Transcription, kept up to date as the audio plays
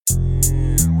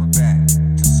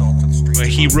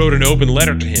he wrote an open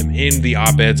letter to him in the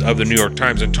op-eds of the New York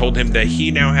Times and told him that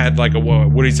he now had like a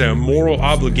moral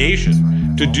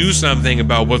obligation to do something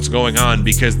about what's going on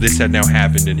because this had now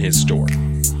happened in his store.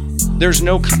 There's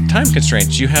no time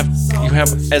constraints. You have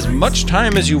as much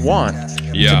time as you want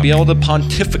to be able to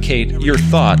pontificate your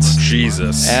thoughts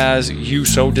as you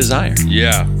so desire.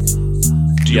 Yeah.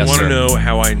 Do you want to know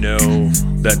how I know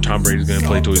that Tom Brady's going to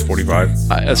play till he's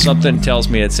 45? Something tells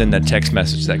me it's in the text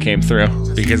message that came through.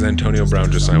 Because Antonio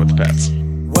Brown just signed with the Pats.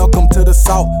 Welcome to the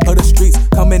salt of the streets,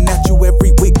 coming at you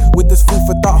every week with this food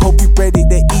for thought. Hope you ready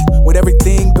to eat. With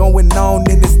everything going on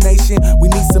in this nation, we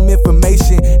need some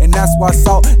information, and that's why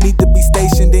salt need to be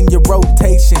stationed in your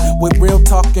rotation. With real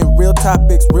talking, real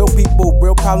topics, real people,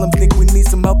 real problems. Think we need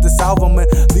some help to solve them,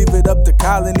 and leave it up to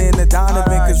Colin and the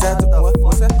Donovan. Cause that's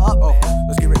what's that?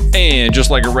 Let's get ready. And just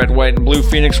like a red, white, and blue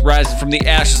phoenix rising from the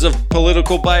ashes of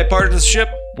political bipartisanship,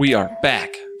 we are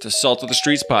back to Salt of the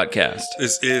Streets podcast.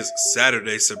 This is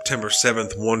Saturday, September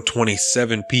 7th,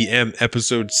 1:27 p.m.,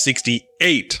 episode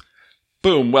 68.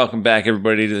 Boom. Welcome back,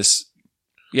 everybody, to this.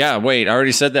 Yeah, wait, I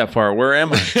already said that part. Where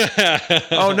am I?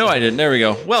 Oh, no, I didn't. There we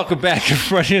go. Welcome back,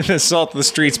 everybody, to the Salt of the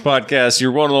Streets podcast,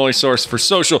 your one and only source for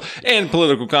social and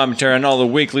political commentary on all the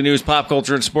weekly news, pop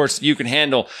culture, and sports that you can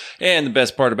handle. And the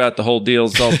best part about the whole deal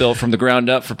is it's all built from the ground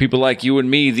up for people like you and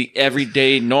me, the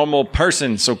everyday normal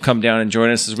person. So come down and join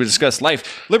us as we discuss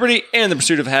life, liberty, and the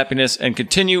pursuit of happiness, and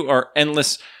continue our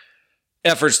endless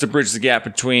efforts to bridge the gap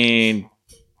between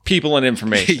people and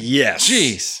information. Yes.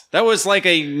 Jeez. That was like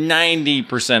a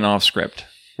 90% off script.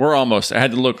 We're almost. I had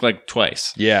to look like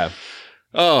twice. Yeah.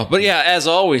 Oh, but yeah, as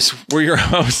always, we're your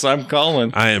hosts. I'm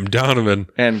Colin. I am Donovan.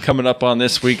 And coming up on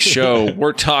this week's show,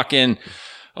 we're talking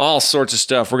all sorts of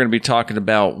stuff. We're going to be talking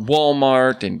about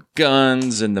Walmart and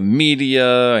guns and the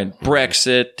media and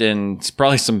Brexit and it's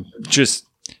probably some just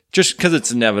because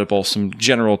it's inevitable, some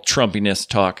general Trumpiness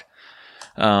talk.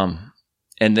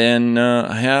 And then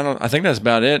I think that's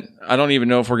about it. I don't even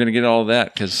know if we're going to get all of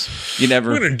that because you never.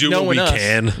 We're going to do what we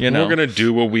can. You know? We're going to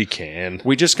do what we can.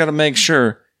 We just got to make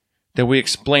sure that we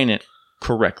explain it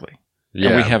correctly. Yeah.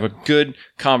 And we have a good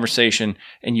conversation,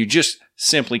 and you just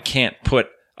simply can't put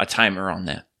a timer on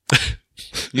that.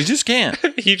 You just can't.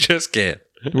 You just can't.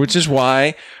 Which is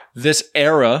why this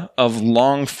era of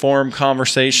long-form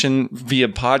conversation via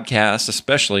podcast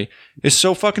especially is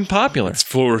so fucking popular. It's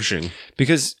flourishing.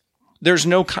 Because there's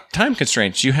no time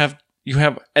constraints. You have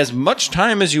as much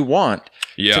time as you want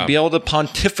to be able to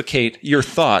pontificate your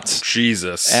thoughts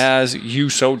as you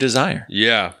so desire.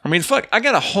 Yeah. I mean, fuck, I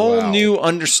got a whole new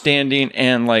understanding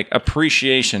and like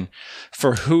appreciation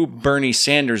for who Bernie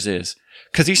Sanders is.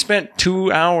 Because he spent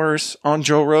 2 hours on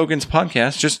Joe Rogan's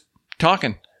podcast just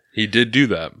talking. He did do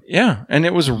that. Yeah, and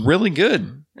it was really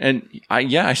good. And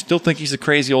I still think he's a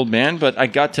crazy old man, but I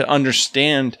got to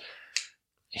understand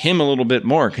him a little bit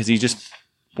more because he just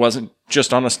wasn't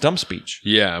just on a stump speech.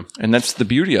 Yeah. And that's the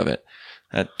beauty of it.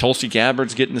 Tulsi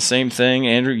Gabbard's getting the same thing.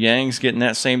 Andrew Yang's getting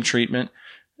that same treatment.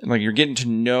 Like you're getting to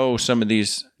know some of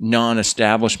these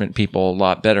non-establishment people a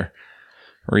lot better.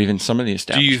 Or even some of the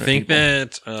establishment people. Do you think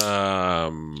people.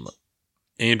 that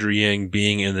Andrew Yang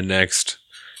being in the next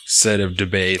set of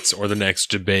debates or the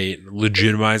next debate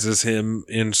legitimizes him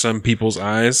in some people's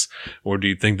eyes? Or do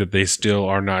you think that they still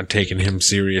are not taking him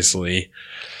seriously?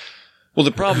 Well,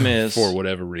 the problem is for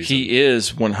whatever reason, he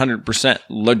is 100%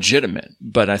 legitimate,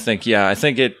 but I think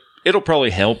it'll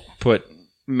probably help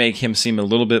make him seem a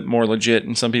little bit more legit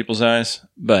in some people's eyes,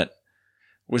 but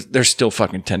there's still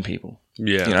fucking 10 people.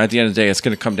 Yeah. At the end of the day, it's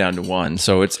going to come down to one.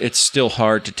 So it's still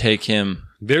hard to take him.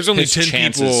 There's only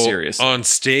 10 people on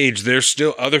stage. There's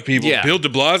still other people. Yeah. Bill de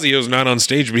Blasio's not on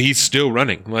stage, but he's still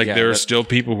running. Like there are still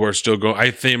people who are still going.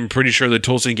 I'm pretty sure that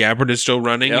Tulsi Gabbard is still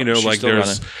running. Yep, there's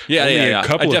running. A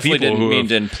couple of people didn't mean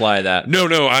to imply that.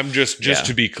 No. I'm just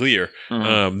to be clear.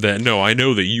 That I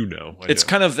know that you know. It's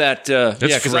kind of that.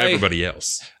 That's for everybody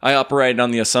else. I operate on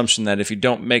the assumption that if you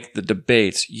don't make the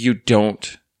debates, you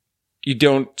don't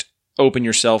open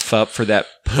yourself up for that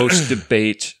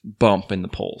post-debate bump in the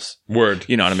polls. Word.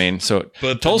 You know what I mean?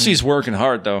 But Tulsi's working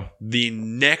hard, though. The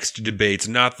next debates,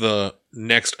 not the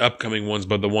next upcoming ones,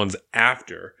 but the ones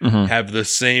after, have the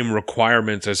same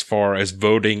requirements as far as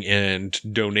voting and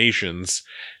donations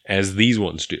as these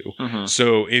ones do. Mm-hmm.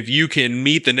 So if you can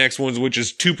meet the next ones, which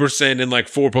is 2% in like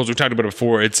 4 polls, we talked about it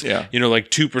before, it's, like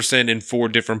 2% in 4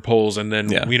 different polls, and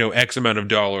then, X amount of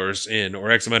dollars in, or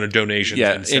X amount of donations.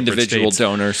 Yeah, in individual states.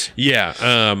 donors.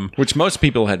 Yeah. Which most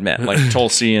people had met, like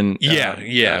Tulsi and...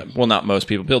 well, not most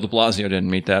people. Bill de Blasio didn't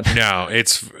meet that. No,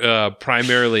 it's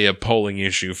primarily a polling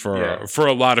issue for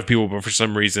a lot of people, but for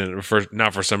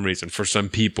some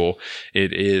people,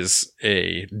 it is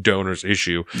a donor's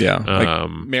issue. Yeah. Like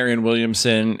Marianne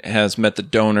Williamson has met the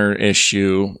donor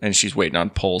issue, and she's waiting on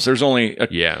polls. There's only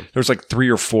there's like 3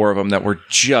 or 4 of them that were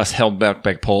just held back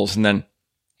by polls, and then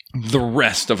the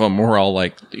rest of them were all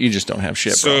like, you just don't have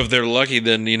shit, bro. So if they're lucky,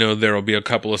 then, there will be a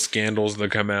couple of scandals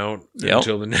that come out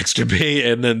until the next debate,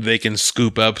 and then they can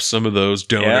scoop up some of those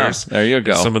donors. Yeah, there you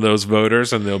go. Some of those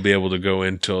voters, and they'll be able to go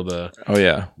until the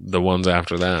ones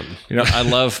after that. I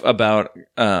love about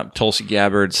Tulsi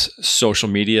Gabbard's social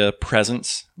media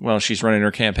presence while she's running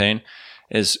her campaign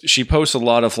is she posts a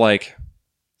lot of like,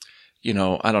 I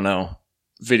don't know,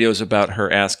 videos about her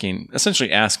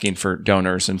essentially asking for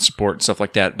donors and support and stuff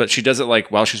like that. But she does it like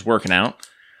while she's working out.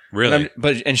 Really?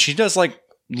 And she does like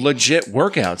legit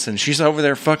workouts, and she's over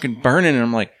there fucking burning. And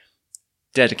I'm like,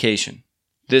 dedication.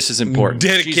 This is important.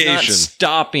 Dedication. She's not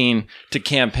stopping to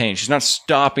campaign. She's not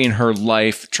stopping her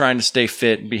life, trying to stay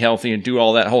fit and be healthy and do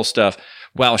all that whole stuff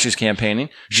while she's campaigning.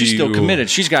 She's still committed.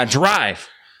 She's got drive.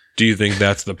 Do you think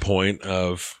that's the point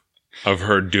of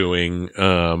her doing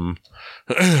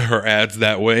her ads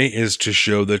that way, is to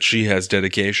show that she has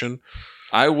dedication?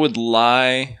 I would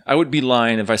be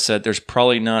lying if I said there's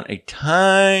probably not a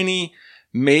tiny,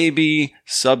 maybe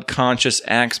subconscious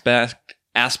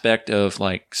aspect of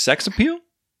like sex appeal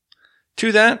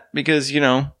to that, because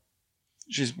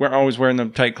we're always wearing the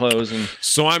tight clothes, and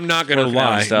so I'm not gonna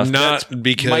lie, not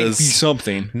because might be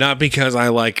something, not because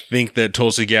I think that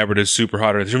Tulsi Gabbard is super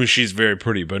hot. I mean, she's very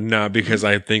pretty, but not because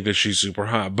I think that she's super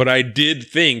hot. But I did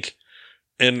think,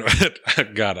 and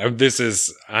God, I don't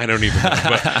even know,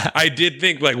 but I did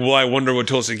think like, well, I wonder what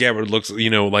Tulsi Gabbard looks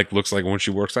like when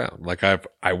she works out. Like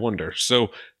I wonder. So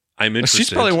I'm interested. She's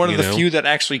probably one of the few that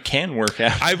actually can work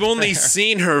out. I've only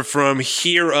seen her from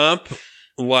here up,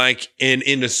 like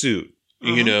in a suit.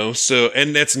 So,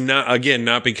 and that's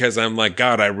not because I'm like,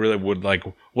 God, I really would like,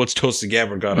 what's Tulsi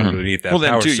Gabbard got underneath that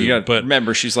power suit? You got to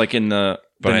remember, she's like in the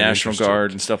National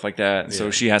Guard and stuff like that. Yeah.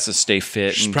 So she has to stay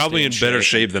fit. She's probably in better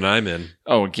shape than I'm in.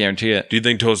 Oh, I guarantee it. Do you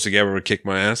think Tulsi Gabbard would kick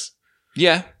my ass?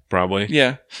 Yeah. Probably.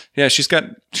 Yeah. She's got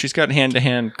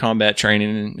hand-to-hand combat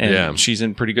training, and she's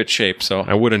in pretty good shape. So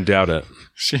I wouldn't doubt it.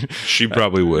 She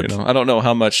probably would. I don't know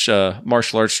how much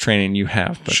martial arts training you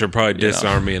have, but she'll probably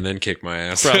disarm me and then kick my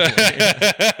ass.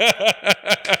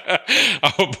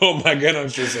 I'll pull my gun up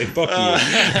and say, "Fuck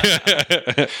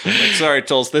you." Sorry,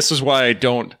 Tulsi. This is why I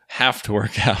don't have to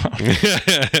work out.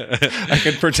 I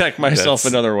can protect myself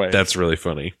in other ways. That's really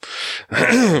funny.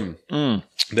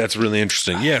 That's really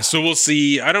interesting. Yeah. So we'll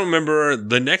see. I don't remember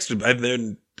the next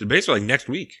debates are like next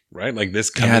week, right? Like this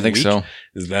coming week. I think so.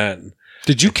 Is that?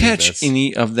 Did you catch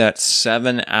any of that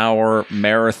 7-hour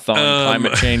marathon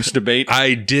climate change debate?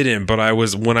 I didn't, but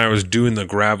when I was doing the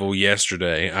gravel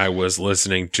yesterday, I was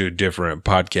listening to different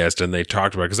podcasts, and they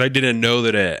talked about it because I didn't know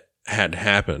that it had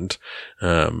happened.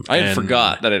 I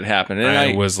forgot that it happened. And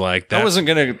I was like, I wasn't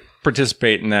going to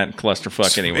participate in that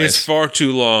clusterfuck anyways. It's far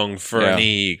too long for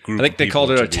any group. I think they called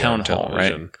it a town hall,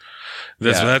 right?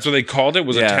 That's what they called it?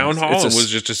 Was a town hall? It was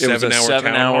just a 7-hour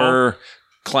town hall?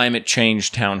 Climate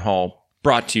change town hall.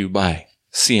 Brought to you by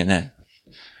CNN.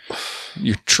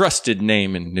 Your trusted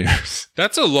name in news.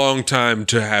 That's a long time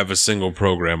to have a single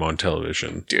program on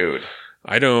television. Dude.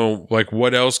 I don't,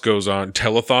 what else goes on?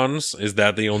 Telethons? Is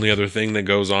that the only other thing that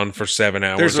goes on for 7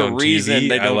 hours There's on TV? There's a reason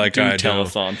they don't do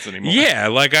telethons anymore. Yeah,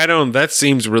 that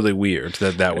seems really weird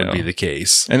that would be the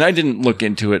case. And I didn't look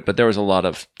into it, but there was a lot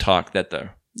of talk that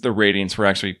the ratings were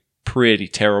actually pretty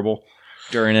terrible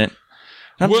during it.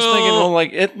 I'm just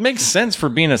thinking, it makes sense for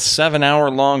being a 7-hour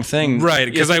long thing, right?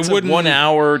 Because I wouldn't a 1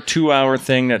 hour, 2 hour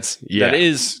thing that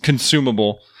is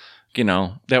consumable.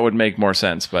 That would make more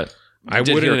sense. But I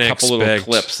did hear a couple little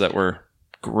clips that were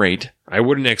great. I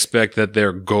wouldn't expect that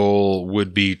their goal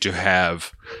would be to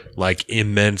have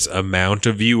immense amount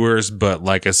of viewers, but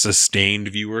a sustained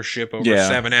viewership over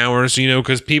 7 hours.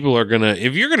 Because people are gonna,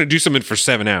 if you're gonna do something for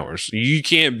 7 hours, you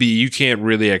can't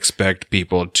really expect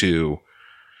people to.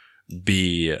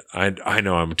 I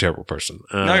know I'm a terrible person.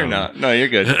 No, you're not. No, you're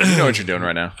good. You know what you're doing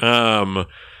right now.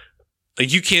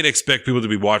 Like, you can't expect people to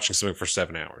be watching something for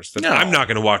 7 hours. No. I'm not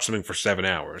going to watch something for 7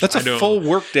 hours. That's a full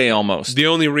work day almost. The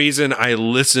only reason I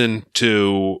listen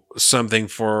to something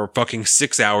for fucking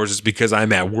 6 hours is because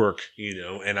I'm at work,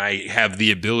 and I have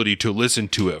the ability to listen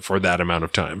to it for that amount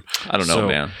of time. I don't know, So,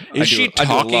 man. Is she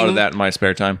talking? I do a lot of that in my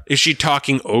spare time. Is she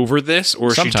talking over this, or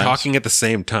is she Sometimes. talking at the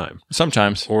same time?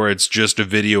 Sometimes. Or it's just a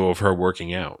video of her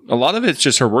working out? A lot of it's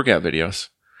just her workout videos,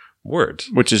 Word.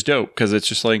 which is dope because it's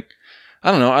just like, I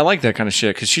don't know. I like that kind of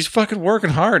shit because she's fucking working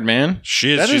hard, man.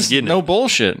 She is. That She's is getting no it.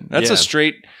 bullshit. That's Yeah. a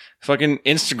straight fucking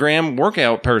Instagram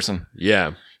workout person.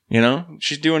 Yeah.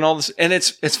 She's doing all this, and it's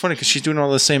funny because she's doing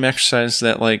all the same exercise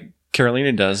that like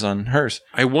Carolina does on hers.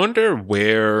 I wonder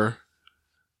where.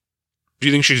 Do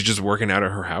you think she's just working out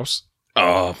at her house?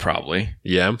 Oh, probably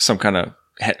Yeah. some kind of.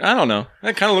 I don't know.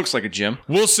 That kind of looks like a gym.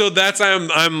 Well, so that's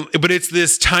but it's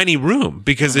this tiny room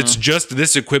because it's just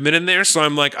this equipment in there. So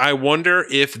I'm like, I wonder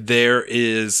if there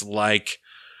is like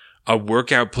a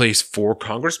workout place for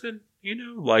congressmen,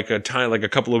 like a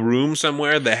couple of rooms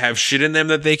somewhere that have shit in them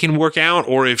that they can work out,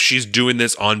 or if she's doing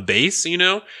this on base,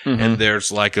 and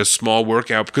there's like a small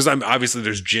workout because obviously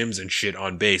there's gyms and shit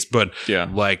on base, but Yeah.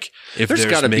 like if There's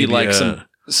got to be maybe like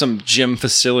some gym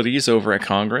facilities over at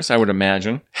Congress, I would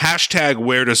imagine. hashtag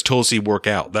where does Tulsi work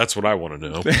out? That's what I want to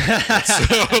know. So,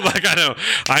 like, I know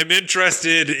I'm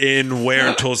interested in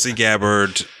where Tulsi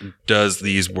Gabbard does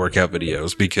these workout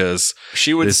videos because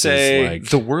She would this is say, like-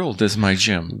 "The world is my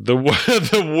gym." the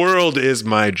world is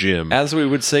my gym. As we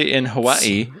would say in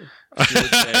Hawaii, she would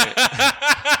say,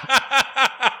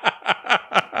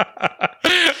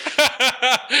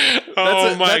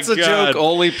 that's a joke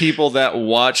only people that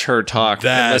watch her talk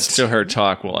and listen to her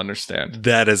talk will understand.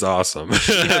 That is awesome.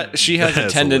 She has a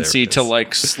That's tendency to hilarious.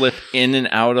 like slip in and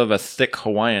out of a thick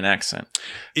Hawaiian accent,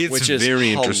 It's which is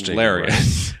very interesting.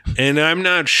 hilarious. right? And I'm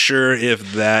not sure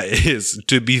if that is,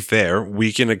 to be fair,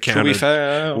 we can account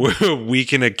we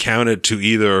can account it to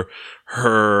either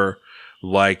her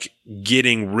like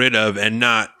getting rid of and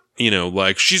not,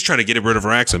 like she's trying to get rid of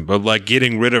her accent, but like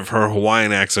getting rid of her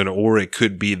Hawaiian accent, or it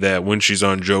could be that when she's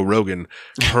on Joe Rogan,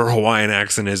 her Hawaiian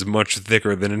accent is much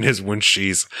thicker than it is when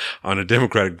she's on a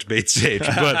Democratic debate stage.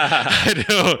 But I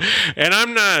don't, and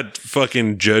I'm not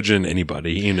fucking judging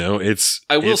anybody,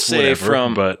 I will say whatever,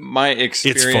 from but my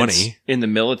experience funny. in the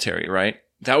military, right?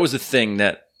 That was the thing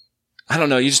that, I don't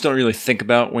know, you just don't really think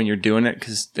about when you're doing it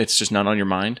because it's just not on your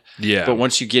mind. yeah. But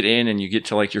once you get in and you get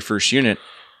to like your first unit,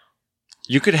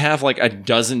 you could have like a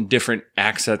dozen different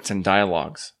accents and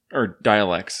dialogues or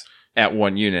dialects at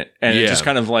one unit. And it's just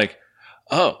kind of like,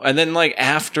 oh, and then like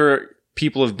after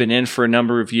people have been in for a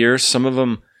number of years, some of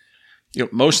them,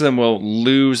 most of them will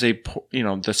lose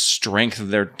the strength of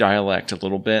their dialect a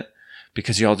little bit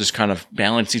because you all just kind of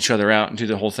balance each other out and do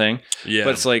the whole thing. Yeah.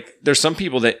 But it's like, there's some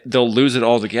people that they'll lose it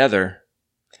altogether.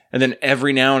 And then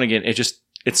every now and again,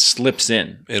 it slips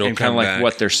in. It'll and kind of come like back.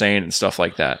 what they're saying and stuff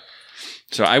like that.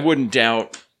 So I wouldn't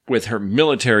doubt with her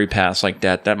military past like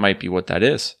that might be what that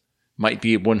is. Might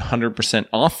be 100%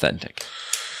 authentic.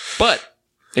 But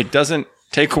it doesn't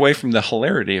take away from the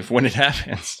hilarity of when it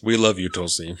happens. We love you,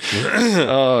 Tulsi.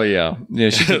 Oh, yeah. Yeah,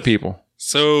 she's good people.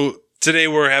 So today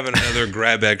we're having another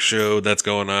grab bag show that's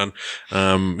going on.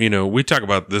 We talk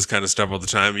about this kind of stuff all the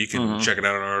time. You can check it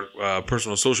out on our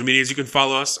personal social medias. You can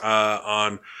follow us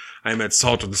I'm at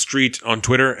Salt of the Street on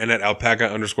Twitter and at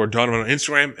alpaca_Donovan on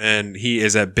Instagram. And he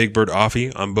is at Big Bird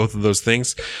Offie on both of those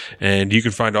things. And you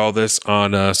can find all this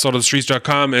on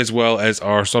saltofthestreets.com as well as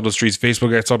our Salt of the Streets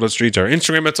Facebook at Salt of the Streets, our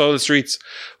Instagram at Salt of the Streets,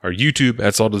 our YouTube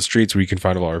at Salt of the Streets, where you can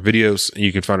find all our videos. And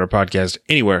you can find our podcast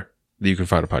anywhere that you can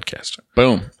find a podcast.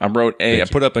 Boom. I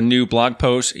put up a new blog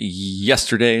post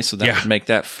yesterday, so that would make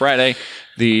that Friday,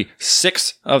 the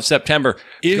 6th of September.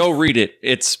 Go read it.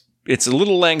 It's a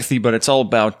little lengthy, but it's all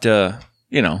about,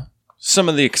 some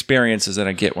of the experiences that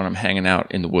I get when I'm hanging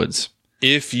out in the woods.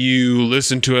 If you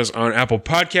listen to us on Apple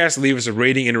Podcasts, leave us a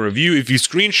rating and a review. If you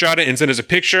screenshot it and send us a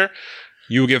picture,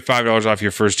 you will get $5 off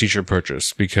your first t-shirt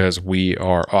purchase because we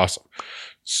are awesome.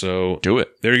 So Do it.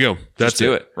 there you go. That's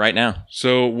Do it right now.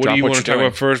 So what Drop do you what want to you're talk doing.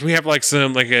 about first? We have like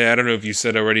some, I don't know if you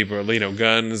said already, but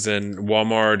guns and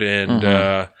Walmart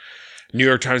and New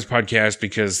York Times podcast,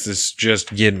 because this is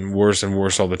just getting worse and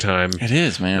worse all the time. It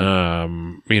is,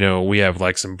 man. We have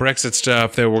like some Brexit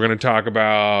stuff that we're going to talk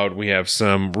about. We have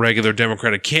some regular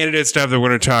Democratic candidate stuff that we're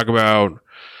going to talk about.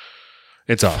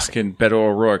 It's awesome. Fucking Beto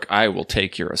O'Rourke, I will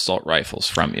take your assault rifles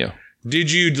from you.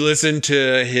 Did you listen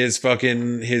to his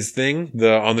thing,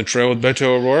 the On the Trail with Beto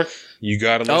O'Rourke? You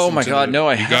got to listen. Oh my God, no,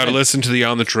 I You got to haven't. listen to the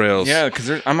On the Trails. Yeah, because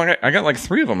I got like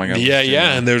 3 of them. Yeah,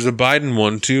 and there's a Biden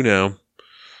one too now.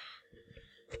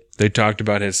 They talked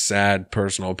about his sad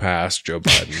personal past, Joe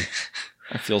Biden.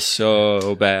 I feel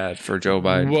so bad for Joe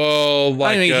Biden. Well,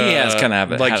 like, I mean, he has kind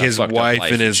of like had a his fucked up wife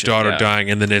life and his shit, daughter yeah.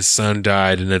 dying, and then his son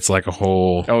died, and it's like a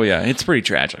whole. Oh yeah, it's pretty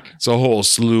tragic. It's a whole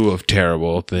slew of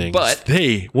terrible things. But-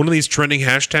 hey, one of these trending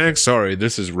hashtags, sorry,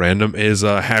 this is random, is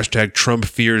hashtag Trump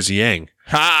fears Yang.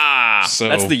 Ha! So-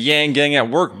 That's the Yang gang at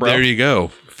work, bro. There you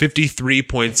go.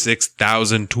 53.6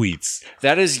 thousand tweets.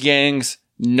 That is Yang's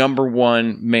number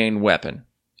one main weapon.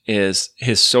 Is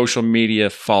his social media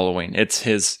following. It's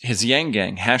his Yang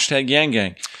gang, hashtag Yang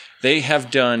gang.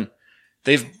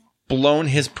 They've blown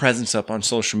his presence up on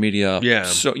social media. Yeah.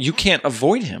 So you can't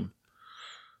avoid him.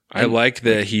 I like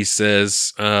that he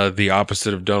says the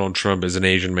opposite of Donald Trump is an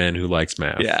Asian man who likes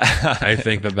math. Yeah. I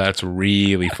think that that's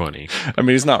really funny. I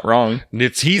mean, he's not wrong.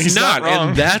 He's not not wrong.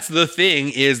 and that's the thing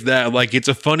is that like it's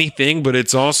a funny thing, but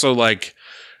it's also like,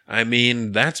 I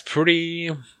mean, that's pretty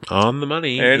on the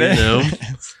money. It you is. know,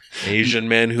 Asian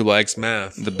man who likes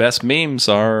math. The best memes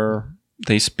are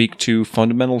they speak to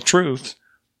fundamental truths.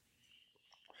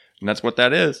 And that's what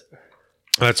that is.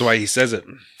 That's why he says it.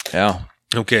 Yeah.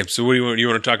 Okay, so what do you want? You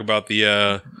want to talk about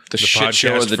the shit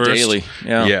show podcast of the first? daily.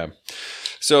 Yeah. Yeah.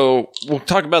 So we'll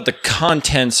talk about the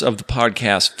contents of the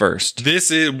podcast first. This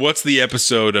is what's the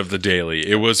episode of the daily?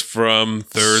 It was from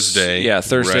Thursday. Yeah,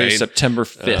 Thursday, right? September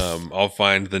 5th. I'll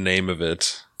find the name of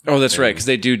it. Oh, that's right, because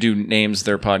they do names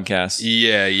their podcasts.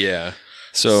 Yeah.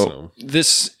 So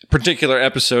this particular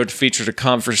episode featured a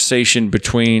conversation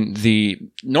between the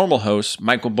normal host,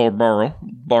 Michael Barbaro,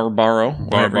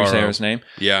 whatever you say his name,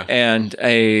 Yeah. and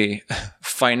a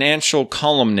financial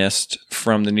columnist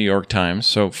from the New York Times.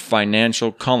 So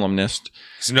financial columnist,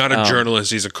 He's not a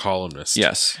journalist, he's a columnist.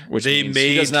 yes, which They means made-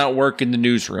 he does not work in the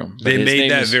newsroom. but They his made name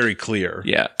that is- very clear.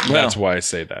 yeah. That's Well, why I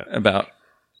say that.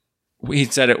 he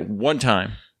said it one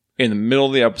time in the middle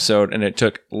of the episode, and it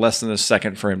took less than a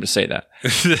second for him to say that.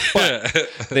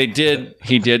 He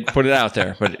did put it out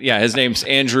there, but yeah, his name's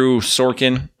Andrew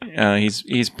Sorkin.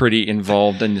 He's pretty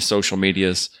involved in the social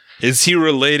medias. Is he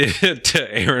related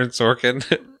to Aaron Sorkin?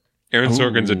 Aaron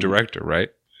Sorkin's a director, right?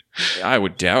 I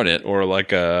would doubt it. Or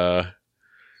like a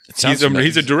Sounds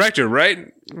he's a director, right?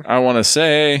 I want to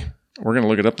say we're gonna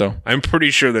look it up though. I'm pretty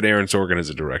sure that Aaron Sorkin is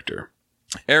a director.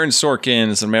 Aaron Sorkin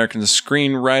is an American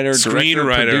screenwriter, director,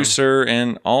 producer,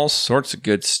 and all sorts of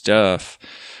good stuff.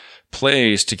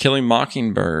 Plays To Kill a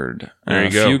Mockingbird. There you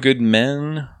go. Few Good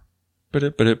Men.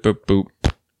 Boop.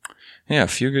 Yeah, A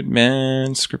Few Good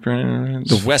Men. Scriptwriters.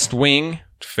 The West Wing.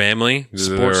 Family? Is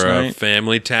Sports there a Night.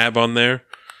 family tab on there?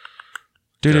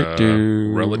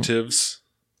 Relatives?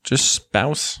 Just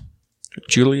spouse.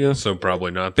 Julia So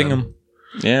probably not them. Bingham.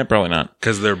 Yeah, probably not.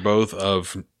 Because they're both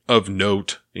of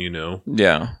note, you know.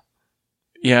 Yeah.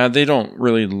 Yeah, they don't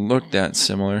really look that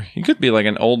similar. He could be like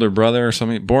an older brother or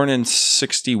something. Born in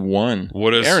 61.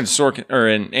 What is Aaron Sorkin,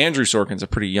 and Andrew Sorkin's a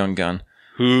pretty young gun.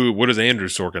 what does Andrew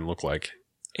Sorkin look like?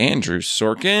 Andrew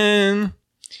Sorkin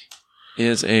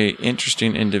is a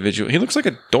interesting individual. He looks like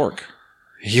a dork.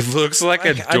 He looks like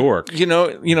a dork. You know,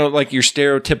 like your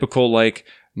stereotypical like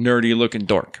nerdy looking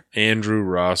dork. Andrew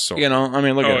Ross Sorkin. You know, I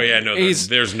mean, look at him. Oh yeah, no, he's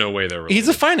there's no way they're related. he's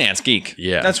a finance geek.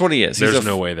 Yeah. That's what he is. There's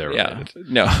no way they're related.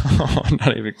 No,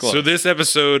 not even close. So this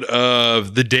episode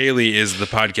of The Daily is the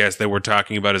podcast that we're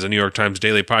talking about as a New York Times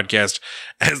daily podcast,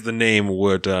 as the name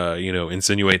would,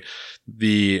 insinuate.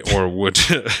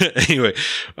 Anyway,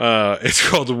 it's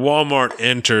called Walmart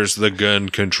Enters the Gun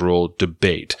Control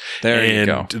Debate. There you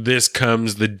go. And this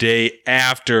comes the day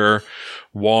after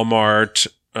Walmart,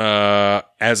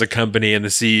 as a company, and the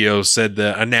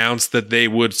CEO announced that they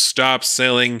would stop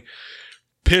selling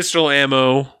pistol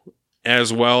ammo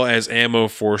as well as ammo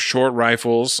for short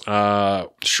rifles,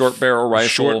 short barrel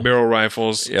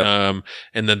rifles. Yep.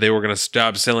 And that they were going to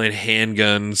stop selling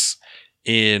handguns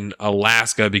in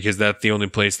Alaska because that's the only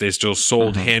place they still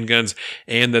sold handguns,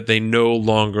 and that they no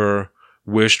longer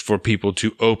wished for people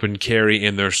to open carry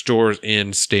in their stores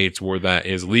in states where that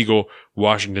is legal,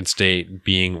 Washington State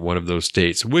being one of those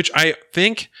states, which I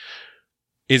think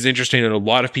is interesting, and a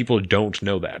lot of people don't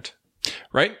know that.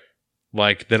 Right?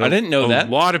 Like that, I didn't know that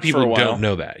a lot of for a people while. don't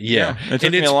know that. Yeah, It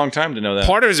took me a long time to know that.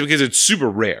 Part of it is because it's super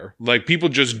rare. Like people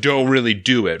just don't really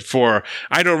do it.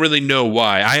 I don't really know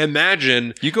why. I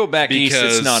imagine You go back east,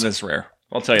 because- it's not as rare.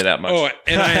 I'll tell you that much. Oh,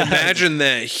 and I imagine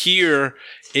that here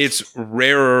it's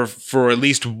rarer for at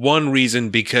least one reason,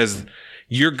 because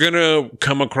you're gonna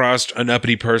come across an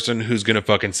uppity person who's gonna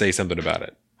fucking say something about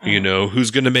it. you know,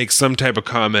 who's going to make some type of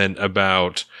comment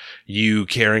about you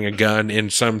carrying a gun in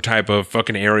some type of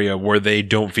fucking area where they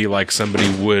don't feel like somebody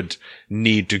would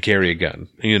need to carry a gun,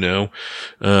 you know?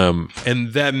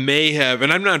 And that may have,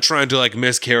 and I'm not trying to like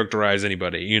mischaracterize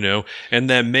anybody, you know, and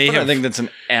that may But have, I think that's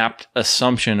an apt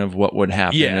assumption of what would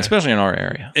happen, Yeah. especially in our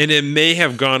area. and it may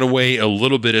have gone away a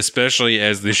little bit, especially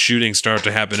as the shootings start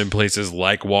to happen in places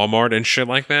like Walmart and shit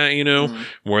like that, you know,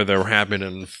 where they're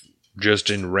happening just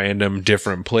in random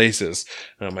different places.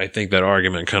 I think that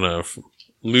argument kind of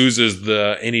loses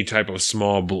the any type of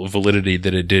small validity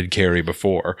that it did carry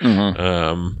before.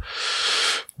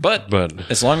 But But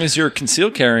as long as you're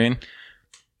concealed carrying,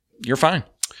 you're fine.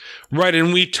 right,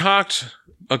 and we talked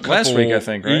a couple, Last week, I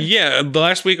think, right? Yeah, the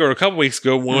last week or a couple weeks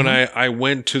ago when I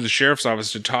went to the sheriff's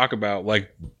office to talk about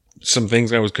like some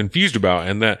things I was confused about,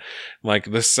 and that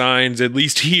like the signs, at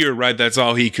least here, right, that's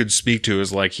all he could speak to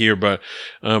is like here, but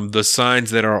the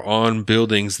signs that are on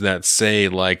buildings that say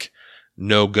like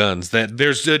no guns, that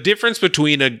there's a difference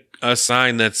between a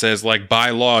sign that says like by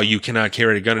law you cannot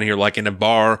carry a gun in here, like in a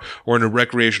bar or in a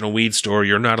recreational weed store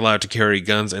you're not allowed to carry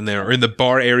guns in there, or in the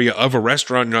bar area of a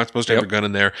restaurant you're not supposed to have a gun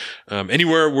in there.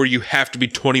 Anywhere where you have to be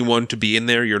 21 to be in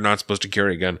there, you're not supposed to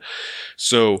carry a gun.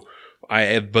 So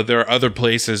but there are other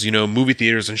places, you know, movie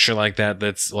theaters and shit like that,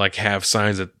 that's like have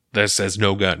signs that says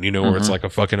no gun, you know, where it's like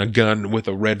a gun with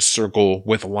a red circle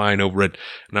with a line over it.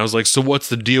 And I was like, so what's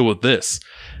the deal with this?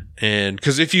 And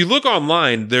because if you look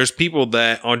online, there's people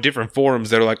that on different forums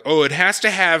that are like, oh, it has to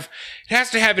have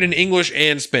it in English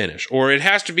and Spanish, or it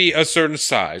has to be a certain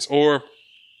size, or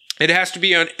it has to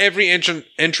be on every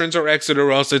entrance or exit,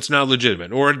 or else it's not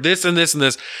legitimate, or this and this and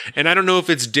this. And I don't know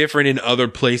if it's different in other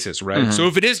places, right? So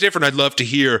if it is different, I'd love to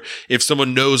hear if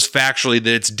someone knows factually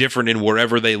that it's different in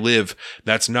wherever they live.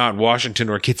 That's not Washington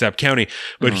or Kitsap County.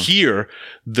 But here,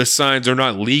 the signs are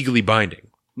not legally binding.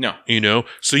 No. You know,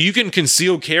 so you can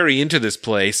conceal carry into this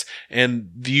place, and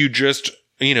you just,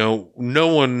 you know, no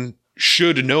one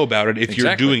should know about it if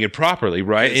you're doing it properly,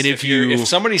 right? And if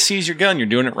somebody sees your gun, you're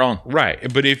doing it wrong.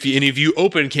 right, but if you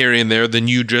open carry in there, then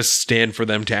you just stand for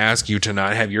them to ask you to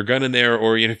not have your gun in there,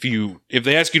 or if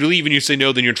they ask you to leave and you say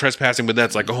no, then you're trespassing. But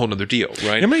that's like a whole nother deal,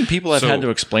 right? You know how many people I've had to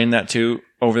explain that to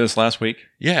over this last week?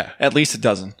 Yeah, At least a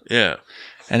dozen. yeah.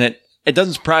 And it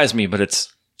doesn't surprise me, but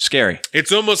it's scary.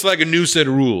 It's almost like a new set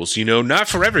of rules, you know, not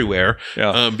for everywhere,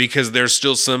 because there's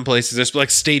still some places, there's like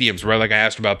stadiums, right? Like I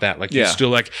asked about that. Like you still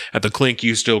like at the Clink,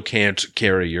 you still can't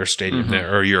carry your stadium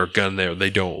there or your gun there. They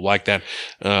don't like that.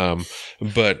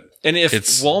 But And if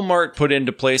Walmart put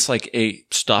into place like a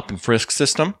stop and frisk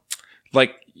system,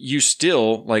 like you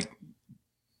still like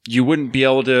you wouldn't be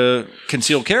able to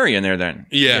conceal carry in there then.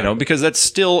 Yeah. You know, because that's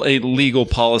still a legal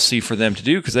policy for them to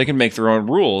do because they can make their own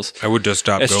rules. I would just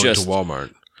stop going to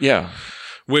Walmart. Yeah.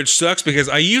 Which sucks because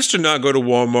I used to not go to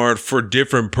Walmart for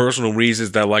different personal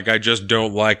reasons that like I just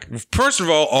don't like. First of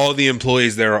all the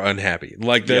employees there are unhappy.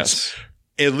 Like that's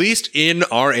at least in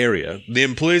our area, the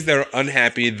employees that are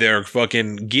unhappy, they're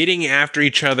fucking getting after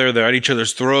each other. They're at each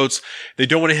other's throats. They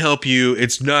don't want to help you.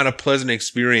 It's not a pleasant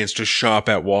experience to shop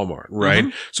at Walmart, right?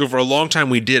 So for a long time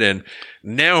we didn't.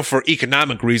 Now for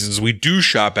economic reasons, we do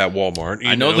shop at Walmart.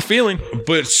 I know the feeling.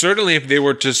 But certainly if they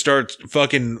were to start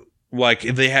fucking like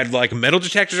if they had like metal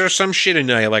detectors or some shit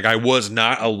and I was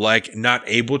not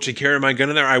able to carry my gun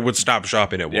in there, I would stop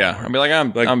shopping at Walmart. Yeah. I'd be like,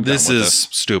 I'm done this with is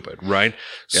stupid, right?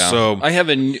 Yeah. So I have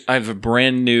a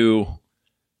brand new,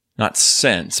 not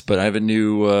sense, but I have a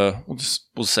new,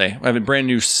 we'll say I have a brand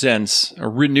new sense, a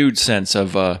renewed sense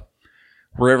of,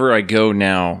 wherever I go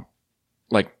now,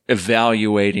 like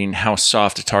evaluating how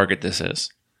soft a target this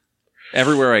is.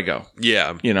 Everywhere I go.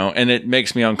 yeah. You know, and it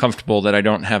makes me uncomfortable that I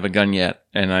don't have a gun yet.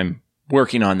 And I'm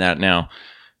working on that now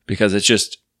because it's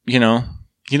just, you know,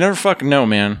 you never fucking know,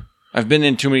 man. I've been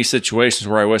in too many situations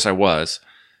where I wish I was.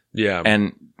 Yeah.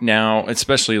 And now,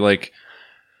 especially like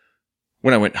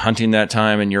when I went hunting that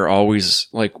time and you're always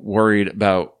like worried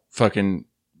about fucking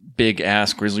big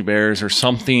ass grizzly bears or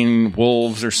something,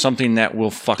 wolves or something that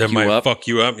will fuck you up. Fuck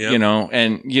you up, yeah. You know,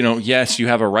 and, you know, yes, you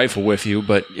have a rifle with you,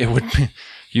 but it would be,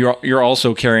 you're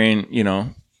also carrying, you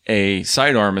know, a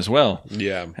sidearm as well.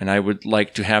 Yeah. And I would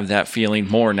like to have that feeling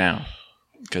more now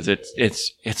because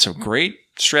it's a great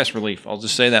stress relief. I'll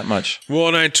just say that much. Well,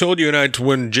 and I told you,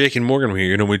 when Jake and Morgan were here,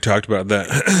 you know, we talked about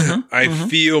that. I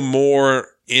feel more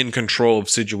in control of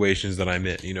situations that I'm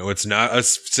in. You know, it's not a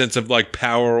sense of like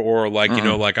power or like, you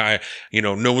know, like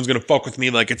no one's going to fuck with me.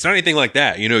 Like, it's not anything like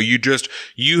that. You know,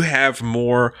 you have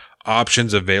more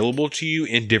options available to you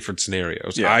in different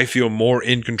scenarios. Yeah. I feel more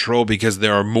in control because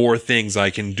there are more things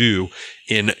I can do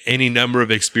in any number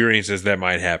of experiences that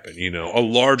might happen, you know, a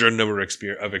larger number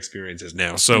of experiences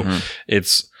now. So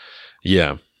it's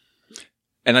Yeah.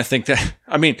 And I think that,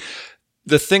 I mean,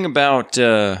 the thing about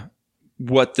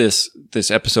what this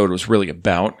episode was really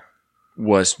about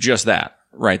was just that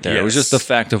right there. It was just the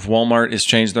fact of Walmart has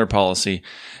changed their policy.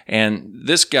 And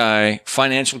this guy,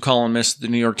 financial columnist at the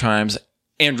New York Times,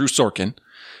 Andrew Sorkin,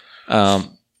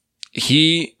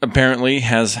 he apparently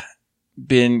has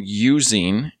been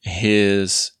using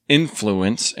his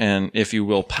influence and, if you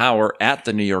will, power at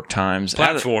the New York Times.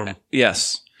 Platform.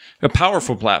 Yes. A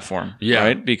powerful platform, Yeah.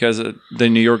 right? Because the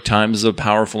New York Times is a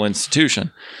powerful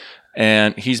institution.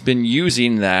 And he's been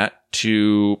using that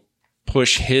to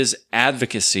push his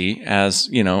advocacy as,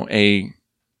 you know, a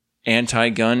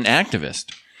anti-gun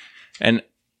activist. And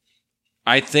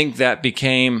I think that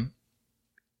became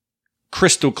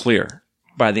crystal clear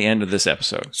by the end of this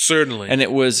episode. Certainly. And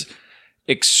it was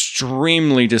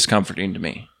extremely discomforting to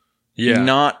me. yeah.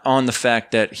 Not on the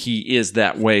fact that he is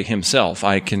that way himself.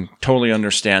 I can totally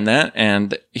understand that.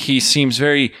 And he seems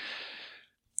very,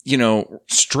 you know,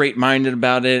 straight-minded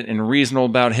about it and reasonable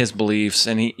about his beliefs.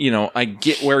 And he, you know, I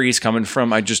get where he's coming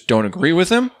from. I just don't agree with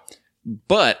him.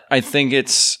 But I think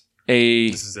it's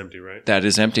This is empty, right? that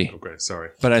is empty. Okay, sorry.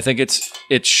 But I think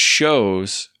it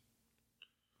shows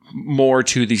more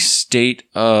to the state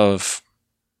of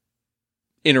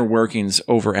inner workings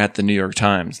over at the New York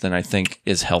Times than I think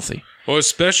is healthy. Well,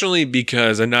 especially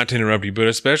because, and not to interrupt you, but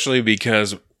especially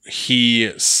because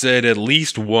he said at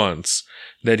least once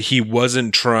that he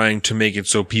wasn't trying to make it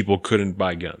so people couldn't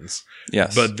buy guns,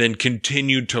 Yes. but then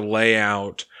continued to lay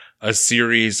out a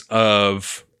series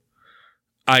of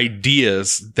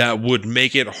ideas that would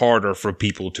make it harder for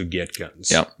people to get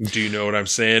guns. Yeah. Do you know what I'm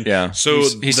saying? Yeah. So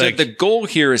he said the goal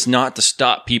here is not to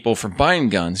stop people from buying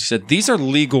guns. He said these are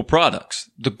legal products.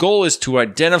 The goal is to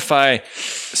identify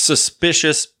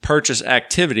suspicious purchase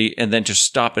activity and then to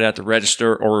stop it at the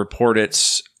register or report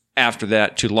it after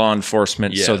that to law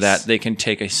enforcement so Yes. that they can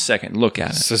take a second look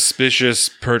at it. suspicious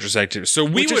purchase activity. So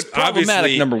we Which would is problematic,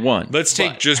 obviously, number one. Let's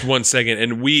take But- just 1 second,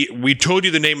 and we told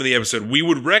you the name of the episode. We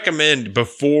would recommend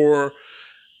before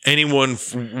anyone,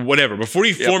 before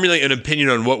you formulate an opinion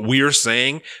on what we're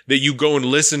saying, that you go and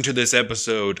listen to this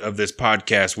episode of this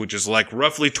podcast, which is like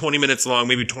roughly 20 minutes long,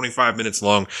 maybe 25 minutes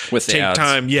long. With the take ads.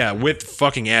 time, yeah, with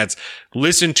fucking ads.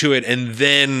 Listen to it, and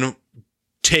then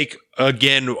take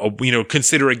again,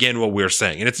 consider again what we're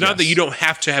saying. And it's not that you don't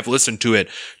have to have listened to it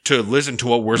to listen to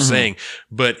what we're saying,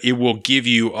 but it will give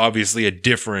you obviously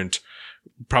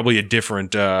probably a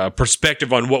different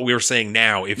perspective on what we're saying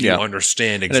now if you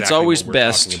understand exactly it's always what we're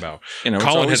best, talking about. you know, it's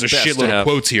Colin has always a best to shitload of have-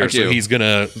 quotes here, I so do. he's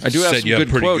gonna I do have set some you up good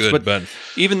pretty quotes, good. but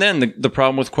even then, the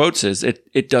problem with quotes is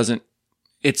it doesn't.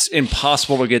 It's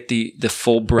impossible to get the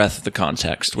full breadth of the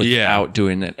context without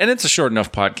doing it. And it's a short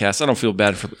enough podcast. I don't feel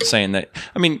bad for saying that.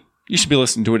 I mean, you should be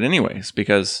listening to it anyways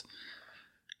because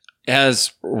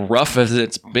as rough as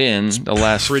it's been the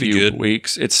last pretty few good.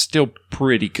 weeks, it's still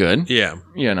pretty good. yeah.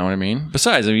 You know what I mean?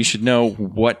 Besides, you should know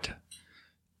what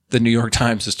the New York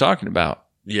Times is talking about.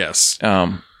 Yes.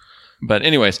 But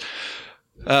anyways,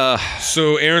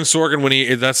 So Aaron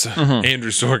Sorkin, that's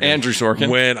Andrew Sorkin. Andrew Sorkin.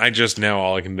 When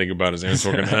all I can think about is Aaron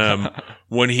Sorkin.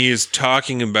 When he is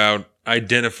talking about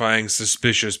identifying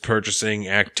suspicious purchasing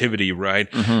activity, right?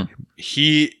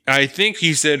 I think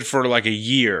he said for like a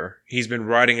year, he's been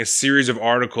writing a series of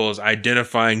articles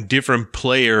identifying different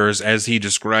players as he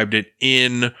described it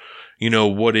in,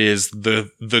 what is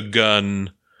the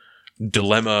gun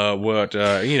dilemma,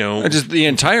 just the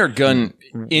entire gun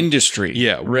industry.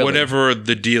 yeah, really. whatever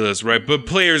the deal is, right? But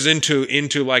players into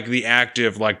like the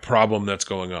active like problem that's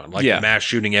going on, like the mass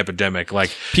shooting epidemic, like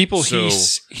People so,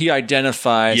 he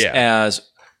identifies as,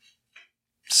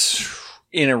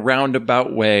 in a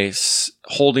roundabout way,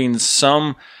 holding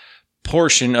some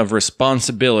portion of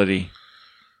responsibility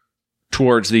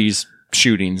towards these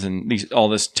shootings and all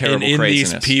this terrible and in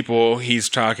craziness. these people, he's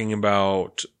talking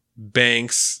about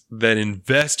banks that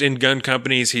invest in gun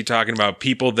companies. He's talking about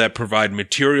people that provide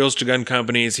materials to gun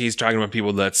companies. He's talking about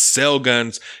people that sell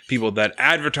guns, people that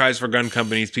advertise for gun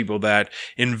companies, people that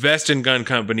invest in gun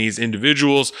companies,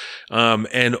 individuals,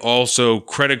 and also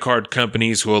credit card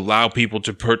companies who allow people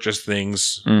to purchase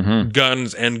things,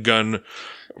 guns and gun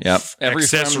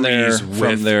accessories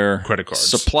from their credit cards.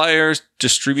 suppliers,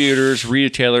 distributors,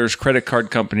 retailers, credit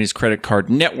card companies, credit card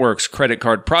networks, credit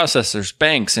card processors,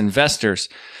 banks, investors,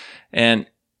 and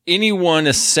anyone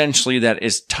essentially that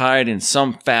is tied in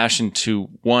some fashion to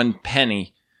one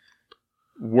penny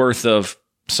worth of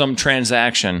some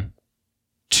transaction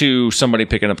to somebody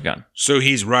picking up a gun. So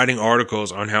he's writing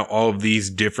articles on how all of these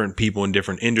different people in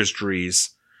different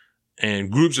industries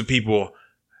and groups of people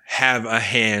have a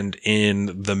hand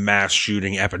in the mass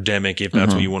shooting epidemic, if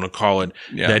that's what you want to call it,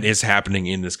 that is happening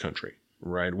in this country,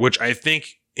 right? Which I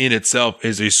think in itself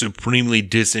is a supremely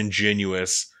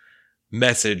disingenuous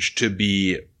message to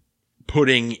be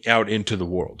putting out into the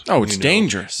world. Oh, it's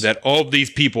dangerous. That all of these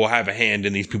people have a hand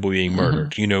in these people being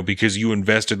murdered, because you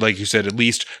invested, like you said, at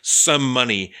least some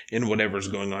money in whatever's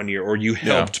going on here, or you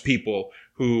helped people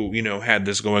who, had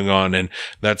this going on. And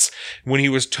that's when he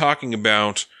was talking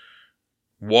about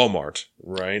Walmart,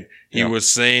 right? He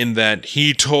was saying that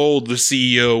he told the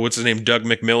CEO, what's his name, Doug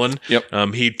McMillon.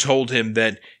 Yep. He told him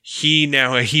that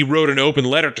he wrote an open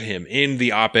letter to him in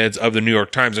the op-eds of the New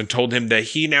York Times and told him that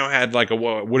he now had like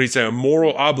a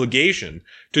moral obligation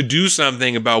to do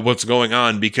something about what's going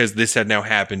on because this had now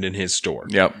happened in his store.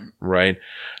 Yep. Right.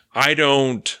 I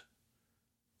don't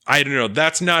know.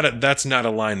 That's not a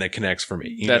line that connects for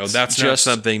me. That's just not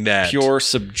something that pure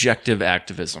subjective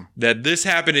activism. That this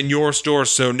happened in your store,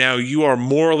 so now you are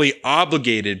morally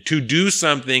obligated to do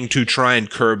something to try and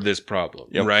curb this problem,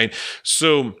 right?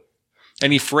 So,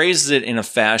 and he phrases it in a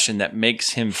fashion that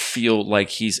makes him feel like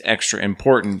he's extra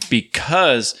important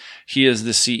because he is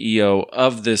the CEO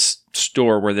of this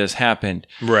store where this happened.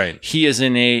 Right. He is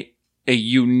in a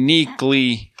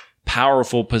uniquely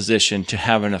powerful position to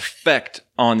have an effect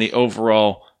on the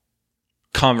overall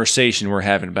conversation we're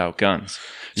having about guns.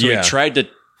 So he tried to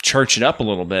church it up a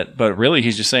little bit, but really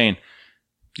he's just saying,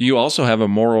 you also have a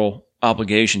moral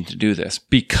obligation to do this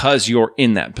because you're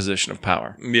in that position of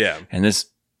power. Yeah. And it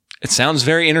sounds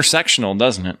very intersectional,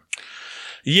 doesn't it?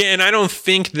 Yeah, and I don't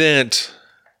think that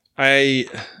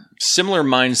similar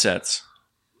mindsets,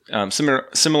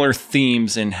 similar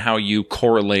themes in how you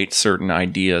correlate certain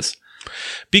ideas.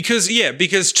 Because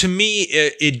to me,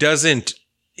 it doesn't,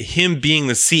 him being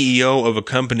the CEO of a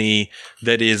company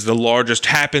that is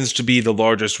happens to be the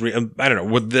largest,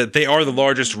 they are the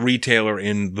largest retailer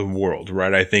in the world,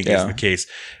 right? I think is the case.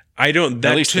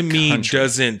 That to me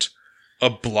doesn't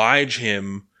oblige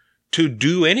him to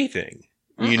do anything.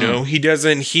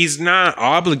 He's not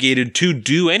obligated to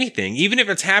do anything, even if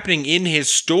it's happening in his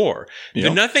store.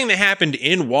 Yep. Nothing that happened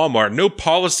in Walmart, no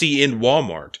policy in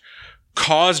Walmart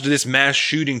caused this mass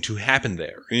shooting to happen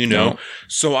there, No.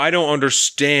 So I don't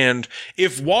understand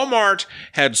if Walmart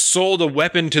had sold a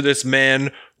weapon to this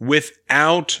man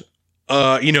without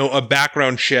a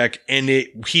background check, and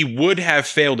he would have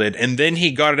failed it, and then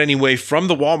he got it anyway from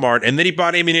the Walmart, and then he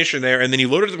bought ammunition there, and then he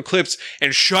loaded up clips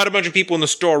and shot a bunch of people in the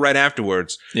store right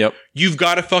afterwards. Yep. You've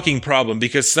got a fucking problem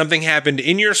because something happened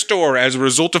in your store as a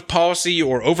result of policy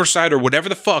or oversight or whatever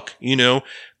the fuck,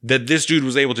 that this dude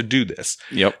was able to do this.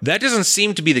 Yep. That doesn't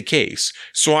seem to be the case.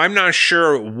 So I'm not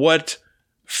sure what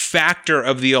factor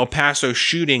of the El Paso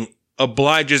shooting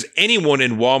obliges anyone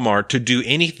in Walmart to do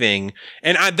anything.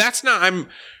 And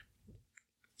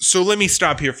so let me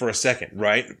stop here for a second,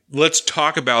 right? Let's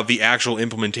talk about the actual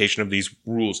implementation of these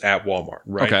rules at Walmart,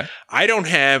 right? Okay. I don't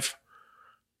have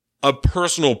a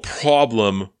personal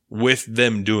problem with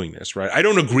them doing this, right? I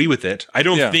don't agree with it. I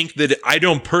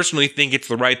don't personally think it's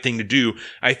the right thing to do.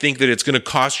 I think that it's going to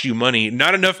cost you money,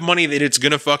 not enough money that it's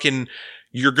going to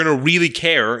you're going to really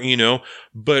care,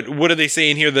 but what are they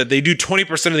saying here? That they do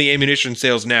 20% of the ammunition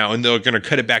sales now and they're going to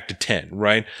cut it back to 10,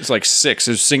 right? It's like 6.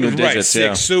 It's single digits.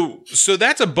 Right, 6. Yeah. So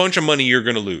that's a bunch of money you're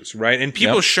going to lose, right? And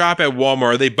people shop at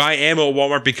Walmart. They buy ammo at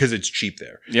Walmart because it's cheap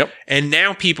there. Yep. And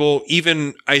now people,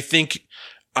 even I think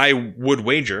I would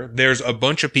wager there's a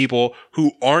bunch of people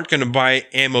who aren't going to buy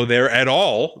ammo there at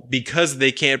all because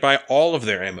they can't buy all of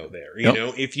their ammo there.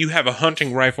 If you have a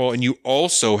hunting rifle and you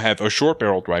also have a short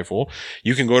barreled rifle,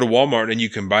 you can go to Walmart and you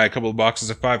can buy a couple of boxes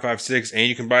of 5.56 and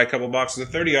you can buy a couple of boxes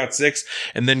of 30-06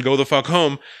 and then go the fuck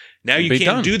home. Now you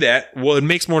can't do that. Well, it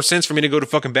makes more sense for me to go to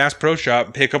fucking Bass Pro Shop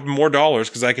and pay a couple more dollars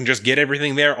because I can just get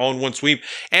everything there all in one sweep.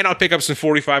 And I'll pick up some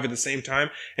 45 at the same time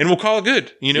and we'll call it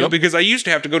good, because I used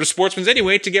to have to go to Sportsman's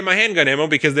anyway to get my handgun ammo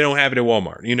because they don't have it at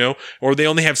Walmart, or they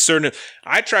only have certain.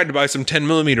 I tried to buy some 10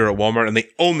 millimeter at Walmart and they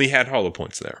only had hollow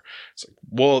points there. It's like,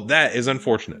 well, that is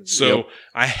unfortunate. So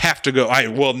I have to go.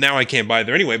 Now I can't buy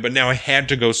there anyway, but now I had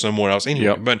to go somewhere else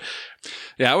anyway. But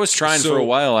yeah, I was trying for a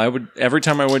while. Every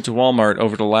time I went to Walmart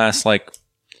over the last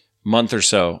month or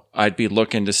so, I'd be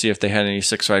looking to see if they had any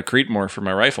 6.5 Creedmoor for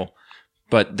my rifle,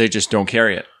 but they just don't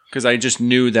carry it because I just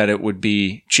knew that it would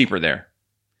be cheaper there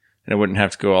and I wouldn't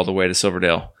have to go all the way to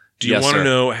Silverdale. Do you want to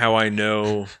know how I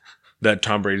know that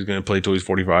Tom Brady's going to play till he's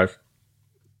 45?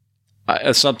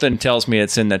 Something tells me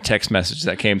it's in that text message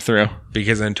that came through.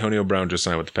 Because Antonio Brown just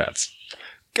signed with the Pats.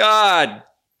 God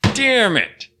damn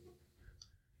it.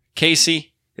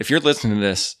 Casey, if you're listening to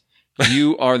this,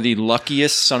 you are the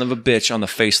luckiest son of a bitch on the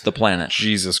face of the planet.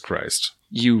 Jesus Christ.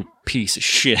 You piece of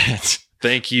shit.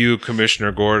 Thank you,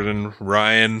 Commissioner Gordon.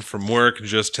 Ryan from work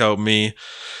just helped me.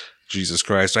 Jesus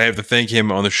Christ. I have to thank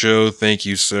him on the show. Thank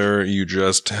you, sir. You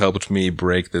just helped me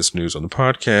break this news on the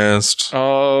podcast.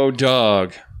 Oh,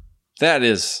 dog. That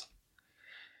is...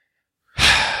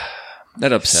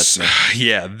 that upsets me.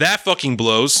 Yeah, that fucking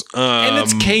blows. And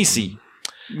it's Casey.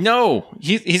 No,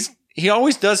 he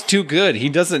always does too good. He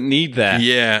doesn't need that.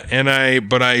 Yeah,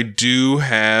 but I do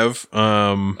have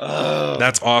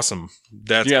that's awesome.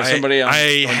 That's Do you have somebody on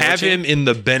I have your him in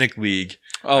the Bennick League.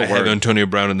 I have Antonio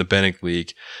Brown in the Bennick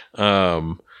League.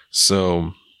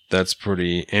 So that's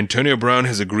pretty. Antonio Brown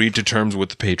has agreed to terms with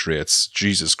the Patriots.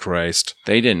 Jesus Christ.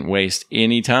 They didn't waste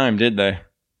any time, did they?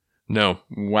 No.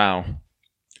 Wow.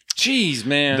 Jeez,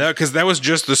 man. Because that was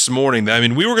just this morning. I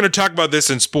mean, we were going to talk about this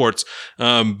in sports,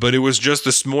 but it was just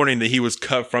this morning that he was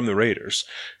cut from the Raiders.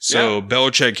 So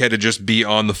Belichick had to just be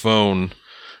on the phone.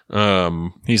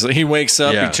 He wakes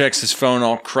up, he checks his phone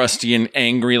all crusty and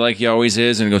angry like he always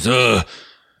is, and goes,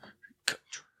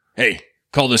 hey,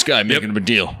 call this guy, making him a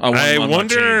deal. I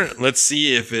wonder, let's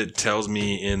see if it tells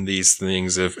me in these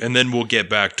things, and then we'll get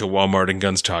back to Walmart and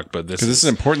Guns Talk, but this is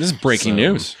important. This is breaking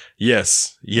news.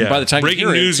 Yes. Yeah. And by the time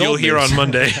breaking news, you'll hear on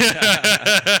Monday.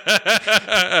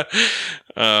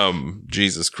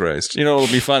 Jesus Christ. You know,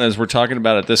 it'll be fun as we're talking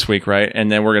about it this week, right?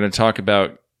 And then we're going to talk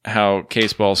about how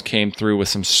Case Balls came through with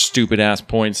some stupid ass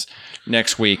points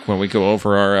next week when we go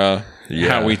over our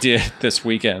how we did this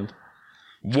weekend.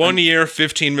 1 year,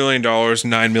 $15 million,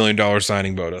 $9 million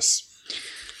signing bonus.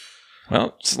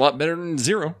 Well, it's a lot better than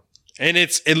zero. And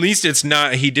it's at least it's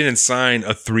not, he didn't sign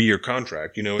a 3-year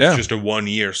contract, you know, it's just a 1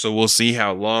 year. So we'll see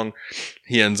how long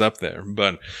he ends up there.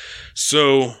 But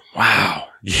so, wow.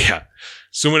 Yeah.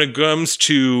 So when it comes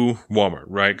to Walmart,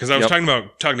 right? Because I was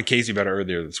talking to Casey about it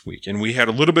earlier this week, and we had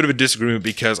a little bit of a disagreement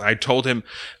because I told him,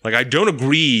 like, I don't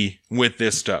agree with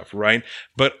this stuff, right?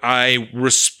 But I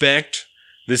respect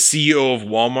the CEO of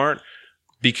Walmart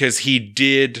because he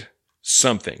did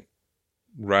something,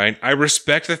 right? I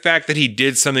respect the fact that he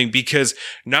did something because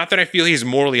not that I feel he's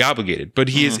morally obligated, but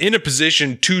he is in a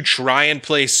position to try and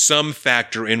play some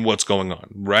factor in what's going on,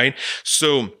 right?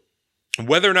 So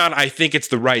whether or not I think it's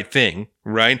the right thing,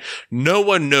 right? No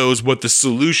one knows what the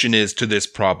solution is to this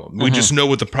problem. We just know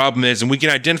what the problem is, and we can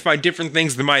identify different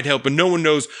things that might help, but no one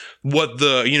knows what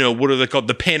the, you know, what are they called?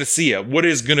 The panacea. What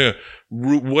is going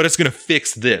to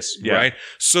fix this, right?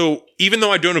 So even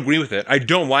though I don't agree with it, I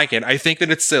don't like it, I think that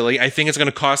it's silly, I think it's going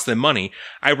to cost them money,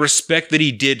 I respect that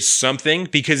he did something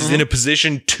because he's in a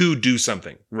position to do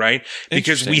something, right?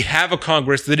 Because we have a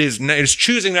Congress that is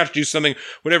choosing not to do something,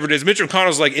 whatever it is. Mitch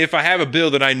McConnell's like, if I have a bill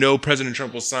that I know President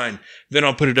Trump will sign, then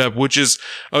I'll put it up, which is,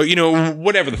 you know,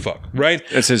 whatever the fuck, right?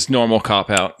 It's his normal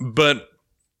cop-out. But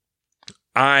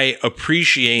I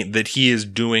appreciate that he is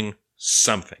doing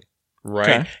something,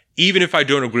 right? Okay. Even if I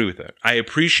don't agree with it, I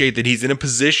appreciate that he's in a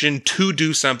position to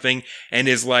do something and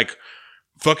is like,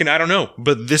 fucking, I don't know,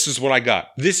 but this is what I got.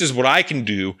 This is what I can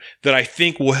do that I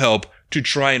think will help to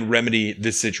try and remedy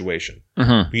this situation.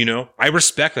 You know, I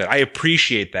respect that. I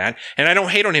appreciate that. And I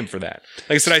don't hate on him for that.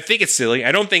 Like I said, I think it's silly.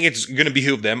 I don't think it's going to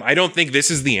behoove them. I don't think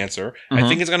this is the answer. I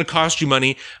think it's going to cost you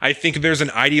money. I think there's an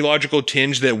ideological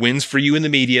tinge that wins for you in the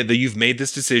media that you've made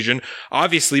this decision.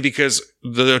 Obviously, because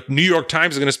the New York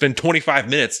Times is going to spend 25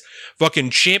 minutes fucking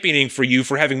championing for you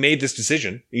for having made this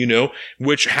decision, you know,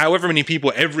 which however many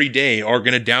people every day are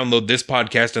going to download this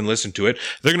podcast and listen to it.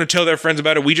 They're going to tell their friends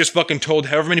about it. We just fucking told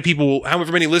however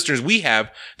many listeners we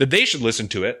have that they should listen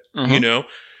to it, you know?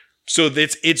 So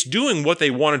it's doing what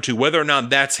they wanted to, whether or not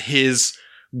that's his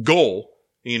goal,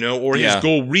 you know, or his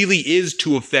goal really is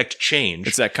to affect change.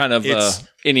 It's that kind of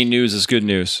any news is good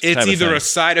news. It's either a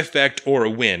side effect or a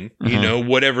win, you know,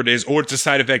 whatever it is, or it's a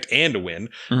side effect and a win.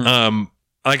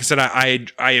 Like I said,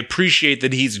 I appreciate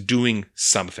that he's doing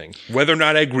something. Whether or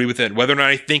not I agree with it, whether or not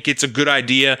I think it's a good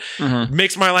idea,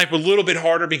 makes my life a little bit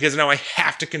harder because now I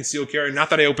have to conceal carry.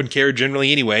 Not that I open carry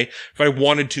generally anyway. If I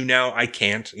wanted to now, I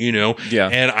can't, you know? Yeah.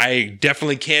 And I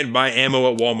definitely can't buy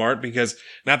ammo at Walmart because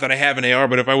not that I have an AR,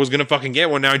 but if I was going to fucking get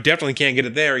one now, I definitely can't get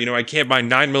it there. You know, I can't buy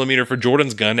 9mm for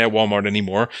Jordan's gun at Walmart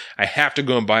anymore. I have to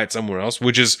go and buy it somewhere else,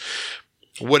 which is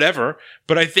whatever,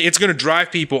 but I think it's going to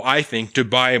drive people, I think, to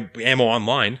buy ammo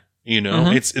online. You know,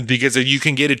 it's because you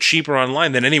can get it cheaper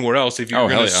online than anywhere else. If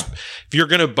you're if you're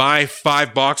going to buy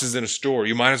 5 boxes in a store,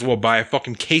 you might as well buy a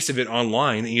fucking case of it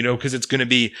online, you know, because it's going to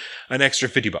be an extra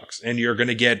 $50 and you're going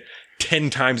to get 10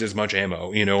 times as much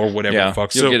ammo, you know, or whatever the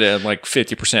fuck. You'll get it at like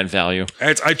 50% value.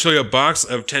 I tell you, a box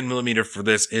of 10mm for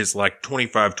this is like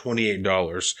 $25,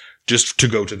 $28 just to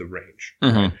go to the range.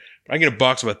 Right? I get a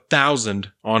box of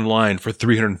 1,000 online for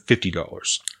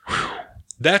 $350.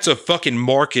 That's a fucking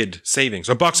market savings.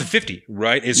 A box of 50,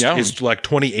 right? Is like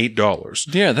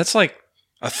 $28. Yeah, that's like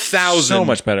 $1,000 so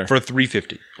much better for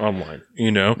 $350 online, you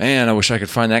know? Man, I wish I could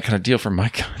find that kind of deal for my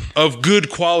gun. Of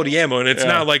good quality ammo, and it's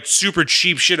not like super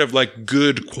cheap shit of like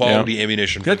good quality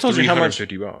ammunition. That tells you how much.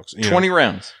 $350. 20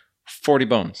 rounds, 40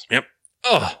 bones. Yep.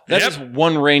 Oh, that's just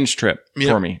one range trip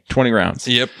for me. 20 rounds.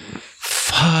 Yep.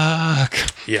 Fuck.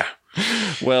 Yeah.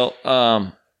 Well,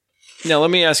 now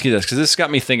let me ask you this, because this got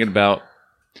me thinking about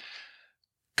a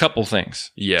couple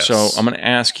things. Yes. So I'm going to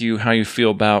ask you how you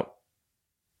feel about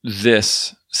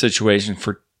this situation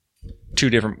for 2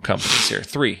 different companies here.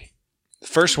 3. The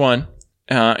first one,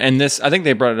 and this, I think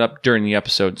they brought it up during the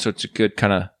episode, so it's a good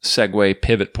kind of segue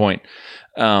pivot point.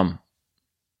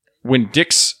 When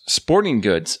Dick's Sporting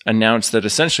Goods announced that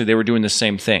essentially they were doing the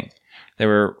same thing, they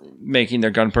were making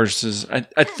their gun purchases.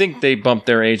 I think they bumped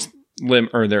their age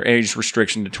limit or their age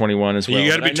restriction to 21 as well. You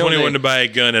got to be 21 to buy a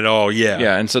gun at all. Yeah.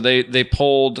 Yeah, and so they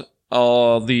pulled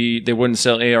they wouldn't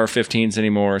sell AR-15s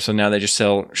anymore, so now they just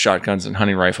sell shotguns and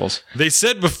hunting rifles. They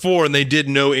said before, and they did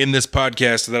know in this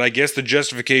podcast, that I guess the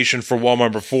justification for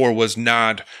Walmart before was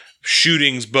not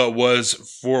shootings, but was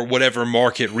for whatever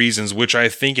market reasons, which I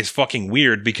think is fucking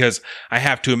weird, because I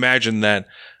have to imagine that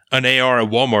an AR at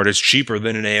Walmart is cheaper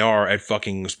than an AR at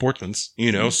fucking Sportsman's,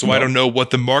 you know? So I don't know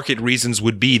what the market reasons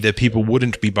would be that people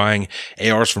wouldn't be buying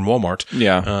ARs from Walmart.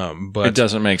 Yeah. But it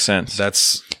doesn't make sense.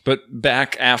 But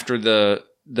back after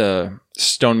the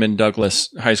Stoneman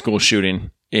Douglas high school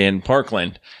shooting in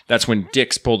Parkland, that's when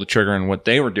Dick's pulled the trigger on what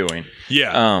they were doing.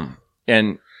 Yeah.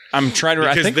 And I'm trying to,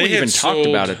 I think we even talked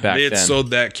about it back then. They had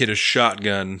sold that kid a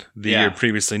shotgun the year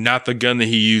previously. Not the gun that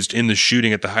he used in the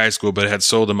shooting at the high school, but had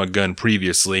sold him a gun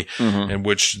previously, and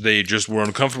which they just were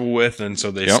uncomfortable with, and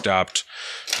so they stopped.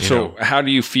 So how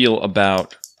do you feel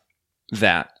about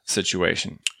that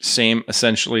situation?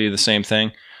 Essentially the same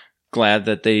thing? Glad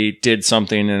that they did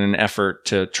something in an effort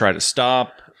to try to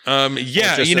stop?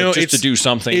 Just to do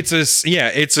something. It's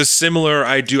a similar.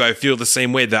 I feel the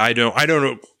same way, that I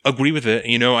don't agree with it.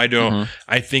 You know, I don't.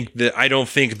 I don't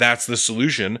think that's the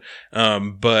solution.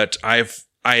 But I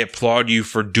applaud you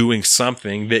for doing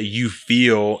something that you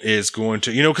feel is going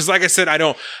to, because like I said,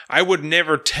 I would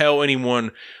never tell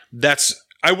anyone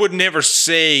I would never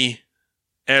say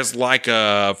as like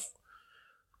a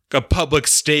public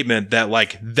statement that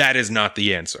like that is not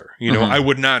the answer. I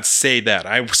would not say that.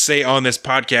 I say on this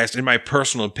podcast, in my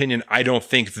personal opinion, I don't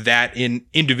think that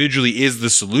individually is the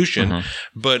solution,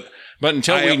 but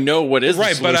until we know what is the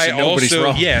solution, but I nobody's also,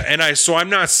 wrong. So I'm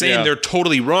not saying they're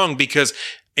totally wrong, because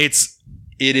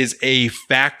it is a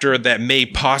factor that may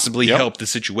possibly help the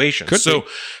situation.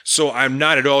 So I'm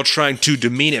not at all trying to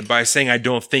demean it by saying I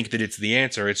don't think that it's the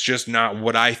answer. It's just not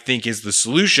what I think is the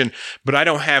solution. But I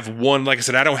don't have one, like I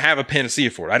said, I don't have a panacea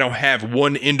for it. I don't have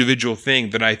one individual thing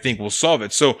that I think will solve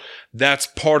it. So that's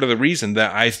part of the reason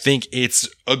that I think it's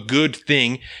a good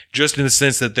thing, just in the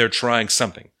sense that they're trying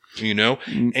something,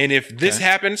 And if this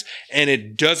happens and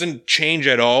it doesn't change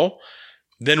at all,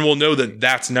 then we'll know that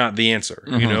that's not the answer.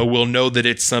 We'll know that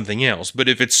it's something else. But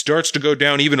if it starts to go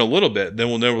down even a little bit, then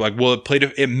we'll know, like, well,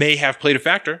 it may have played a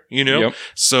factor, Yep.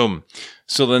 So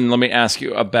then let me ask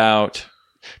you about,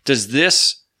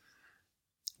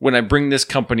 when I bring this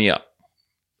company up,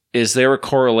 is there a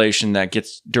correlation that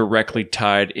gets directly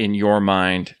tied in your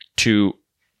mind to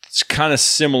kind of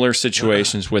similar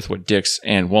situations with what Dick's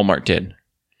and Walmart did?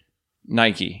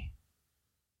 Nike.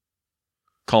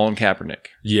 Colin Kaepernick.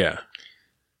 Yeah.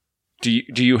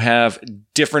 Do you have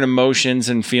different emotions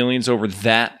and feelings over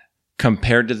that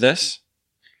compared to this?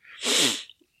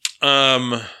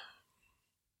 Do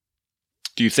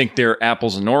you think they're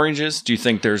apples and oranges? Do you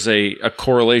think there's a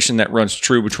correlation that runs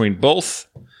true between both?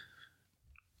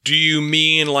 Do you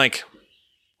mean like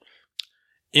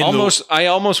I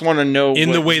almost want to know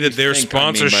in the way that their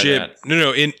sponsorship?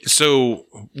 So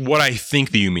what I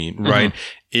think that you mean, right,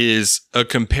 is a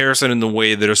comparison in the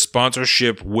way that a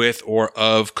sponsorship with or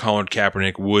of Colin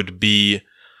Kaepernick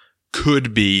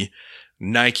could be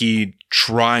Nike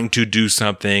trying to do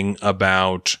something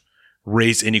about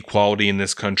race inequality in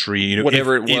this country.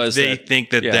 Whatever it was, if they think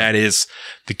that is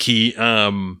the key.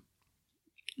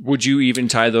 Would you even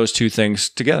tie those two things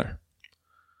together?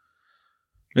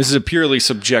 This is a purely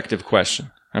subjective question.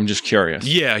 I'm just curious.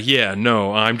 Yeah.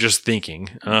 No, I'm just thinking.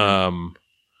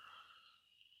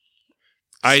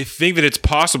 I think that it's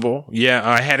possible. Yeah,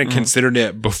 I hadn't considered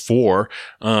it before.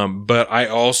 But I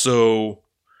also,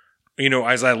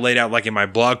 as I laid out like in my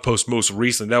blog post most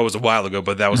recently, that was a while ago,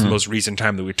 but that was the most recent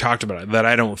time that we talked about it, that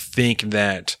I don't think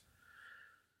that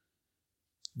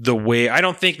the way, I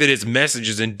don't think that his message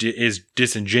is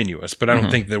disingenuous, but I don't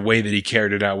think the way that he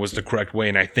carried it out was the correct way.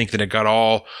 And I think that it got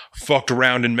all fucked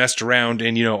around and messed around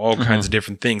and, all kinds of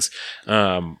different things.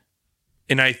 And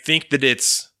I think that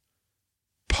it's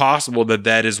possible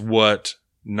that is what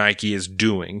Nike is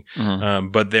doing,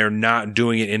 but they're not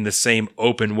doing it in the same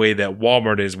open way that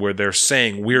Walmart is, where they're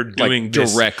saying we're doing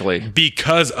this directly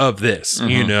because of this.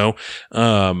 I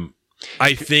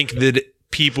think that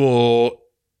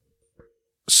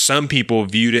some people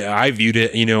viewed it, I viewed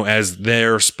it, as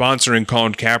they're sponsoring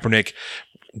Colin Kaepernick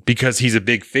because he's a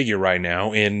big figure right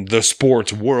now in the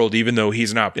sports world, even though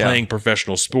he's not playing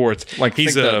professional sports. Like,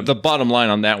 he's the bottom line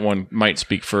on that one might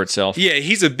speak for itself. Yeah,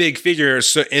 he's a big figure,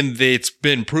 and it's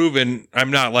been proven.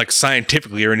 I'm not like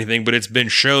scientifically or anything, but it's been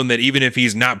shown that even if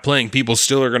he's not playing, people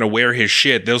still are going to wear his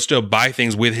shit. They'll still buy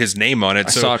things with his name on it. I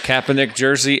saw a Kaepernick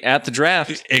jersey at the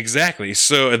draft. Exactly.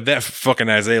 So that fucking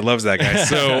Isaiah loves that guy.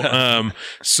 So,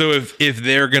 so if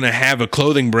they're going to have a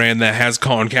clothing brand that has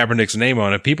Colin Kaepernick's name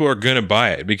on it, people are going to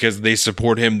buy it because they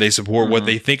support him. They support what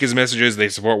they think his message is. They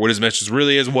support what his message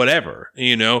really is, whatever,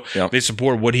 they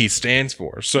support what he stands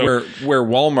for. So where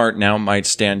Walmart now might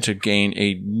stand to gain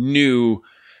a new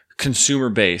consumer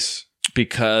base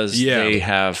because they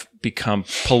have become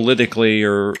politically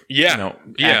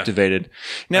activated.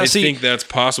 Now, I think that's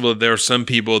possible that there are some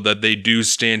people that they do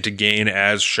stand to gain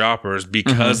as shoppers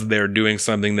because they're doing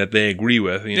something that they agree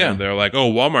with. They're like,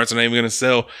 oh, Walmart's not even going to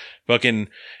sell fucking,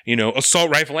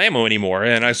 assault rifle ammo anymore.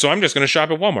 And so I'm just going to shop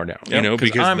at Walmart now,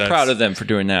 because I'm proud of them for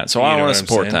doing that. So I want to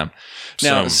support them.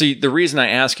 Now, see, the reason I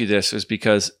ask you this is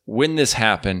because when this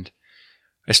happened,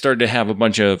 I started to have a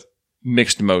bunch of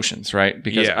mixed emotions, right?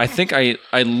 Because I think I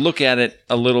look at it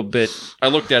a little bit, I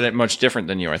looked at it much different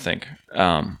than you, I think.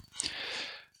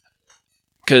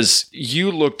 Because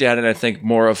you looked at it, I think,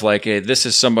 more of like this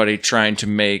is somebody trying to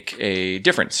make a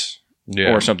difference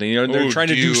or something. They're trying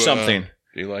to do something.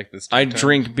 Do you like this? I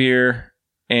drink beer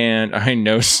and I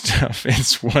know stuff.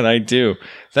 It's what I do.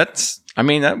 That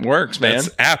works, man. That's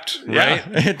apt, right?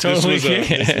 Yeah, it totally is.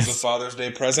 This was a Father's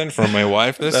Day present from my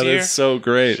wife this year. That is so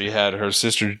great. She had her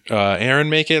sister Erin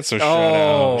make it, so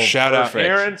shout out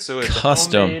Erin. So it's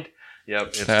custom. Homemade. Yep,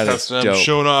 it's that custom. Dope.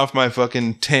 Showing off my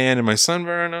fucking tan and my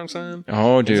sunburn. I'm saying,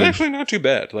 oh, dude, it's actually not too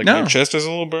bad. Like my chest has a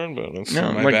little burn, but my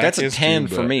back that's a is tan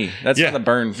too, for me. That's not a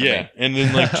burn for me. And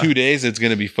then like 2 days, it's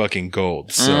gonna be fucking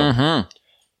gold. So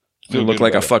you look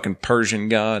like a fucking Persian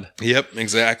god. Yep,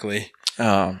 exactly.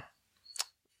 So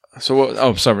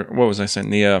sorry, what was I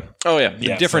saying?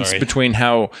 The difference between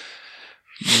how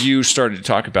you started to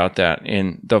talk about that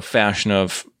in the fashion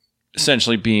of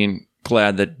essentially being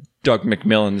glad that Doug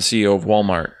McMillon, the CEO of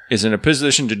Walmart, is in a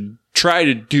position to try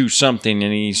to do something,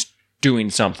 and he's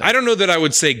doing something. I don't know that I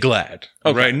would say glad,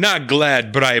 right? Not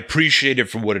glad, but I appreciate it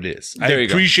for what it is. I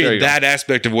appreciate that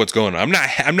aspect of what's going on.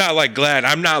 I'm not like glad.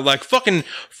 I'm not like fucking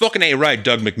ain't right,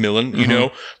 Doug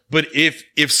McMillon, But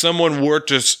if someone were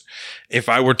to, if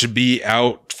I were to be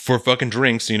out for fucking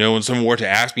drinks, and someone were to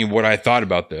ask me what I thought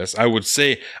about this, I would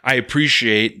say I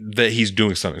appreciate that he's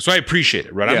doing something. So I appreciate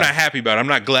it, right? I'm not happy about it. I'm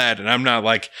not glad, and I'm not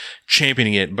like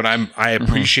championing it, but I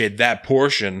appreciate that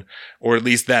portion, or at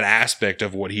least that aspect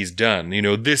of what he's done.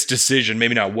 This decision,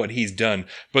 maybe not what he's done,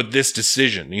 but this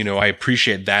decision, I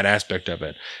appreciate that aspect of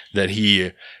it, that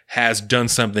he has done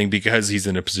something because he's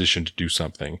in a position to do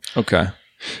something. Okay.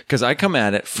 Because I come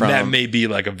at it from... That may be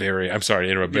like a very... I'm sorry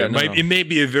to interrupt. It may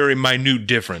be a very minute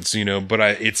difference, but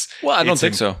it's... Well, I don't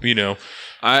think so.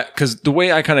 Because the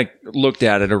way I kind of looked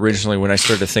at it originally when I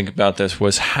started to think about this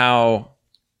was how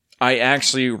I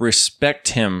actually respect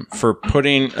him for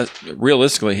putting,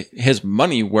 realistically, his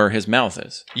money where his mouth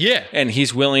is. Yeah. And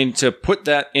he's willing to put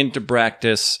that into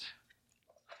practice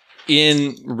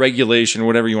in regulation,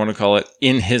 whatever you want to call it,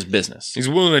 in his business. He's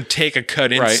willing to take a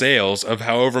cut in sales of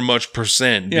however much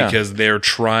percent because they're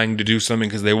trying to do something,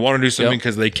 because they want to do something,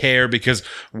 because they care, because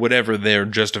whatever their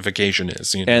justification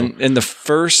is. And the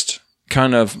first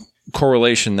kind of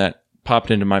correlation that popped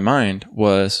into my mind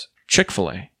was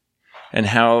Chick-fil-A and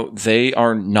how they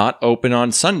are not open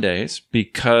on Sundays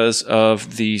because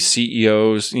of the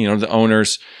CEO's, the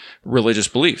owner's religious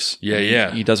beliefs.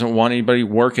 Yeah. He doesn't want anybody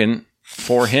working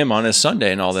for him on his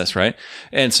Sunday and all this, right?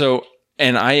 And so,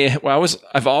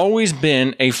 I've always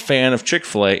been a fan of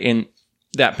Chick-fil-A in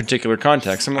that particular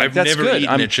context. I'm like, I've never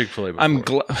eaten at Chick-fil-A before. I'm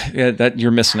glad that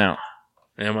you're missing out.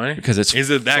 Am I? Because Is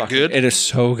it that good? It is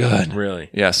so good. Really?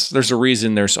 Yes. There's a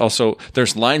reason. There's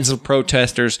lines of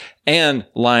protesters and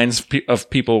lines of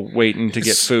people waiting to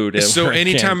get food. So over in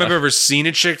anytime Canada. I've ever seen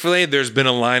a Chick-fil-A, there's been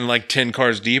a line like 10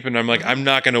 cars deep, and I'm like, I'm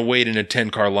not going to wait in a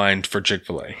 10-car line for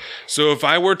Chick-fil-A. So if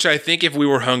I were to, I think if we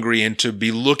were hungry and to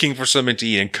be looking for something to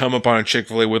eat and come upon a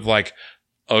Chick-fil-A with like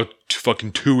a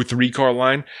fucking 2 or 3 car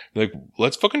line, like,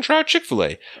 let's fucking try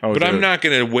Chick-fil-A. Oh, but I'm dude. not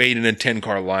going to wait in a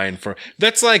 10-car line for,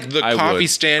 that's like the I coffee would.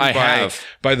 stand I have.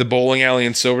 by the bowling alley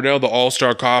in Silverdale, the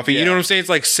All-Star Coffee. Yeah. You know what I'm saying? It's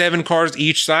like 7 cars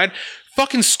each side.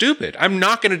 Fucking stupid. I'm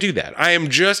not going to do that. I am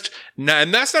just not,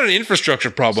 and that's not an infrastructure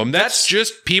problem. That's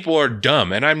just people are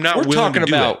dumb, and I'm not We're willing talking to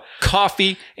do about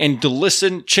coffee and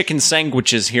delicious chicken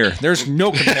sandwiches here. There's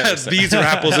no that. comparison. These are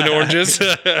apples and oranges.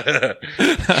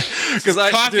 Because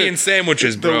Coffee and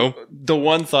sandwiches, bro. The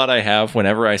one thought I have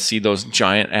whenever I see those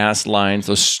giant ass lines,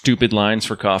 those stupid lines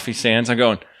for coffee stands, I'm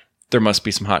going, there must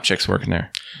be some hot chicks working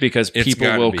there because It's people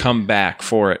gotta will be. come back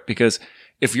for it. Because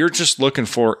if you're just looking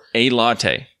for a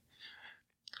latte,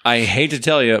 I hate to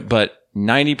tell you, but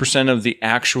 90% of the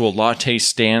actual latte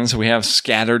stands we have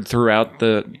scattered throughout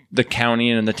the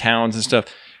county and the towns and stuff,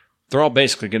 they're all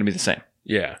basically going to be the same.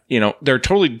 Yeah. You know, they're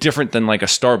totally different than like a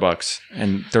Starbucks,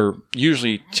 and they're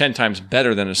usually 10 times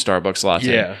better than a Starbucks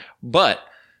latte. Yeah. But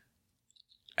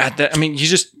at that, I mean,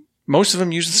 most of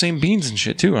them use the same beans and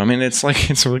shit too. I mean, it's like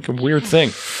a weird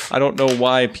thing. I don't know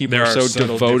why people There are are so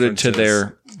subtle devoted to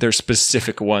differences. their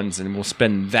specific ones and will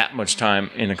spend that much time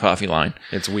in a coffee line.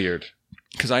 It's weird.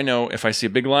 Because I know if I see a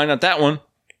big line at that one,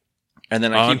 and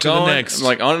then I On keep to the going, next. I'm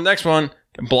like, on to the next one,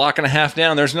 a block and a half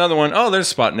down, there's another one. Oh, there's a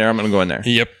spot in there. I'm going to go in there.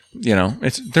 Yep. You know,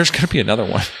 there's going to be another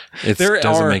one. It There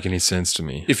doesn't are- make any sense to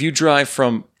me. If you drive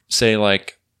from, say,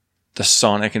 like the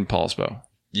Sonic in Paulsbo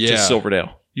to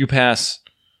Silverdale, you pass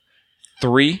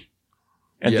 3,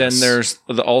 and Yes. then there's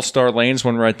the All-Star Lanes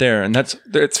one right there, and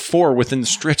it's 4 within the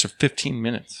stretch of 15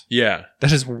 minutes. Yeah.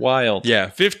 That is wild. Yeah.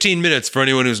 15 minutes for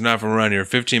anyone who's not from around here.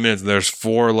 15 minutes. There's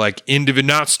 4 like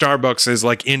not Starbucks, is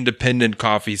like independent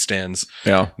coffee stands.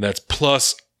 Yeah. That's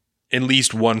plus at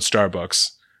least one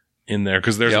Starbucks in there,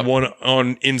 because there's Yep.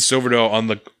 one in Silverdale on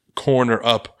the corner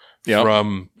up Yep.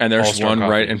 from And there's All-Star one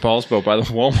Coffee. right in Paulsbo by the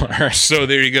Walmart. So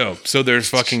there you go. So there's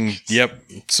fucking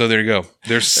So there you go.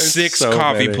 There's 6 so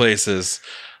coffee many. places,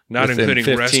 not Within including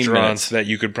 15 restaurants minutes. that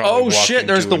you could probably. Oh walk shit!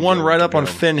 There's into the and one go right to up on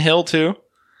go. Finn Hill too.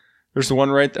 There's the one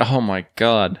right. Oh my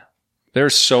god!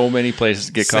 There's so many places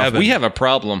to get coffee. 7. We have a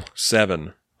problem.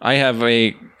 7. I have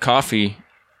a coffee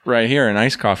right here, an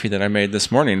iced coffee that I made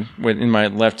this morning in my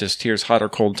Leftist Tears hot or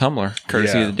cold tumbler,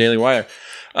 courtesy Yeah. of the Daily Wire.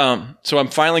 So I'm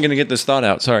finally going to get this thought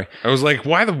out. Sorry. I was like,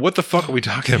 what the fuck are we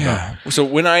talking about? So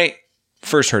when I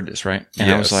first heard this, right,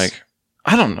 and I was Yes. like,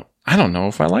 I don't know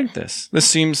if I like this. This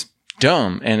seems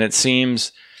dumb, and it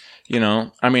seems,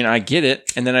 I mean, I get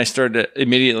it. And then I started to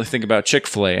immediately think about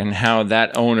Chick-fil-A and how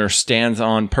that owner stands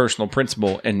on personal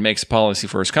principle and makes policy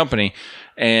for his company.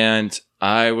 And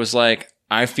I was like,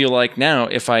 I feel like now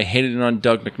if I hated it on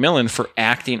Doug McMillon for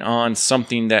acting on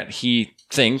something that he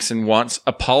thinks and wants,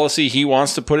 a policy he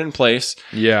wants to put in place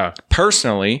Yeah.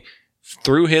 personally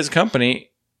through his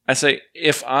company, I say,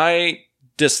 if I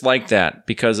dislike that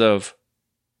because of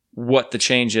what the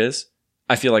change is,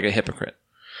 I feel like a hypocrite.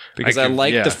 Because I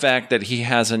like the fact that he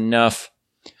has enough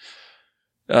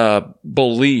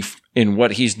belief in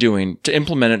what he's doing to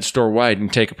implement it store-wide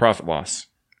and take a profit loss.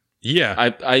 Yeah.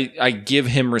 I give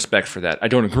him respect for that. I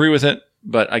don't agree with it,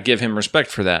 but I give him respect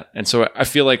for that. And so I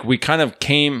feel like we kind of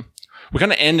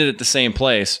ended at the same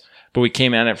place, but we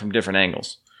came at it from different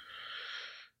angles.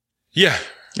 Yeah.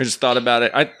 I just thought about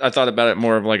it. I thought about it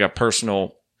more of like a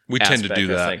personal We tend to aspect, do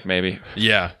that. I think, maybe.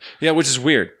 Yeah. Yeah, which is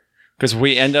weird because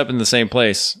we end up in the same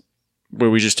place where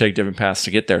we just take different paths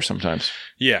to get there sometimes.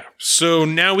 Yeah. So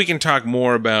now we can talk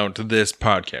more about this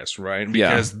podcast, right?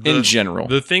 Yeah, in general.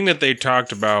 The thing that they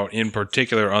talked about in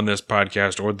particular on this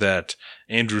podcast, or that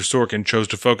Andrew Sorkin chose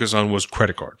to focus on, was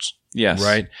credit cards. Yes.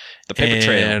 Right? The paper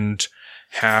trail. And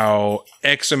how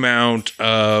X amount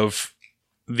of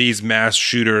these mass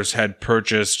shooters had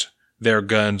purchased their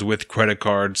guns with credit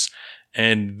cards,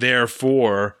 and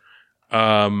therefore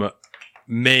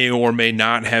may or may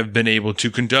not have been able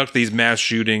to conduct these mass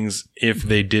shootings if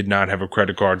they did not have a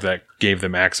credit card that gave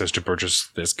them access to purchase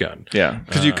this gun. Yeah,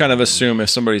 because you kind of assume if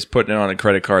somebody's putting it on a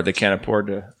credit card, they can't afford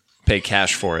to pay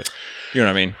cash for it. You know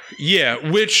what I mean?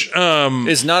 Yeah, which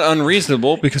It's not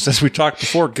unreasonable because, as we talked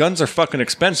before, guns are fucking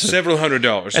expensive. several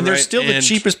 $100s, and they're right? still the And-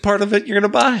 cheapest part of it you're going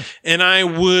to buy. And I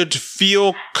would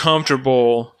feel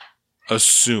comfortable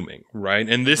assuming, right?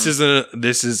 And this is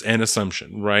an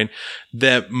assumption, right?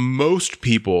 That most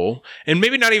people, and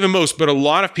maybe not even most, but a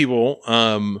lot of people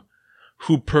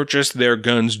who purchase their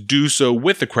guns do so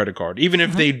with a credit card, even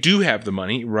if they do have the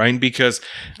money, right? Because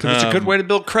it's a good way to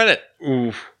build credit.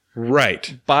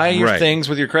 Right. Buy your things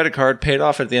with your credit card, pay it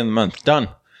off at the end of the month. Done.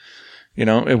 You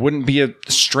know, it wouldn't be a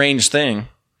strange thing.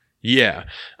 Yeah.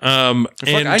 And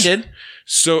I did.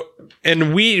 So,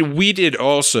 and we did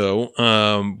also,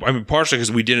 I mean, partially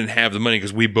because we didn't have the money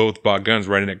because we both bought guns,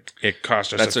 right? And it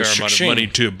cost us a fair amount of money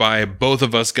to buy both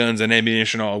of us guns and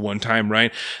ammunition all at one time,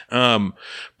 right?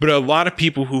 But a lot of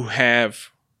people who have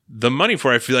the money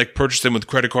for it, I feel like, purchase them with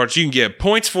credit cards. You can get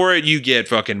points for it. You get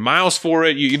fucking miles for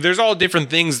it. There's all different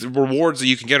things, rewards that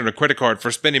you can get on a credit card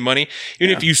for spending money.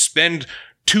 Even if you spend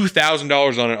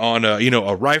 $2,000 on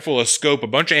a rifle, a scope, a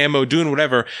bunch of ammo, doing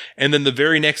whatever, and then the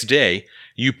very next day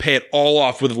you pay it all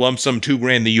off with a lump sum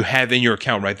 $2,000 that you have in your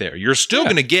account right there. You're still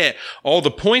going to get all the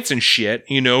points and shit,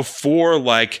 for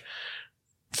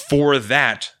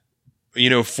that.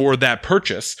 For that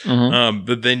purchase,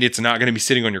 but then it's not going to be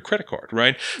sitting on your credit card,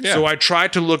 right? Yeah. So I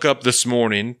tried to look up this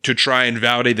morning to try and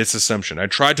validate this assumption. I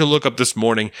tried to look up this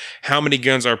morning how many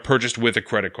guns are purchased with a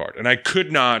credit card, and I could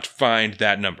not find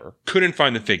that number. Couldn't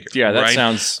find the figure. Yeah, that right?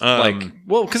 sounds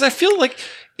because I feel like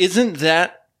isn't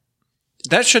that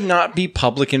should not be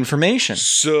public information.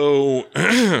 So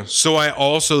I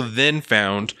also then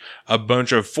found a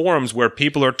bunch of forums where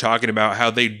people are talking about how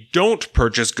they don't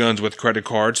purchase guns with credit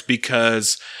cards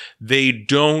because they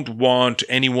don't want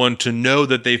anyone to know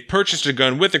that they've purchased a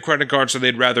gun with a credit card, so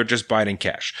they'd rather just buy it in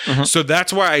cash. So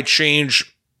that's why I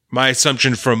changed my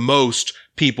assumption from most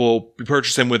people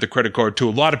purchase them with a credit card to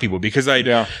a lot of people, because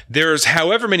there's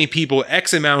however many people,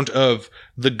 X amount of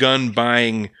the gun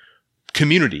buying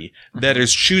community that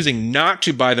is choosing not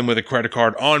to buy them with a credit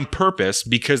card on purpose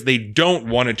because they don't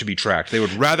want it to be tracked. They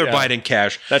would rather buy it in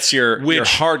cash. That's your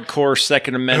hardcore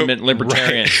Second Amendment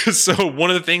libertarian. Right. So one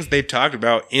of the things they talked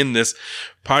about in this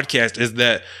podcast is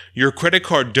that your credit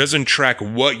card doesn't track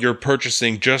what you're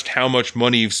purchasing, just how much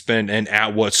money you've spent and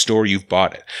at what store you've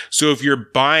bought it. So if you're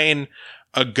buying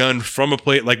a gun from a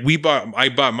place like I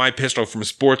bought my pistol from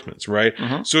Sportsman's, right?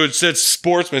 So it says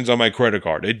Sportsman's on my credit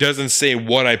card. It doesn't say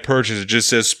what I purchased. It just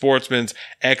says Sportsman's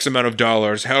X amount of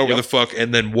dollars, however the fuck,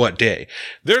 and then what day.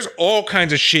 There's all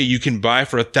kinds of shit you can buy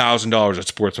for $1,000 at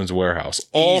Sportsman's Warehouse.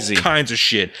 All kinds of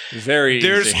shit.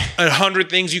 There's 100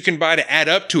 things you can buy to add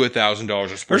up to $1,000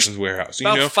 at Sportsman's Warehouse.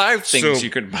 About 5 things you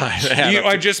could buy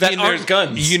that aren't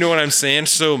guns. You know what I'm saying?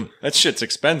 So that shit's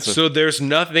expensive. So there's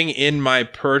nothing in my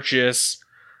purchase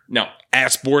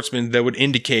at Sportsman that would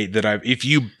indicate that if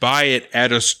you buy it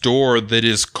at a store that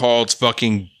is called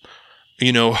fucking,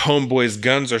 Homeboys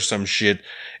Guns or some shit,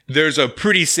 there's a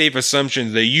pretty safe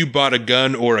assumption that you bought a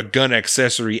gun or a gun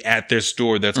accessory at this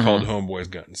store that's called Homeboys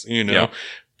Guns,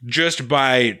 just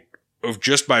by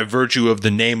virtue of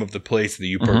the name of the place that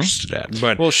you purchased it at.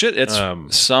 But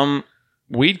it's some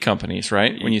weed companies,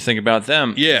 right? When you think about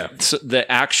them, so the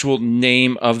actual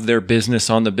name of their business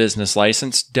on the business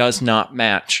license does not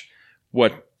match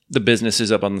what the business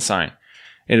is up on the sign.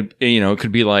 It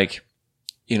could be like,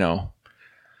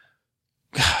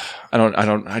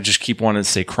 I just keep wanting to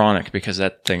say Chronic because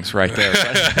that thing's right there.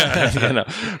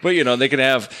 But they could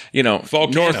have,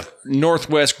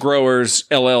 Northwest Growers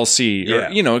LLC, or,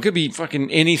 it could be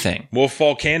fucking anything. Well,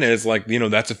 Falcana is like,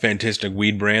 that's a fantastic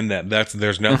weed brand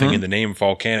there's nothing in the name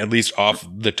Falcana, at least off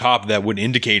the top, that would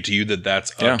indicate to you that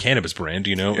that's a cannabis brand,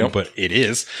 but it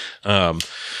is.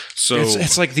 So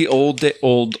it's like the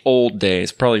old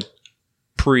days, probably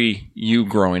pre you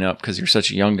growing up because you're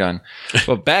such a young gun.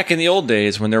 But back in the old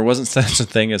days when there wasn't such a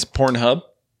thing as Pornhub.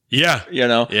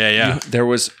 There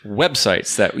was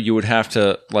websites that you would have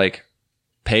to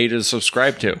pay to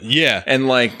subscribe to. Yeah. And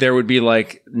there would be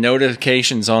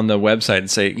notifications on the website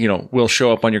and say, we'll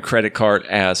show up on your credit card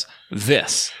as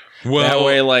this. Well,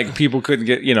 that way people couldn't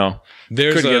get,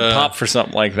 couldn't get popped for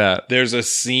something like that. There's a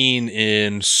scene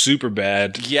in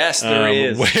Superbad. Yes, there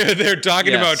is. Where they're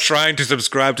talking about trying to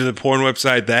subscribe to the porn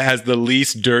website that has the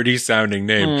least dirty sounding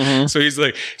name. So he's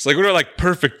like, what are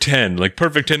Perfect 10?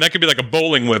 Perfect 10, that could be a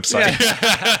bowling website.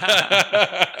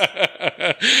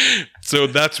 Yeah. So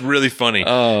that's really funny.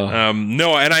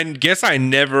 No, and I guess I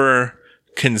never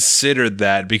considered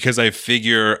that because I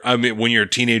figure, when you're a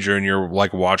teenager and you're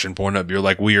watching Pornhub,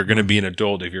 you're you're going to be an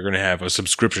adult if you're going to have a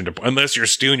subscription to, unless you're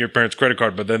stealing your parents' credit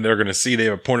card, but then they're going to see they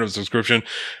have a Pornhub subscription.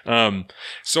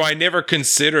 So I never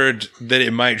considered that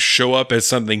it might show up as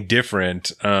something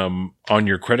different, on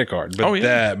your credit card, but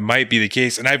that might be the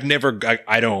case. And I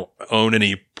don't own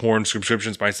any porn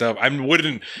subscriptions myself. I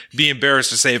wouldn't be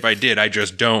embarrassed to say if I did. I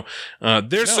just don't.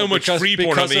 There's so much free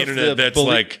porn on the internet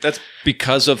that's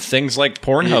because of things like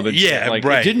Pornhub and shit. Like,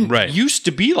 right. It didn't used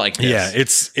to be like this. Yeah,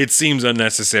 it seems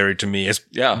unnecessary to me.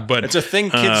 But it's a thing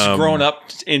kids growing up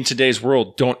in today's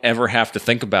world don't ever have to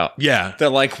think about. Yeah.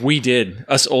 That like we did,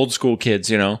 us old school kids,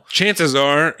 you know. Chances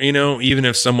are, you know, even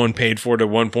if someone paid for it at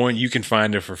one point, you can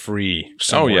find it for free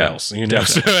somewhere else. You know,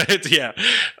 so it's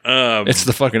it's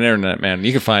the fucking internet, man.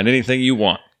 You can find anything you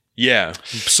want. Yeah.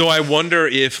 So I wonder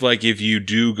if you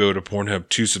do go to Pornhub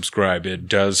to subscribe, it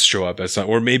does show up as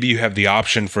something, or maybe you have the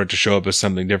option for it to show up as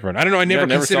something different. I don't know. I never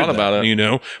considered thought about it. You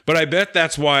know, but I bet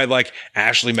that's why like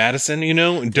Ashley Madison, you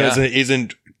know,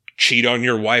 isn't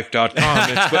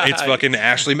cheatonyourwife.com. It's fucking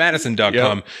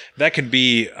ashleymadison.com. Yep. That could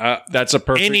be that's a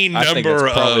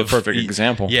perfect perfect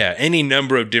example. Yeah, any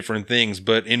number of different things,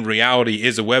 but in reality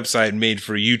is a website made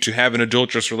for you to have an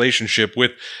adulterous relationship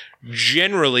with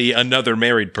generally another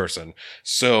married person.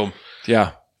 So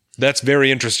yeah, that's very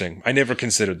interesting. I never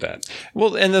considered that.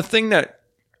 Well, and the thing that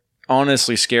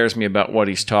honestly scares me about what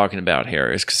he's talking about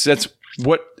here is because that's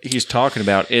what he's talking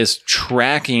about is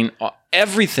tracking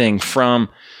everything from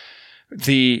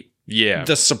the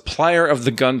supplier of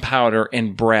the gunpowder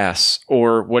and brass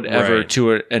or whatever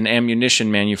to an ammunition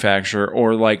manufacturer,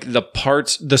 or like the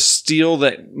parts, the steel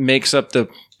that makes up the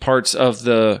parts of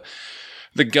the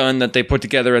gun that they put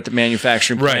together at the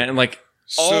manufacturing plant, and like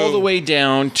all the way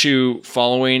down to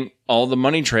following all the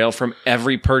money trail from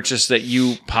every purchase that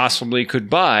you possibly could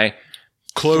buy,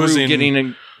 closing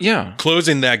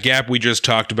that gap we just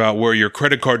talked about, where your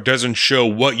credit card doesn't show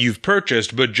what you've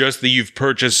purchased, but just that you've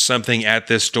purchased something at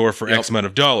this store for X amount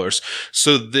of dollars.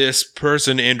 So this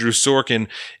person, Andrew Sorkin,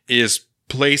 is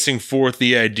placing forth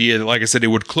the idea that, like I said, it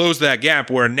would close that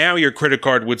gap where now your credit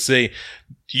card would say,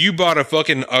 you bought a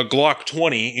Glock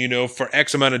 20, you know, for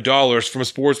X amount of dollars from a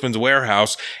Sportsman's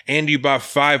Warehouse, and you bought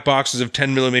 5 boxes of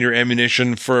 10mm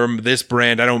ammunition from this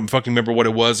brand. I don't fucking remember what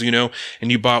it was, you know,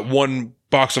 and you bought 1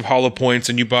 box of hollow points,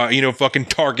 and you bought, you know, fucking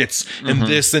targets and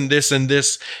this and this and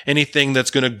this, anything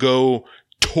that's going to go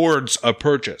towards a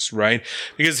purchase, right?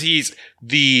 Because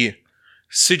the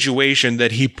situation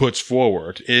that he puts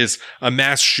forward is a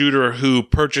mass shooter who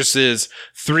purchases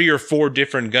 3 or 4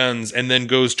 different guns and then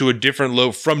goes to a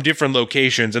different from different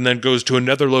locations, and then goes to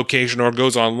another location or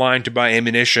goes online to buy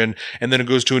ammunition, and then it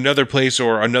goes to another place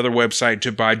or another website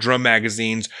to buy drum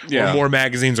magazines or more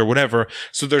magazines or whatever.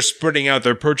 So they're spreading out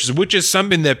their purchases, which is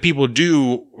something that people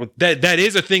do. That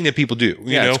is a thing that people do.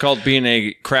 You know? It's called being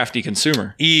a crafty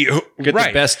consumer. Get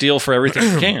the best deal for everything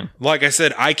you can. Like I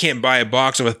said, I can't buy a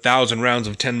box of 1,000 rounds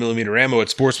of 10mm ammo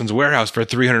at Sportsman's Warehouse for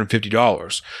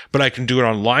 $350, but I can do it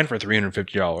online for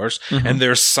 $350. And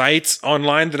there's sites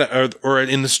online that or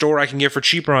in the store I can get for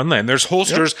cheaper online. There's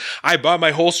holsters. I bought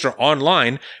my holster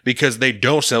online because they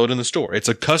don't sell it in the store. It's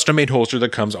a custom made holster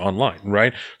that comes online,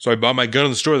 right? So I bought my gun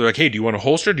in the store. They're like, hey, do you want a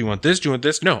holster? Do you want this? Do you want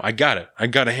this? No, I got it. I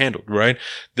got it handled, right?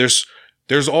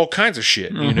 There's all kinds of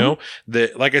shit, you know,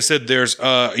 that, like I said, there's,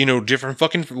 you know, different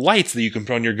fucking lights that you can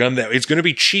put on your gun that it's going to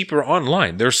be cheaper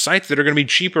online. There's sites that are going to be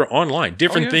cheaper online,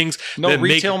 different things that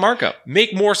retail markup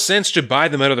make more sense to buy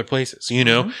them at other places, you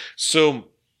know? So,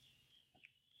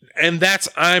 and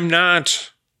I'm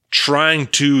not trying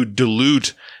to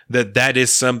dilute that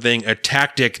is something, a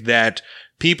tactic that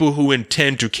people who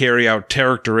intend to carry out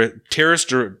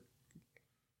terroristic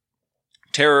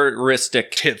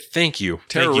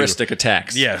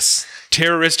attacks. Yes.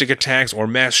 Terroristic attacks or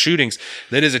mass shootings.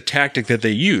 That is a tactic that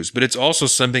they use, but it's also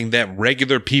something that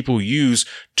regular people use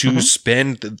to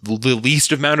spend the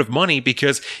least amount of money,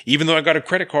 because even though I got a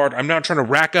credit card, I'm not trying to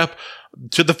rack up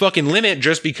to the fucking limit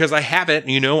just because I have it.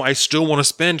 You know, I still want to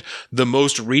spend the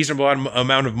most reasonable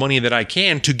amount of money that I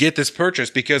can to get this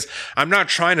purchase, because I'm not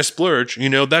trying to splurge. You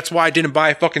know, that's why I didn't buy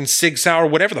a fucking Sig Sauer,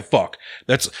 whatever the fuck.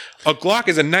 A Glock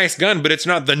is a nice gun, but it's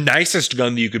not the nicest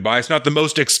gun that you could buy. It's not the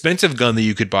most expensive gun that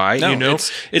you could buy. No, you know,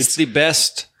 it's the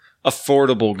best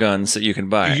affordable guns that you can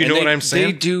buy. You know what I'm saying?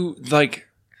 They do, like,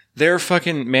 their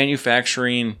fucking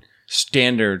manufacturing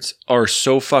standards are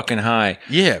so fucking high.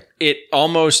 Yeah. It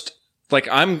almost, like,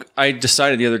 I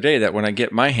decided the other day that when I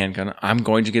get my handgun, I'm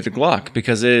going to get the Glock,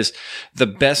 because it is the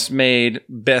best made,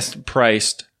 best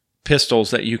priced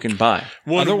pistols that you can buy.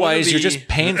 Otherwise, you're just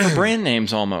paying for brand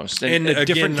names almost, and a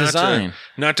different design.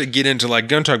 Not to get into like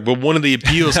gun talk, but one of the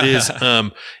appeals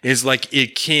is like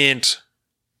it can't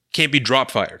be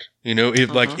drop fired. You know,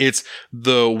 it's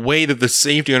the way that the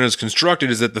safety on it is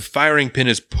constructed is that the firing pin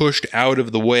is pushed out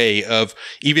of the way of,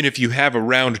 even if you have a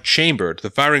round chambered, the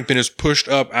firing pin is pushed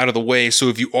up out of the way. So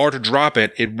if you are to drop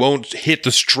it, it won't hit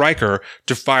the striker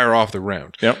to fire off the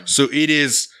round. Yep. So it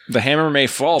is The hammer may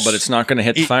fall, but it's not going to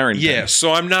hit the firing pin. Yeah,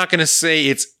 so I'm not going to say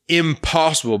it's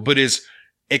impossible, but it's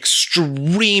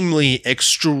extremely,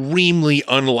 extremely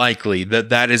unlikely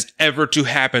that is ever to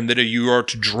happen, that you are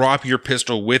to drop your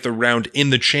pistol with a round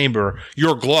in the chamber,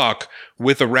 your Glock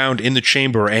with a round in the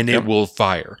chamber, and it will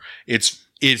fire. It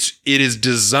is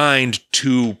designed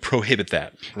to prohibit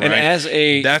that. Right?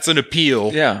 And that's an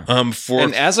appeal. Yeah.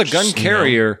 And as a gun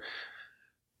carrier,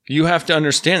 you have to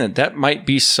understand that might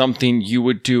be something you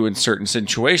would do in certain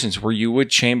situations where you would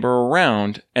chamber a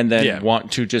round and then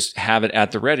want to just have it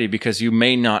at the ready because you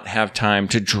may not have time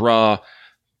to draw,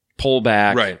 pull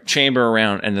back, chamber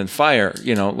around, and then fire.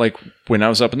 Like when I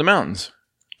was up in the mountains.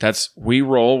 We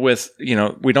roll with,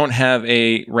 we don't have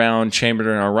a round chambered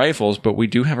in our rifles, but we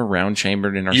do have a round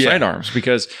chambered in our sidearms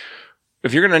because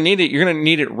if you're going to need it, you're going to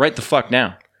need it right the fuck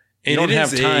now. You don't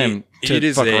have time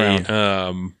to fuck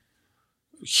around.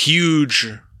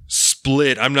 Huge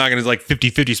split. I'm not going to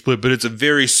 50-50 split, but it's a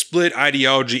very split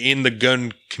ideology in the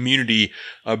gun community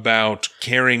about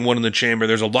carrying one in the chamber.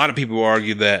 There's a lot of people who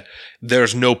argue that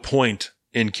there's no point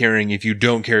in carrying if you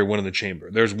don't carry one in the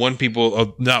chamber. There's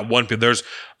there's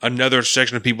another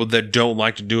section of people that don't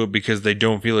like to do it because they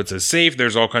don't feel it's as safe.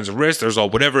 There's all kinds of risks. There's all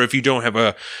whatever. If you don't have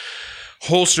a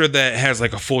holster that has a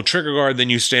full trigger guard, then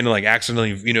you stand to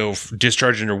accidentally,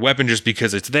 discharging your weapon just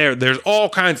because it's there. There's all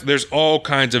kinds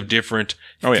of different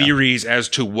theories as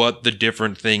to what the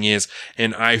different thing is.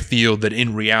 And I feel that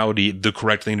in reality, the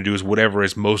correct thing to do is whatever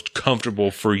is most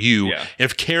comfortable for you. Yeah.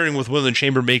 If carrying with one in the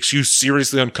chamber makes you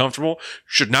seriously uncomfortable, you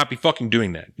should not be fucking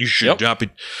doing that. You should not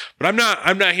be. But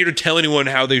I'm not here to tell anyone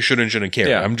how they should and shouldn't carry.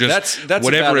 Yeah, I'm just that's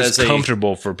whatever is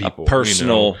comfortable for people. A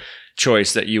personal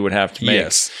choice that you would have to make.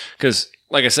 Yes. Because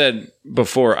like I said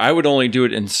before, I would only do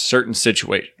it in certain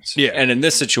situations. Yeah. And in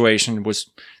this situation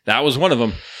that was one of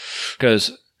them.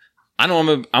 Because I'm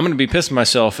going to be pissing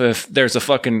myself if there's a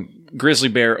fucking grizzly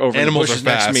bear over the bushes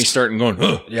next to me starting going,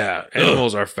 ugh. Yeah.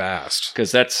 Animals are fast. Because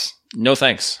that's no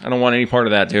thanks. I don't want any part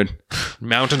of that, dude.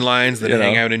 Mountain lions that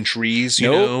hang out in trees,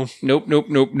 Nope.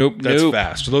 That's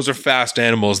fast. Those are fast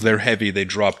animals. They're heavy. They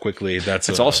drop quickly.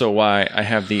 That's also why I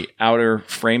have the outer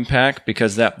frame pack,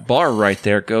 because that bar right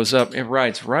there goes up. It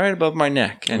rides right above my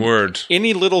neck. And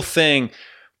any little thing,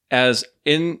 as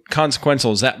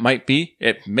inconsequential as that might be,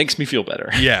 it makes me feel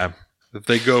better. Yeah. If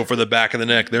they go for the back of the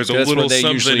neck, there's a little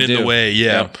something in the way.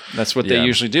 Yeah. Yep. That's what they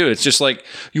usually do. It's just like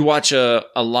you watch a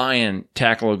lion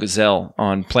tackle a gazelle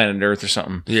on Planet Earth or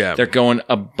something. Yeah. They're going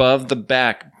above the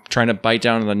back, trying to bite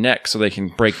down on the neck so they can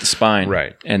break the spine.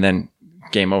 Right. And then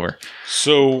game over.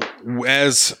 So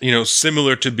as,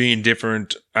 similar to being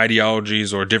different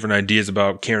ideologies or different ideas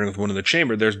about carrying with one in the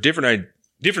chamber, there's different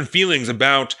feelings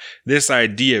about this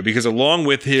idea, because along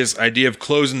with his idea of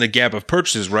closing the gap of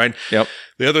purchases, right? Yep.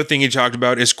 The other thing he talked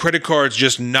about is credit cards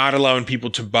just not allowing people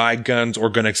to buy guns or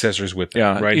gun accessories with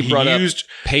them, right? He used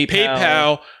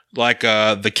PayPal,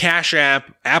 the Cash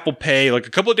App, Apple Pay, a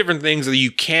couple of different things that you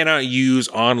cannot use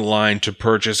online to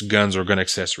purchase guns or gun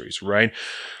accessories, right?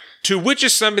 To which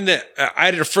is something that I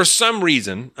did for some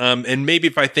reason, and maybe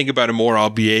if I think about it more,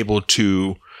 I'll be able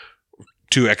to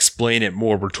explain it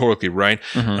more rhetorically, right?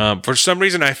 Mm-hmm. For some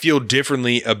reason, I feel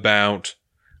differently about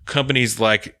companies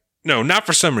not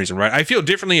for some reason, right? I feel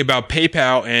differently about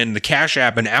PayPal and the Cash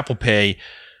App and Apple Pay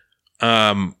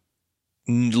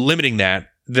limiting that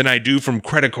than I do from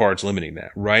credit cards limiting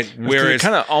that, right? Whereas it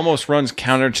kind of almost runs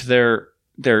counter to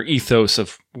their ethos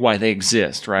of why they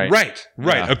exist, right? Right.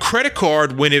 Yeah. A credit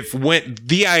card,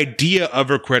 the idea of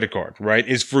a credit card, right,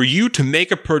 is for you to make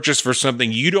a purchase for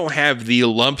something you don't have the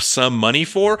lump sum money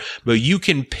for, but you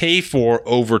can pay for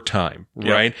over time,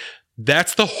 right?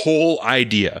 That's the whole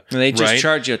idea. And they just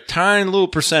charge you a tiny little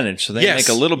percentage, so they make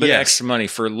a little bit extra money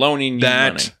for loaning you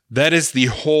money. That is the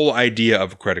whole idea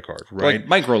of a credit card, right?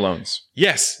 Like microloans.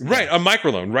 Yes, right. A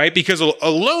microloan, right? Because a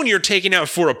loan you're taking out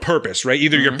for a purpose, right?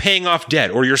 Either you're paying off debt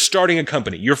or you're starting a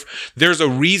company. There's a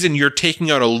reason you're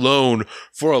taking out a loan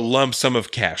for a lump sum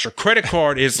of cash. A credit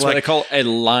card is what they call a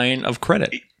line of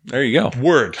credit. There you go.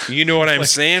 Word. You know what I'm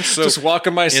saying? So just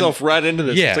walking myself right into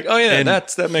this. Yeah.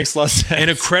 It's that makes a lot of sense. And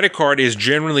a credit card is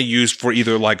generally used for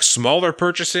either smaller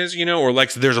purchases, or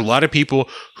there's a lot of people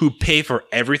who pay for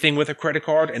everything with a credit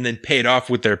card and then pay it off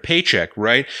with their paycheck,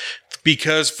 right?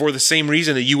 Because for the same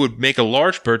reason that you would make a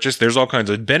large purchase, there's all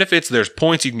kinds of benefits. There's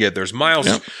points you can get. There's miles.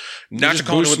 Yep. Not to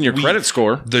boosting your credit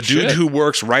score. The dude who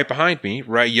works right behind me,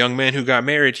 right, young man who got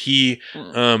married, he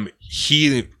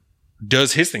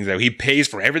does his things out. He pays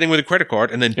for everything with a credit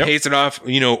card and then pays it off,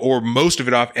 or most of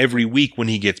it off every week when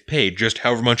he gets paid. Just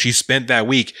however much he spent that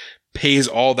week, pays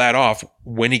all that off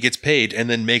when he gets paid, and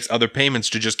then makes other payments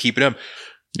to just keep it up.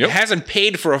 Yep. Hasn't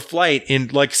paid for a flight in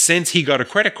like since he got a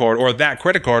credit card or that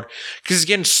credit card because he's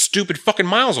getting stupid fucking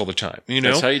miles all the time. You know,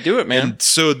 That's how you do it, man. And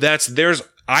so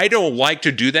I don't like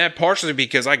to do that partially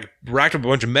because I racked up a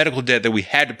bunch of medical debt that we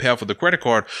had to pay off with the credit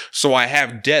card. So I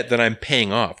have debt that I'm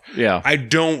paying off. Yeah. I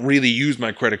don't really use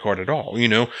my credit card at all. You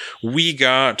know, we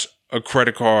got a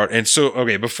credit card. And so,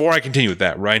 okay, before I continue with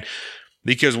that, right?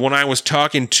 Because when I was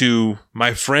talking to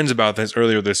my friends about this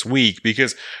earlier this week,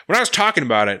 because when I was talking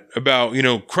about it, about, you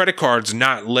know, credit cards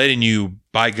not letting you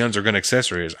buy guns or gun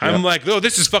accessories, I'm like, oh,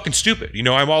 this is fucking stupid. You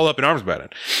know, I'm all up in arms about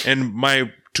it. And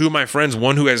two of my friends,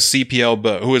 one who has CPL,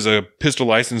 but who has a pistol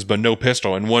license, but no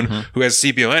pistol, and one who has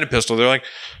CPL and a pistol, they're like,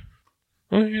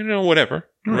 well, you know, whatever.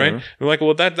 Right? They're like,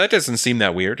 well, that doesn't seem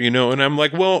that weird, you know? And I'm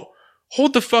like, well,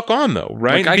 hold the fuck on though,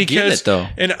 right? Like, I get it though.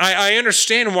 And I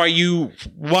understand why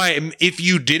if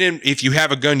you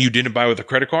have a gun you didn't buy with a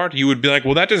credit card, you would be like,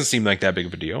 well, that doesn't seem like that big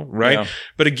of a deal, right? Yeah.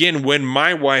 But again, when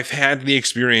my wife had the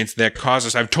experience that caused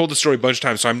us, I've told the story a bunch of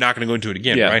times, so I'm not going to go into it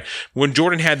again, right? When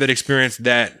Jordan had that experience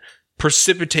that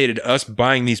precipitated us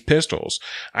buying these pistols,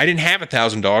 I didn't have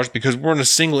 $1,000 because we're in a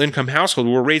single income household.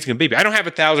 We're raising a baby. I don't have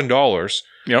 $1,000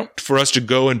 for us to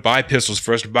go and buy pistols,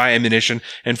 for us to buy ammunition,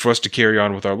 and for us to carry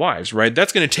on with our lives, right?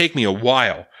 That's going to take me a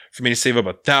while for me to save up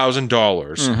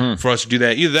 $1,000 for us to do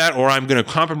that. Either that, or I'm going to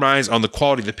compromise on the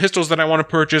quality of the pistols that I want to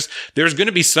purchase. There's going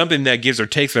to be something that gives or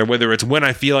takes there, whether it's when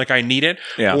I feel like I need it,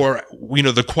 or, you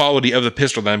know, the quality of the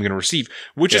pistol that I'm going to receive,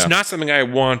 which is not something I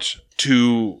want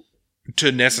to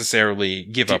necessarily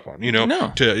give up on, you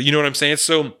know, you know what I'm saying?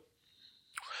 So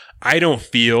I don't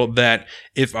feel that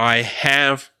if I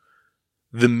have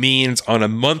the means on a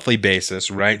monthly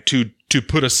basis, right, to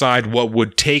put aside what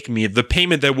would take me, the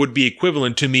payment that would be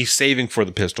equivalent to me saving for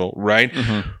the pistol, right?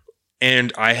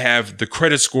 And I have the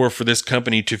credit score for this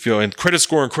company to feel, and credit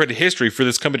score and credit history for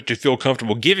this company to feel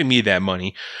comfortable giving me that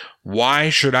money, why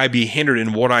should I be hindered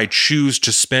in what I choose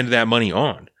to spend that money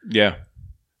on? Yeah.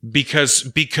 Because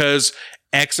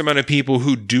X amount of people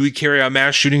who do carry out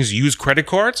mass shootings use credit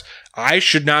cards. I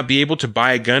should not be able to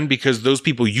buy a gun because those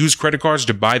people use credit cards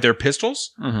to buy their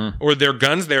pistols or their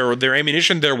guns, their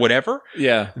ammunition, their whatever.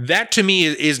 Yeah. That to me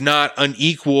is not an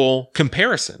equal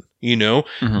comparison, you know,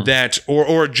 that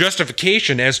or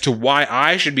justification as to why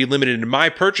I should be limited in my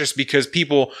purchase because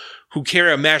people who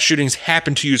carry out mass shootings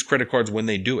happen to use credit cards when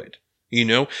they do it. You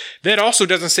know, that also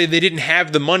doesn't say they didn't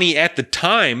have the money at the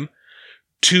time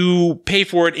to pay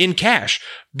for it in cash.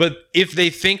 But if they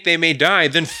think they may die,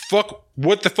 then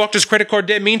what the fuck does credit card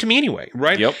debt mean to me anyway?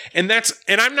 Right. Yep. And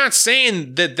I'm not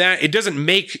saying that it doesn't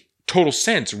make total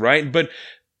sense. Right. But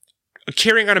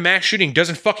carrying out a mass shooting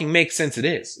doesn't fucking make sense. It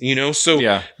is, you know, so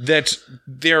that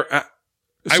there, I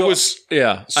was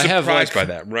surprised by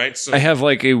that. Right. So I have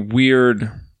like a weird,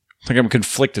 like I'm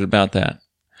conflicted about that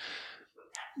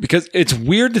because it's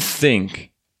weird to think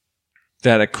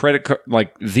that a credit card,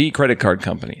 like the credit card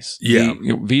companies,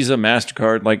 Visa,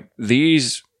 MasterCard, like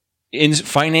these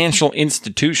financial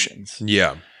institutions,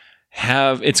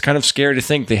 have, it's kind of scary to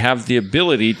think they have the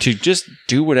ability to just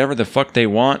do whatever the fuck they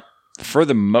want. For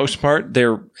the most part,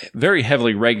 they're very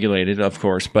heavily regulated, of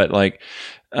course, but like,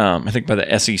 I think by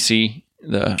the SEC,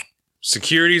 the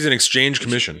Securities and Exchange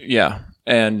Commission. Yeah.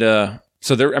 And,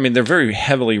 so they're very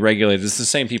heavily regulated. It's the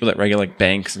same people that regulate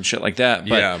banks and shit like that.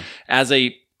 But as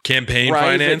a campaign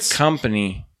private finance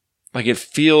company, like it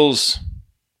feels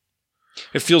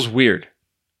weird.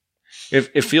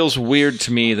 It feels weird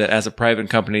to me that as a private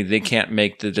company, they can't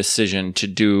make the decision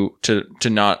to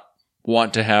not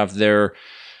want to have their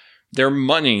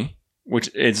money, which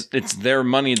it's their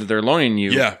money that they're loaning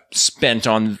you, spent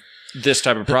on this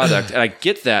type of product. And I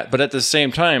get that, but at the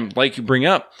same time, like you bring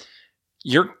up,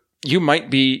 you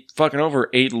might be fucking over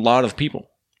a lot of people.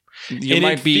 You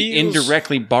might be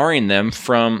indirectly barring them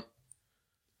from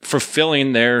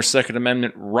fulfilling their Second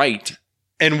Amendment right.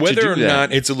 And whether or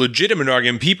not it's a legitimate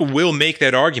argument, people will make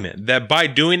that argument that by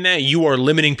doing that, you are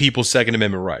limiting people's Second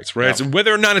Amendment rights, right? So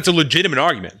whether or not it's a legitimate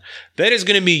argument, that is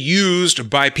going to be used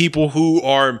by people who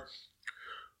are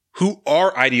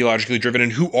ideologically driven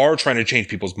and who are trying to change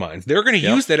people's minds. They're going to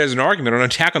use that as an argument or an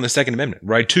attack on the Second Amendment,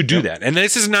 right? To do that. And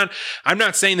this is not, I'm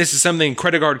not saying this is something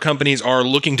credit card companies are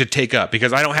looking to take up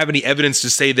because I don't have any evidence to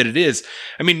say that it is.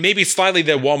 I mean, maybe slightly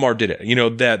that Walmart did it, you know,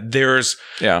 that there's,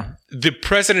 the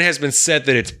precedent has been set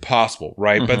that it's possible,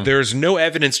 right? But there's no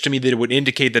evidence to me that it would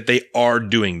indicate that they are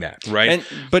doing that, right?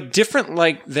 But different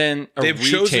like than a They've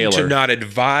retailer. chosen to not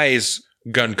advise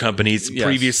gun companies,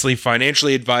 previously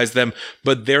financially advised them,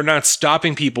 but they're not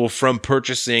stopping people from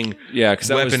purchasing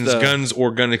weapons, guns,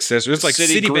 or gun accessories. It's like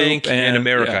Citibank and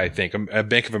America, I think.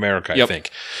 Bank of America, I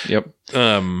think. Yep.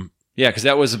 Because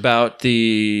that was about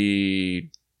the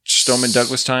Stoneman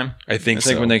Douglas time. I think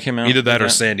so. when they came out. Either that or Yeah.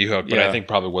 Sandy Hook, but Yeah. I think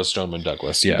probably was Stoneman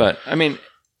Douglas. Yeah. But I mean,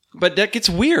 but that gets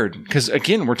weird because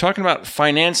again, we're talking about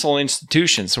financial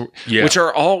institutions, Yeah. which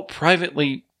are all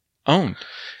privately owned.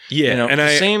 yeah. You know, and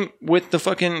same with the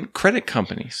fucking credit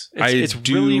companies. It's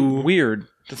really weird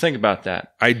to think about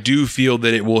that. I do feel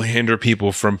that it will hinder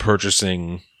people from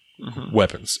purchasing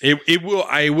weapons. It will.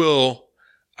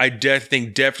 I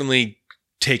think definitely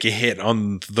take a hit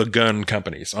on the gun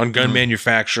companies, on gun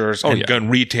manufacturers and yeah. gun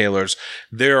retailers.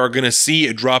 They are going to see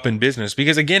a drop in business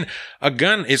because again,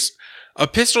 a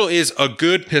pistol is a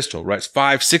good pistol, right? It's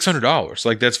 $500-$600.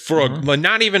 Like that's for a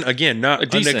not even not A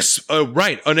decent.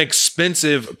 an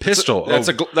expensive pistol. That's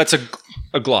a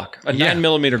Glock, a Yeah.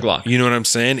 9mm Glock. You know what I'm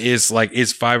saying? Is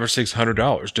 $500 or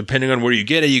 $600 depending on where you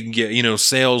get it. You can get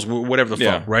sales, whatever the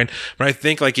fuck, Yeah. right? But I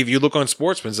think like if you look on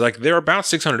Sportsman's, like they're about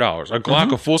 $600. A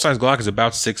Glock, a full size Glock, is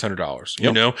about $600. You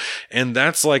Yep. know, and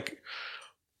that's like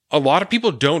a lot of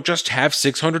people don't just have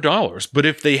 $600. But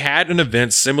if they had an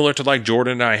event similar to like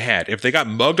Jordan and I had, if they got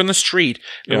mugged on the street,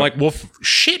 they're Yeah. like, well,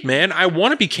 shit, man, I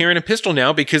want to be carrying a pistol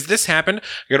now because this happened.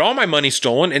 I got all my money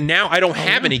stolen and now I don't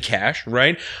have any cash,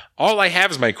 right? All I have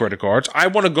is my credit cards. I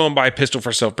want to go and buy a pistol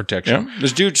for self-protection. Yeah.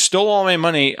 This dude stole all my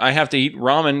money. I have to eat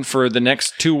ramen for the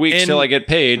next 2 weeks And- till I get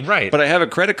paid. Right. But I have a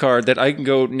credit card that I can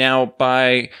go now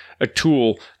buy a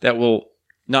tool that will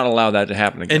not allow that to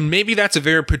happen again. And maybe that's a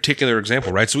very particular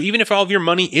example, right? So even if all of your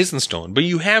money isn't stolen, but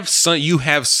you have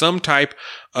some type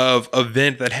of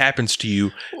event that happens to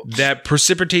you that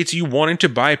precipitates you wanting to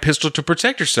buy a pistol to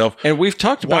protect yourself. And we've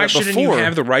talked about Why it shouldn't before. you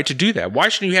have the right to do that? Why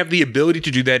shouldn't you have the ability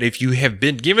to do that if you have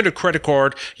been given a credit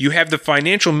card, you have the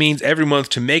financial means every month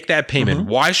to make that payment?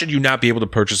 Why should you not be able to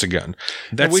purchase a gun?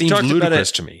 That And we seems talked about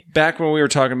ludicrous it to me. Back when we were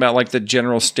talking about like the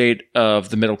general state of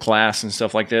the middle class and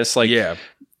stuff like this, like Yeah.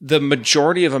 the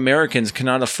majority of Americans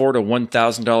cannot afford a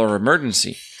 $1,000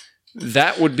 emergency.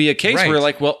 That would be a case Right. where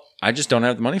like, well, I just don't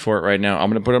have the money for it right now. I'm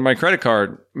going to put it on my credit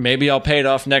card. Maybe I'll pay it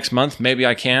off next month. Maybe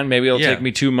I can. Maybe it'll Yeah. take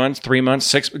me 2 months, 3 months,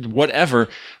 6, whatever.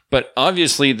 But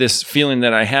obviously this feeling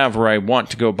that I have where I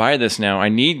want to go buy this now, I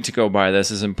need to go buy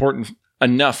this is important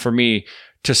enough for me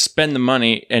to spend the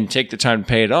money and take the time to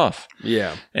pay it off.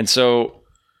 Yeah. And so,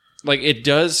 like, it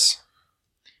does,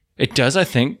 I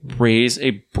think, raise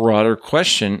a broader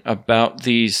question about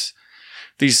these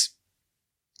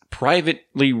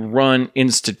privately run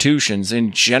institutions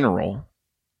in general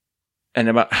and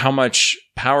about how much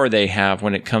power they have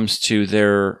when it comes to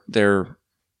their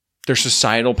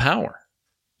societal power.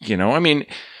 You know, I mean,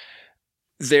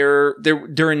 they're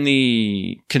during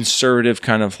the conservative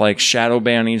kind of like shadow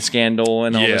banning scandal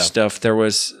and all Yeah. this stuff, there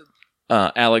was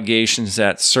allegations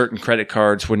that certain credit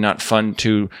cards would not fund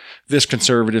to this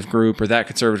conservative group or that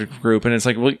conservative group. And it's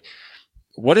like, well,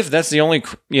 what if that's the only,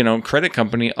 credit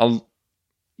company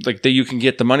like that you can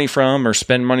get the money from or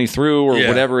spend money through or Yeah.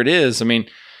 whatever it is? I mean,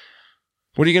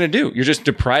 what are you going to do? You're just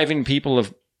depriving people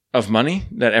of money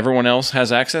that everyone else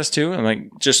has access to. And like,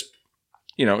 just,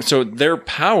 so their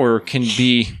power can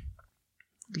be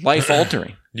life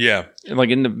altering, Yeah. like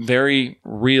in the very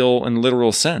real and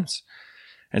literal sense.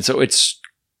 And so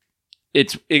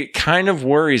it kind of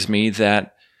worries me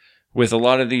that with a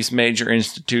lot of these major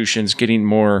institutions getting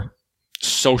more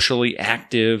socially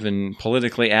active and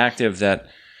politically active, that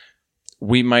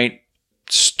we might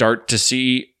start to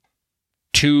see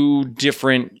two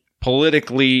different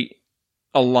politically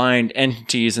aligned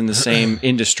entities in the same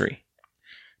industry.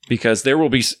 Because there will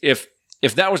be, if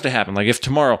that was to happen, like if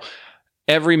tomorrow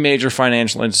every major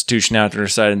financial institution out there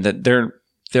decided that they're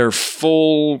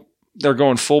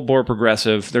going full bore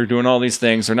progressive. They're doing all these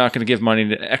things. They're not going to give money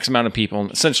to X amount of people.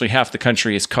 And essentially half the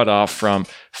country is cut off from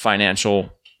financial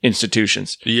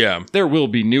institutions. Yeah. There will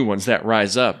be new ones that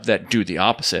rise up that do the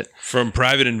opposite. From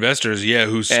private investors,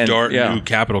 who start new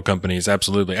capital companies.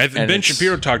 Absolutely. Ben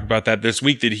Shapiro talked about that this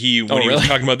week. That he was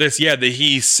talking about this, that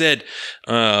he said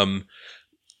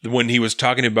when he was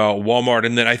talking about Walmart,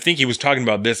 and then I think he was talking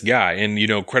about this guy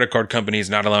and credit card companies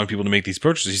not allowing people to make these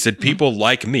purchases. He said people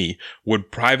like me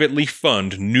would privately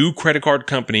fund new credit card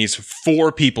companies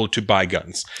for people to buy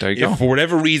guns. There you go. If for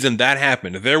whatever reason that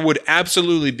happened, there would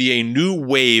absolutely be a new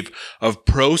wave of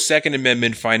pro Second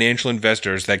Amendment financial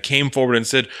investors that came forward and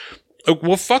said, oh,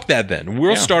 well, fuck that then.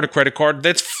 We'll start a credit card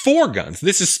that's for guns.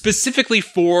 This is specifically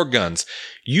for guns.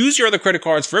 Use your other credit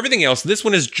cards for everything else. This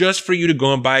one is just for you to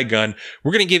go and buy a gun.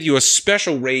 We're going to give you a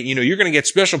special rate. You're going to get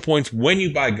special points when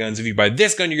you buy guns. If you buy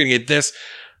this gun, you're going to get this.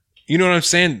 You know what I'm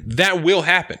saying? That will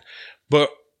happen. But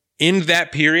in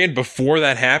that period, before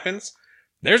that happens,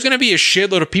 There's going to be a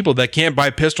shitload of people that can't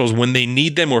buy pistols when they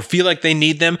need them or feel like they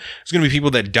need them. There's going to be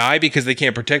people that die because they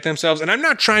can't protect themselves. And I'm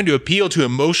not trying to appeal to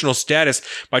emotional status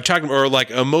by talking, or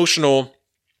like emotional.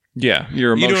 Yeah,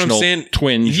 your emotional You know what I'm saying?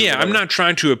 twinge. Yeah, I'm not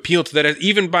trying to appeal to that,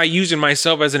 even by using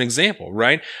myself as an example,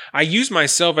 right? I use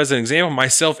myself as an example,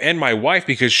 myself and my wife,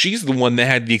 because she's the one that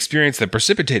had the experience that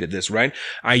precipitated this, right?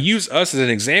 I use us as an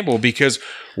example because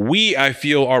we, I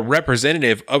feel, are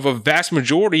representative of a vast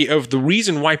majority of the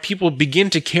reason why people begin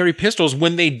to carry pistols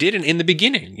when they didn't in the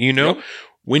beginning, you know? Yep.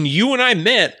 When you and I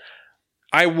met,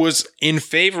 I was in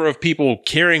favor of people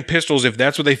carrying pistols if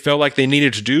that's what they felt like they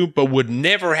needed to do, but would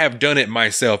never have done it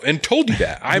myself, and told you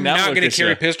that. I'm not going to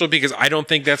carry a pistol because I don't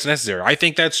think that's necessary. I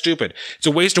think that's stupid. It's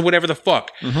a waste of whatever the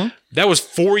fuck. Mm-hmm. That was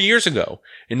 4 years ago.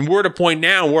 And we're at a point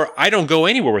now where I don't go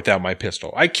anywhere without my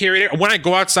pistol. I carry it. When I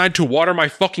go outside to water my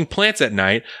fucking plants at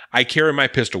night, I carry my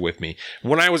pistol with me.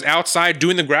 When I was outside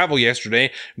doing the gravel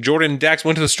yesterday, Jordan and Dax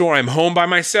went to the store. I'm home by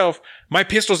myself. My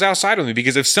pistol's outside with me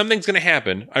because if something's going to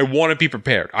happen, I want to be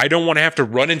prepared. I don't want to have to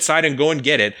run inside and go and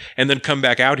get it and then come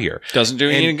back out here. Doesn't do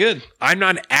any good. I'm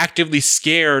not actively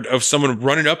scared of someone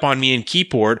running up on me in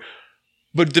Keyport,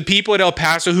 but the people at El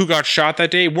Paso who got shot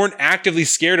that day weren't actively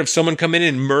scared of someone coming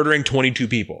in and murdering 22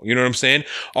 people. You know what I'm saying?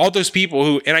 All those people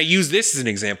who, and I use this as an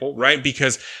example, right?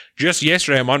 Because just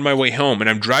yesterday I'm on my way home and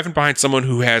I'm driving behind someone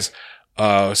who has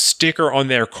a sticker on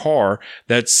their car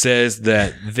that says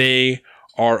that they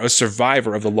are a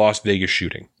survivor of the Las Vegas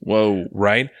shooting. Whoa.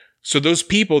 Right? So those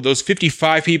people, those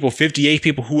 55 people, 58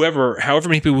 people, however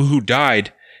many people who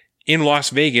died in Las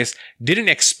Vegas didn't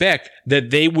expect that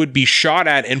they would be shot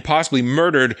at and possibly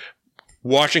murdered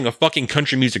watching a fucking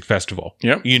country music festival.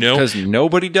 Yep. You know? Because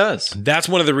nobody does. That's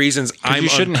one of the reasons I'm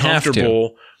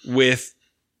uncomfortable with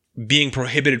being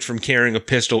prohibited from carrying a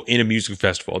pistol in a music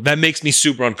festival. That makes me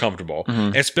super uncomfortable.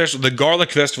 Mm-hmm. Especially the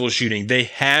Garlic Festival shooting. They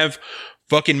have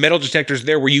fucking metal detectors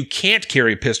there where you can't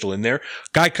carry a pistol in there.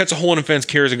 Guy cuts a hole in a fence,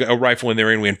 carries a rifle in there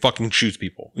anyway, and fucking shoots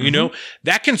people. You know?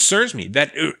 That concerns me.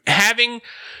 That having...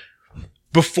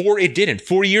 Before it didn't.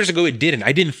 4 years ago, it didn't.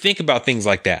 I didn't think about things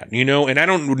like that, you know? And I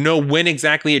don't know when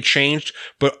exactly it changed,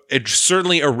 but it's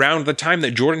certainly around the time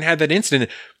that Jordan had that incident.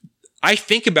 I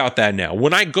think about that now.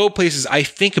 When I go places, I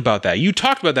think about that. You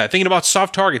talked about that, thinking about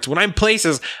soft targets. When I'm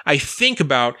places, I think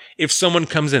about if someone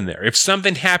comes in there. If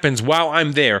something happens while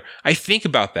I'm there, I think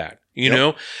about that, you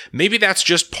know? Maybe that's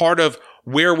just part of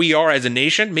where we are as a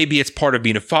nation. Maybe it's part of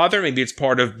being a father. Maybe it's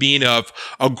part of being a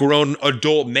grown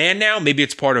adult man now. Maybe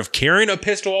it's part of carrying a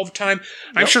pistol all the time.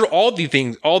 I'm sure all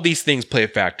these things play a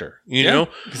factor, you know?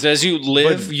 Because as you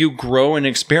live, you grow and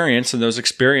experience, and those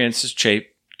experiences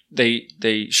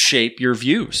they shape your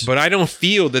views. But I don't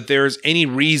feel that there's any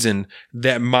reason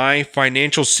that my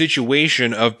financial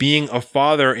situation of being a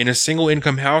father in a single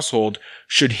income household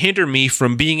should hinder me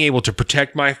from being able to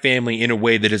protect my family in a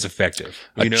way that is effective.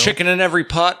 A chicken in every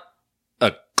pot,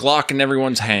 a Glock in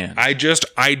everyone's hand. I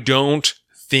don't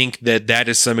think that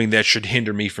is something that should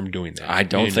hinder me from doing that. I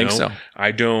don't think so.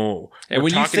 I don't. And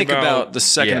when you think about the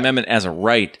Second Amendment as a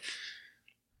right,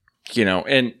 you know,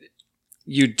 and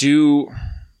you do...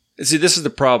 See, this is the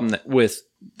problem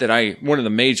one of the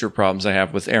major problems I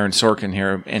have with Aaron Sorkin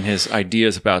here and his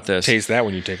ideas about this. Taste that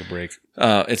when you take a break.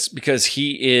 It's because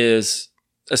he is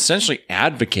essentially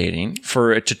advocating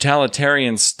for a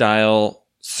totalitarian style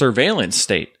surveillance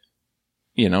state.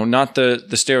 You know, not the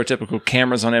stereotypical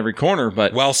cameras on every corner,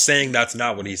 but... While saying that's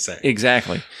not what he's saying.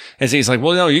 Exactly. And so he's like,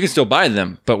 well, no, you can still buy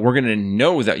them, but we're going to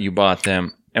know that you bought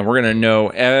them. And we're going to know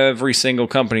every single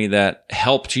company that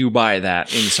helped you buy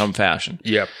that in some fashion.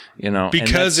 Yep. You know,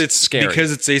 because it's scary.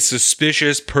 Because it's a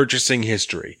suspicious purchasing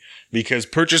history. Because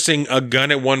purchasing a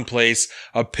gun at one place,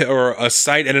 or a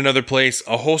sight at another place,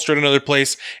 a holster at another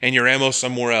place, and your ammo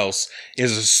somewhere else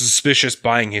is a suspicious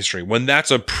buying history. When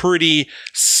that's a pretty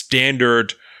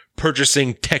standard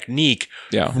purchasing technique,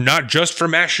 not just for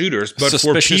mass shooters, but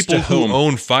suspicious for people who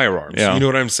own firearms. Yeah. You know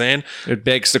what I'm saying? It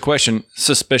begs the question,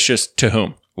 suspicious to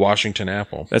whom? Washington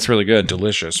apple. That's really good.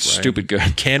 Delicious, right? Stupid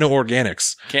good. Can of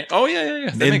Organics. Oh, yeah.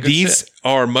 And these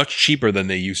are much cheaper than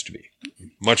they used to be.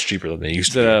 Much cheaper than they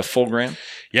used to be. The full gram?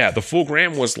 Yeah, the full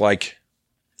gram was like,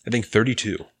 I think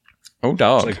 32. Oh,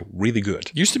 dog. It's like really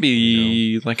good. Used to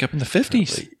be like up in the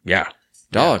 50s. Yeah.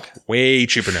 Dog. Yeah. Way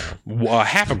cheaper now.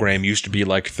 Half a gram used to be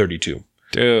like 32.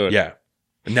 Dude. Yeah.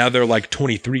 And now they're like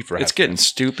 23 for half. It's getting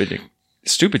stupid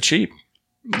cheap.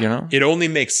 You know? It only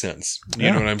makes sense.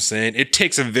 You know what I'm saying? It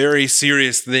takes a very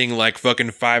serious thing like fucking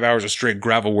 5 hours of straight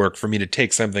gravel work for me to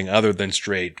take something other than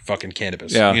straight fucking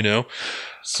cannabis. Yeah. You know?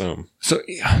 So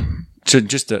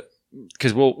just to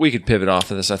because we could pivot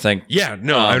off of this, I think. Yeah,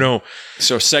 no, I don't.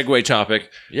 So segue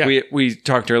topic. Yeah. We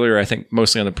talked earlier, I think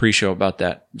mostly on the pre-show about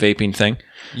that vaping thing.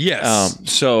 Yes.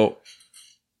 So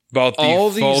about the all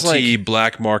these, faulty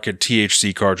black market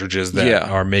THC cartridges that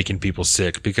are making people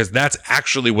sick, because that's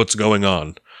actually what's going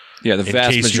on. Yeah, the in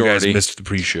vast case majority. you guys missed the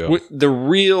pre-show. The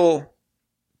real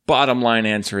bottom line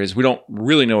answer is we don't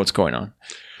really know what's going on.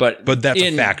 But that's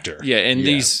a factor. Yeah, and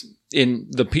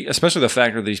especially the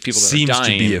factor of these people that seems are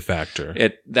dying. to be a factor.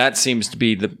 That seems to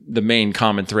be the main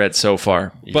common thread so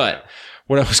far. Yeah. But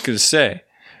what I was going to say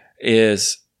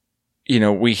is,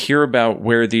 we hear about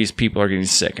where these people are getting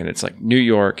sick, and it's like New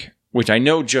York, which I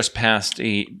know just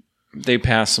they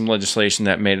passed some legislation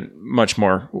that made it much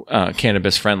more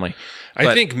cannabis friendly.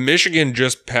 I think Michigan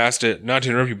just passed it, not to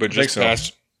interrupt you, but just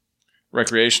passed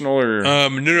recreational or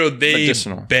no, they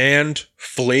medicinal? Banned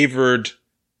flavored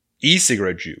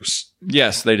e-cigarette juice.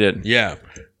 Yes, they did. Yeah.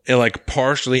 And like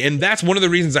partially, and that's one of the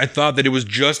reasons I thought that it was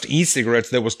just e-cigarettes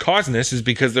that was causing this, is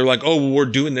because they're like, oh, well, we're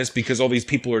doing this because all these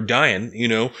people are dying,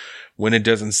 when it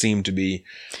doesn't seem to be.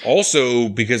 Also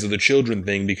because of the children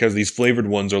thing, because these flavored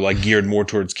ones are like geared more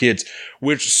towards kids,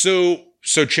 which so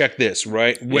check this,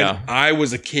 right? When I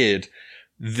was a kid,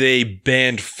 they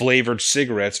banned flavored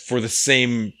cigarettes for the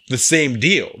same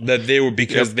deal, that they were,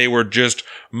 because they were just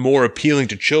more appealing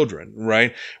to children,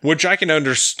 right? Which I can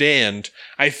understand.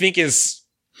 I think is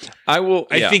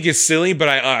silly, but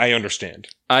I understand.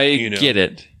 I get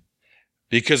it.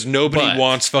 Because nobody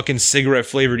wants fucking cigarette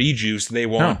flavored e-juice. They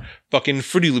want fucking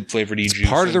Fruity Loop flavored e-juice.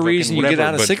 Part of the reason you get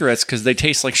out of cigarettes because they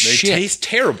taste like shit. They taste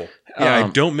terrible. Yeah, I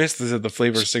don't miss the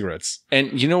flavor of cigarettes.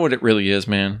 And you know what it really is,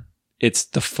 man? It's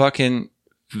the fucking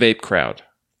vape crowd.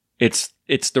 It's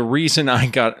the reason I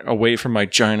got away from my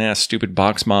giant ass stupid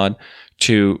box mod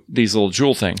to these little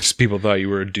Juul things. People thought you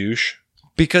were a douche.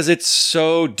 Because it's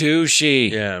so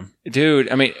douchey. Yeah. Dude,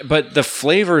 I mean, but the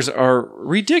flavors are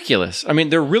ridiculous. I mean,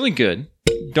 they're really good.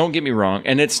 Don't get me wrong.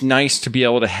 And it's nice to be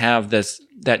able to have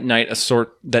that nice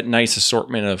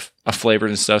assortment of flavors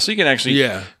and stuff. So you can actually,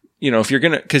 if you're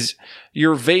going to, because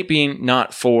you're vaping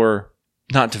not to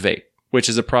vape, which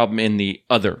is a problem in the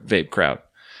other vape crowd.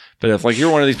 But if like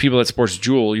you're one of these people that supports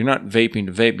Juul, you're not vaping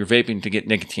to vape, you're vaping to get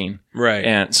nicotine. Right.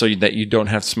 And so that you don't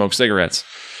have to smoke cigarettes.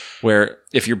 Where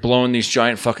if you're blowing these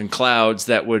giant fucking clouds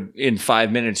that would, in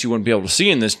 5 minutes, you wouldn't be able to see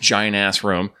in this giant ass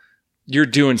room, you're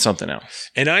doing something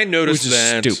else. And I noticed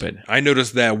that. Stupid. I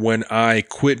noticed that when I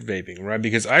quit vaping, right?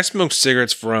 Because I smoked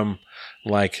cigarettes from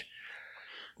like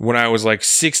when I was like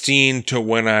 16 to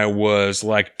when I was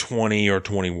like 20 or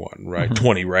 21, right? Mm-hmm.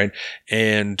 20, right?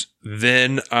 And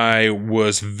then I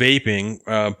was vaping,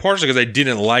 partially because I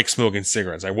didn't like smoking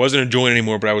cigarettes. I wasn't enjoying it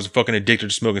anymore, but I was fucking addicted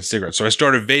to smoking cigarettes. So I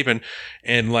started vaping,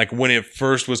 and like when it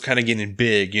first was kind of getting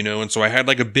big, and so I had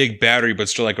like a big battery, but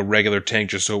still like a regular tank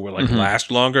just so it would like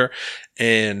last longer.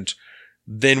 And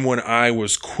then when I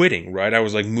was quitting, right, I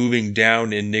was like moving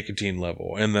down in nicotine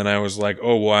level. And then I was like,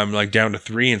 oh, well, I'm like down to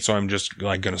 3. And so I'm just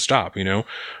like going to stop, A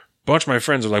bunch of my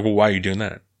friends are like, well, why are you doing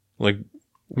that? Like,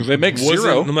 they make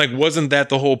zero. I'm like, wasn't that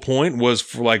the whole point, was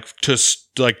for like to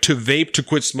vape, to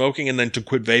quit smoking and then to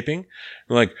quit vaping?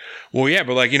 I'm like, well, yeah,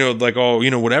 but like, like,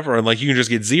 oh, whatever. And like, you can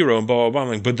just get zero and blah, blah, blah. I'm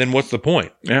like, but then what's the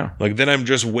point? Yeah. Like, then I'm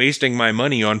just wasting my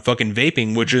money on fucking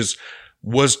vaping, which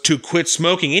was to quit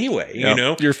smoking anyway,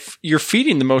 You're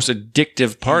feeding the most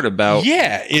addictive part about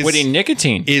quitting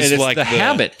nicotine. Is it's like the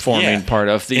habit forming part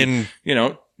of the,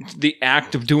 the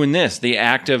act of doing this, the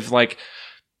act of like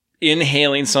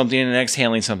inhaling something and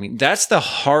exhaling something. That's the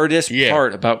hardest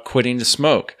part about quitting to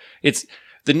smoke. It's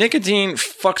the nicotine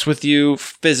fucks with you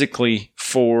physically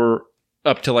for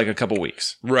up to like a couple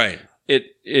weeks. Right.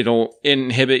 It'll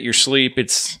inhibit your sleep.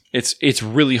 It's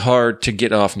really hard to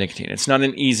get off nicotine. It's not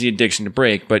an easy addiction to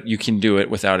break, but you can do it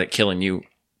without it killing you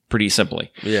pretty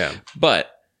simply. Yeah.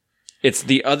 But it's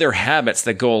the other habits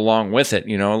that go along with it.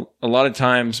 A lot of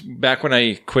times back when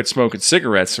I quit smoking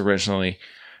cigarettes originally,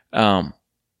 I'd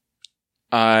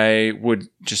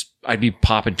be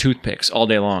popping toothpicks all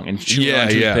day long and chewing on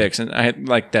toothpicks. And I had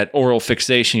like that oral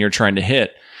fixation you're trying to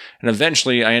hit. And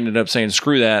eventually I ended up saying,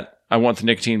 screw that. I want the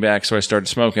nicotine back, so I started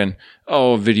smoking.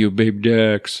 Oh, Video Babe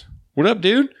Dex. What up,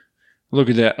 dude? Look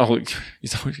at that. Oh,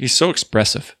 he's so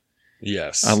expressive.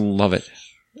 Yes. I love it.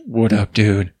 What up,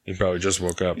 dude? He probably just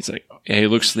woke up. He's like, yeah, he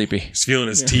looks sleepy. He's feeling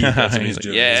his teeth. That's what he's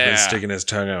doing. Yeah. He's been sticking his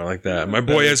tongue out like that. My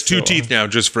boy has 2 teeth now,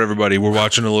 just for everybody. We're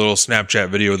watching a little Snapchat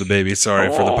video of the baby. Sorry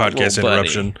for the podcast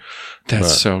interruption.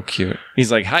 That's so cute. He's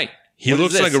like, hi. He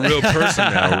looks like a real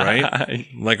person now, right?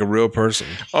 Like a real person.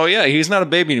 Oh, yeah. He's not a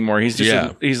baby anymore. He's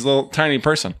just he's a little tiny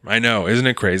person. I know. Isn't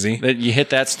it crazy? That you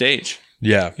hit that stage.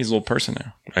 Yeah. He's a little person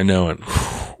now. I know it.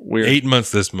 weird. 8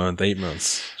 months this month. 8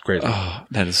 months. It's crazy. Oh,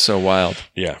 that is so wild.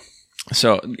 Yeah.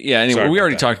 So yeah. Anyway, Sorry we about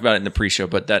already that. talked about it in the pre-show,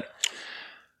 but that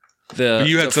But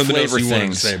you had the something else flavor you wanted to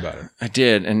things, say about it. I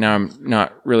did, and now I'm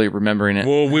not really remembering it.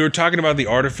 Well, we were talking about the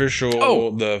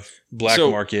artificial, the black So,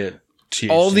 market THC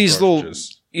all these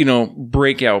cartridges. little,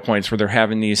 breakout points where they're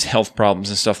having these health problems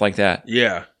and stuff like that.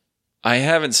 Yeah. I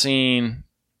haven't seen,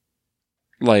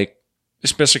 like,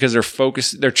 especially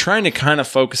because they're trying to kind of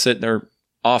focus it, they're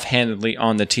offhandedly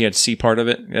on the THC part of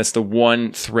it. That's the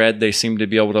one thread they seem to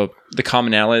be able to, the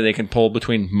commonality they can pull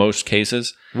between most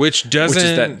cases, Which which is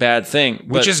that doesn't, bad thing.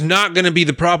 which But- is not going to be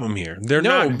the problem here. They're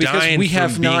no, not because dying we from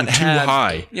have being not too had,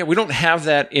 high. Yeah, we don't have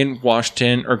that in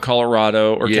Washington or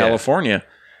Colorado or Yeah. California.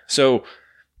 So,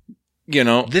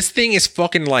 This thing is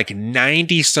fucking like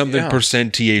 90 something Yeah.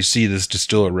 percent THC, this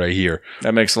distiller right here.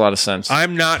 that makes a lot of sense.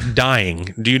 I'm not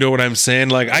dying. Do you know what I'm saying?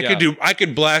 Like I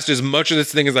could blast as much of this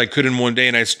thing as I could in one day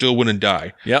and I still wouldn't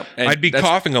die. Yep. And I'd be that's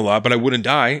coughing a lot, but I wouldn't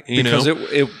die. because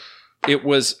it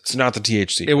was it's not the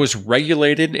THC. it was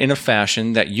regulated in a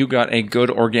fashion that you got a good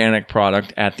organic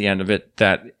product at the end of it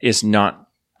that is not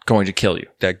going to kill you.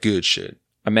 that good shit.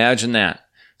 Imagine that.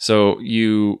 So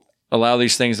you allow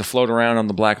these things to float around on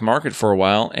the black market for a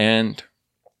while and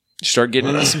you start getting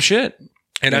into some shit.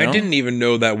 And You I know? didn't even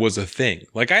know that was a thing.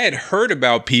 Like I had heard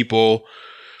about people,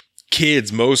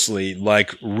 kids mostly,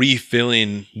 like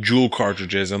refilling jewel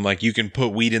cartridges and like you can put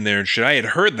weed in there and shit. I had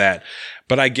heard that,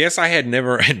 but I guess I had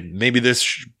never, and maybe this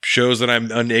shows that I'm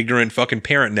an ignorant fucking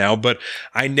parent now, but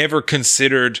I never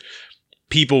considered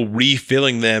people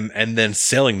refilling them and then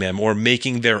selling them or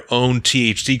making their own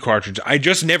THC cartridge. I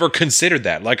just never considered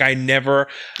that. Like I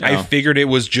figured it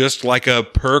was just like a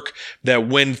perk that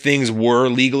when things were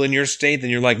legal in your state, then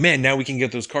you're like, man, now we can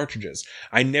get those cartridges.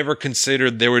 I never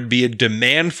considered there would be a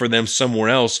demand for them somewhere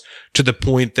else to the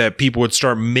point that people would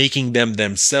start making them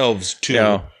themselves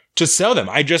to sell them.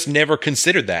 I just never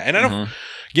considered that. And I don't,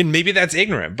 again, maybe that's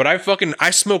ignorant, but I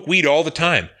smoke weed all the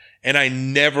time and I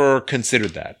never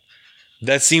considered that.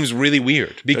 That seems really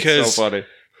weird because, That's so funny.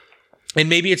 and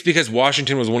maybe it's because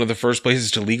Washington was one of the first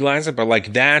places to legalize it, but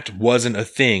like that wasn't a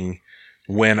thing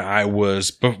when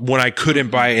I couldn't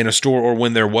buy it in a store or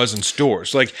when there wasn't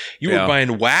stores. Like you were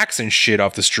buying wax and shit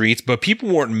off the streets, but people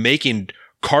weren't making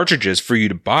cartridges for you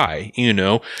to buy,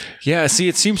 Yeah, see,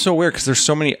 it seems so weird because there's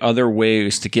so many other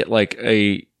ways to get like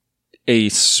a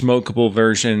smokable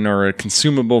version or a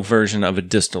consumable version of a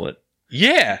distillate.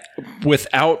 Yeah.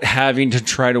 Without having to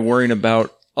try to worrying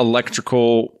about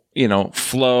electrical,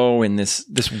 flow and this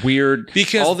weird,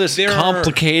 Because all this there are-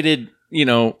 complicated,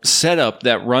 setup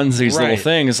that runs these little Right.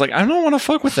 things. Like, I don't want to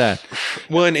fuck with that.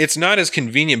 Well, and it's not as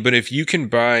convenient, but if you can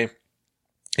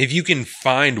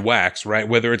find wax, right?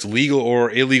 Whether it's legal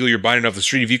or illegal, you're buying it off the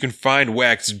street. If you can find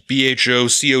wax, BHO,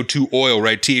 CO2 oil,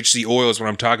 right? THC oil is what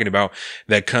I'm talking about.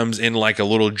 That comes in like a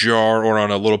little jar or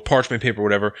on a little parchment paper, or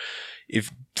whatever.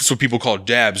 That's what people call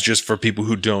dabs, just for people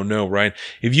who don't know, right?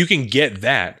 If you can get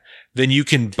that, then you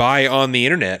can buy on the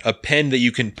internet a pen that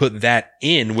you can put that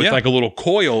in with like a little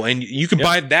coil, and you can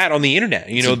buy that on the internet.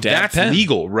 a dab That's pen.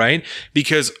 legal, right?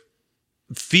 Because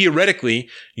theoretically,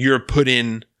 you're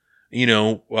putting,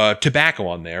 tobacco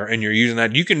on there, and you're using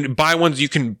that. You can buy ones you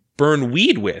can burn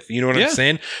weed with. You know what I'm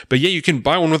saying? But yeah, you can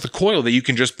buy one with a coil that you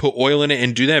can just put oil in it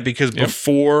and do that, because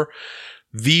before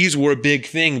these were a big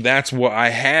thing, that's what I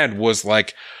had was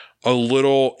like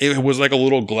it was like a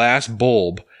little glass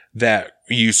bulb that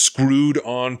you screwed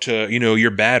onto,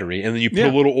 your battery, and then you put a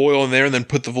little oil in there and then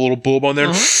put the little bulb on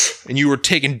there, and you were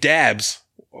taking dabs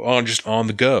on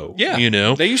the go. Yeah.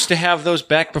 They used to have those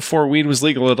back before weed was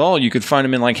legal at all. You could find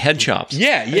them in like head shops.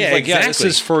 Yeah, And it's like, exactly. this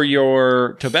is for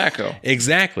your tobacco.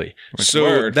 Exactly. So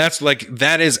word.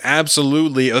 that is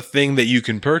absolutely a thing that you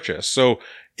can purchase. So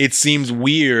it seems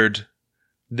weird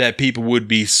that people would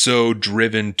be so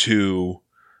driven to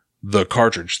the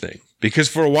cartridge thing, because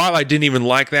for a while I didn't even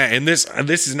like that. And this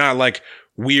is not like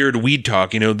weird weed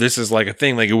talk. This is like a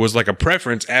thing. Like it was like a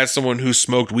preference as someone who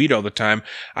smoked weed all the time.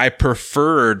 I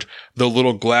preferred the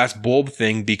little glass bulb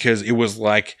thing because it was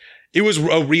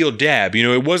a real dab.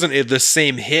 It wasn't the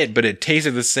same hit, but it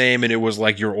tasted the same, and it was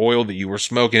like your oil that you were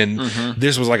smoking. And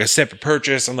this was like a separate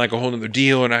purchase and like a whole other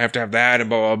deal, and I have to have that and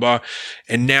blah, blah, blah.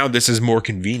 And now this is more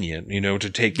convenient, to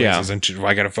take places. And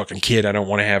I got a fucking kid. I don't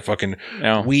want to have fucking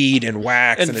weed and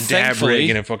wax and a dab rig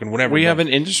and a fucking whatever. We have an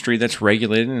industry that's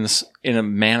regulated in a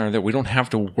manner that we don't have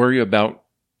to worry about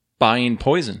buying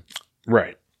poison.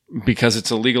 Right. Because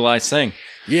it's a legalized thing.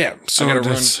 Yeah. So I gotta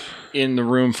run in the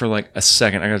room for like a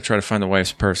second. I gotta try to find the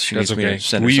wife's purse. She needs me to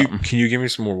send her something. Can you give me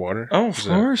some more water? Oh, of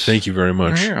course. Thank you very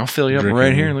much. Right here, I'll fill you up Drinking.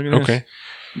 right here. Look at this. Okay.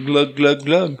 Glug, glug,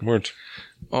 glug. Word.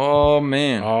 Oh,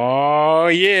 man. Oh,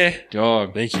 yeah.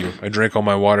 Dog. Thank you. I drank all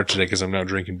my water today because I'm not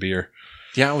drinking beer.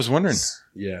 Yeah, I was wondering.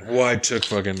 Yeah. Well, I took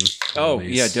fucking. Oh,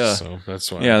 these, yeah, duh. So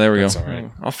that's why. Yeah, there we go. That's all right.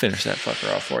 I'll finish that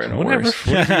fucker off for you. No Whatever. worries.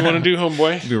 Whatever you want to do,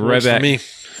 homeboy. Be right Works for back. Me.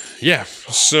 Yeah.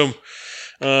 So,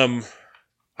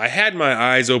 I had my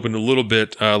eyes open a little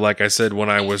bit. Like I said, when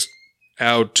I was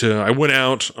out, I went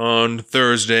out on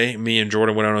Thursday. Me and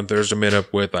Jordan went out on Thursday, met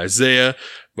up with Isaiah,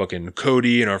 fucking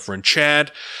Cody, and our friend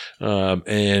Chad,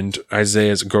 and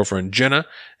Isaiah's girlfriend Jenna,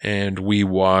 and we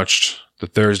watched the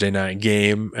Thursday night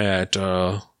game at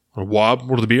WOB,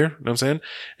 World of the Beer, you know what I'm saying?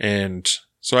 And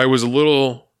so I was a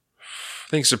little,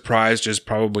 I think surprised is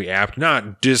probably apt,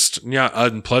 not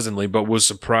unpleasantly, but was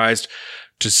surprised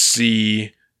to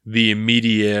see the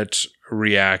immediate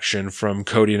reaction from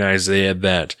Cody and Isaiah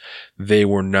that they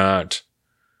were not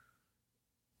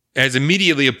as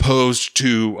immediately opposed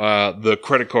to the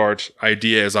credit card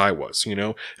idea as I was, you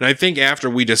know? And I think after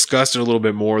we discussed it a little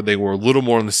bit more, they were a little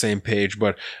more on the same page,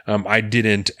 but I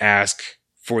didn't ask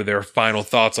for their final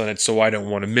thoughts on it, so I don't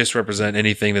want to misrepresent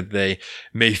anything that they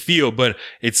may feel. But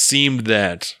it seemed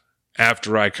that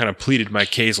after I kind of pleaded my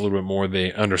case a little bit more,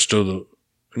 they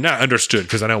not understood,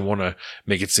 because I don't want to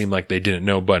make it seem like they didn't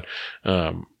know, but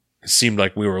it seemed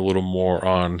like we were a little more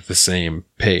on the same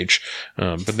page.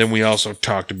 But then we also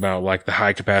talked about like the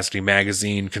high capacity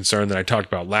magazine concern that I talked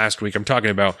about last week. I'm talking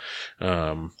about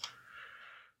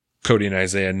Cody and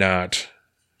Isaiah not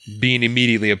being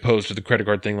immediately opposed to the credit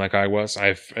card thing like I was.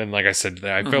 And like I said,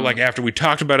 I felt like after we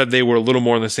talked about it, they were a little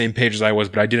more on the same page as I was,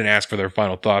 but I didn't ask for their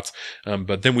final thoughts.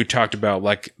 But then we talked about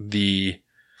like the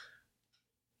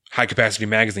high capacity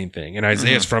magazine thing, and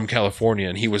Isaiah's from California,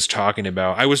 and he was talking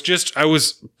about, I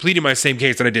was pleading my same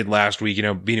case that I did last week, you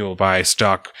know, being able to buy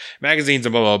stock magazines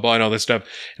and blah, blah, blah, and all this stuff.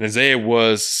 And Isaiah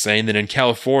was saying that in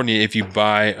California, if you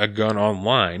buy a gun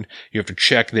online, you have to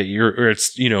check that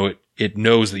it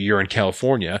knows that you're in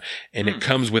California, and it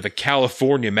comes with a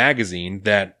California magazine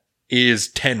that is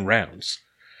 10 rounds.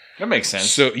 That makes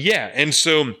sense. So, yeah. And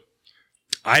so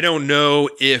I don't know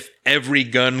if every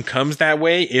gun comes that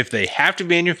way, if they have to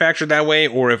be manufactured that way,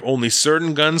 or if only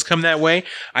certain guns come that way.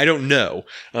 I don't know,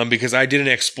 because I didn't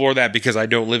explore that, because I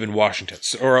don't live in Washington,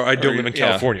 or I don't live in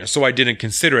California, so I didn't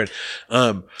consider it.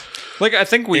 Like I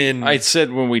think I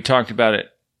said when we talked about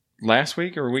it last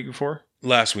week or a week before?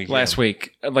 Last week.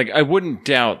 Like I wouldn't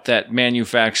doubt that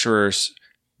manufacturers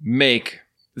make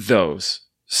those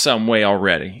some way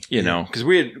already, you know, because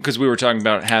we were talking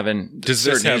about having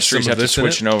certain industries have to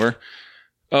switching over.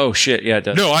 Oh shit! Yeah, it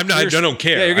does. No, I'm not. I don't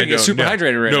care. Yeah, you're gonna get super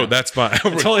hydrated right now. No, that's fine. I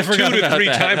totally forgot 2 to 3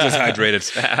 about that. times as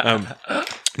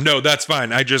hydrated. No, that's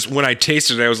fine. when I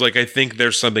tasted it, I was like, I think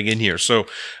there's something in here. So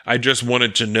I just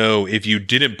wanted to know if you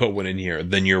didn't put one in here,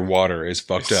 then your water is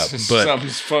fucked up. But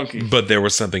something's funky. But there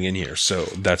was something in here, so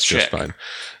that's just fine.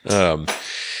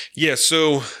 Yeah.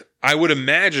 So I would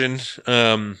imagine.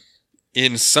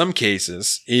 In some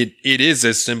cases, it is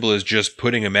as simple as just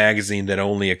putting a magazine that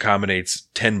only accommodates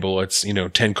 10 bullets,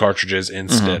 10 cartridges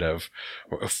instead of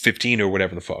 15 or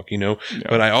whatever the fuck, Yeah.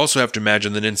 But I also have to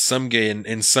imagine that in some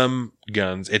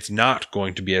guns, it's not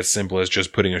going to be as simple as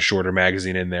just putting a shorter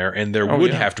magazine in there, and there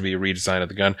would have to be a redesign of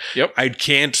the gun. Yep. I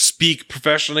can't speak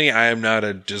professionally. I am not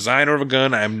a designer of a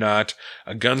gun. I am not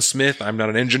a gunsmith. I'm not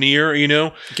an engineer,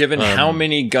 Given how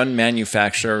many gun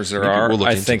manufacturers there are,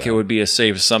 I think it would be a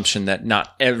safe assumption that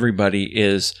not everybody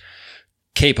is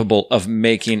capable of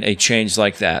making a change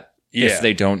like that if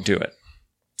they don't do it.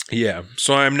 Yeah,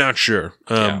 so I'm not sure,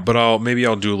 but I'll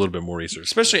do a little bit more research.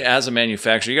 Especially as a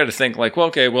manufacturer, you got to think like, well,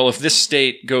 okay, if this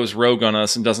state goes rogue on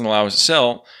us and doesn't allow us to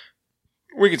sell,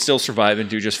 we could still survive and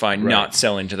do just fine not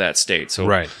selling to that state.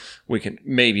 So we can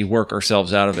maybe work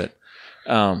ourselves out of it.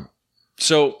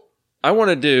 So I want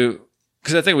to do,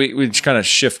 because I think we just kind of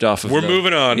shift off of. We're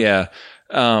moving on. Yeah.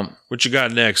 What you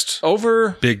got next?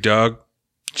 Over big dog.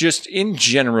 Just in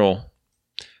general.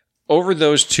 Over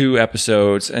those 2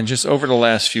 episodes and just over the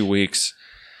last few weeks,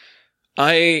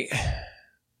 I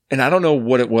don't know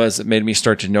what it was that made me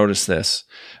start to notice this,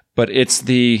 but it's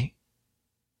the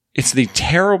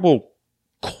terrible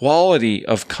quality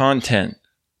of content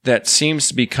that seems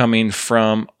to be coming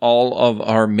from all of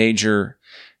our major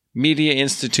media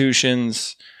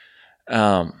institutions,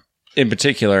 in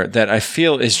particular, that I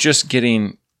feel is just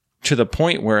getting to the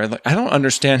point where I don't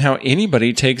understand how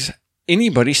anybody takes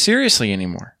anybody seriously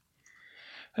anymore.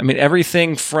 I mean,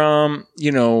 everything from,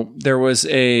 there was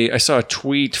I saw a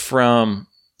tweet from,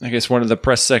 I guess, one of the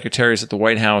press secretaries at the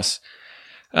White House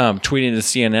tweeting to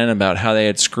CNN about how they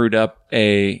had screwed up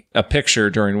a picture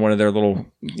during one of their little,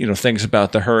 things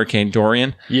about the Hurricane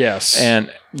Dorian. Yes. And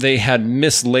they had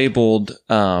mislabeled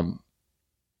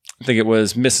I think it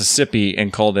was Mississippi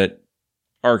and called it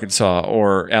Arkansas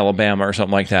or Alabama or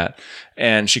something like that.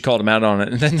 And she called him out on it.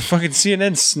 And then the fucking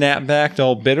CNN snapped back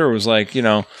all bitter. Was like, you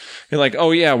know, you're like,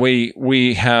 oh yeah,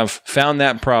 we have found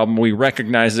that problem. We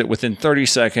recognized it within 30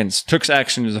 seconds, took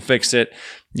action to fix it.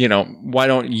 You know, why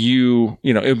don't you,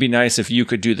 you know, it would be nice if you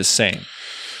could do the same.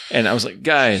 And I was like,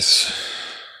 guys,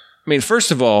 I mean,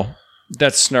 first of all,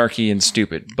 that's snarky and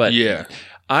stupid. But Yeah.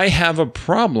 I have a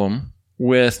problem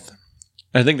with,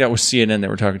 I think that was CNN that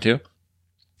we're talking to.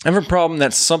 I have a problem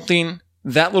that something,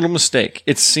 that little mistake,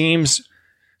 it seems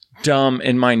dumb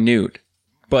and minute,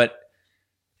 but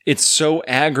it's so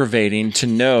aggravating to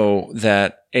know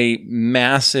that a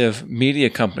massive media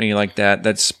company like that,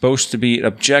 that's supposed to be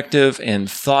objective and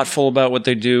thoughtful about what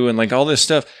they do and like all this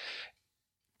stuff,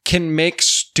 can make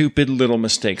stupid little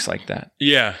mistakes like that.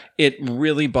 Yeah. It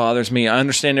really bothers me. I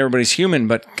understand everybody's human,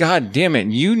 but God damn it,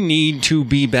 you need to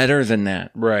be better than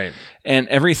that. Right. And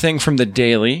everything from the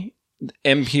Daily,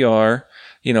 NPR,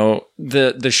 you know,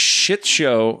 the shit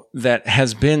show that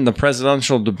has been the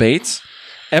presidential debates,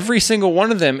 every single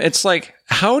one of them, it's like,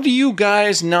 how do you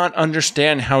guys not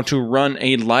understand how to run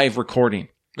a live recording?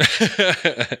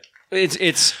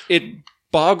 It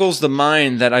boggles the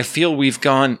mind that I feel we've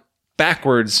gone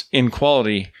backwards in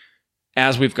quality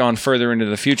as we've gone further into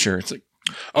the future. It's like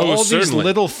all these certainly.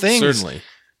 little things. Certainly.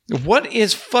 What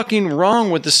is fucking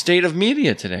wrong with the state of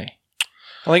media today?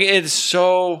 Like, it's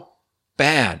so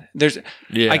bad.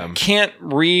 Yeah. I can't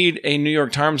read a New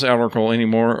York Times article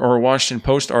anymore or a Washington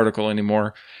Post article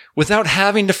anymore without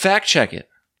having to fact check it.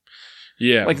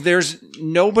 Yeah. Like, there's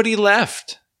nobody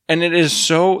left. And it is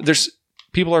so,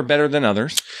 people are better than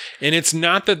others. And it's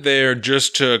not that they're,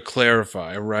 just to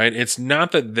clarify, right? It's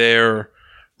not that they're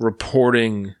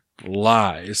reporting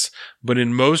lies, but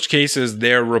in most cases,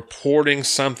 they're reporting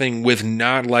something with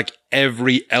not like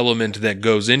every element that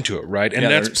goes into it, right? And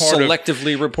that's part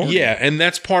selectively reporting. Yeah, and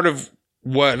that's part of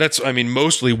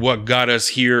mostly what got us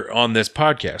here on this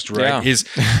podcast, right?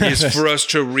 Yeah. Is for us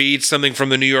to read something from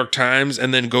the New York Times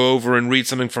and then go over and read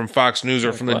something from Fox News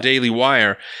or from the Daily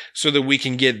Wire so that we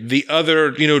can get the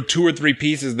other, 2 or 3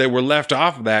 pieces that were left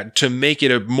off of that to make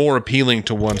it more appealing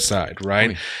to one side,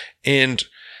 right? And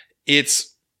it's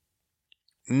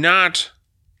not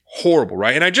horrible,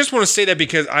 right? And I just want to say that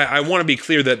because I want to be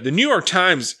clear that the New York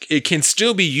Times, it can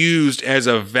still be used as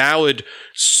a valid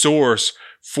source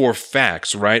for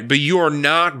facts, right? But you are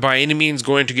not by any means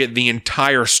going to get the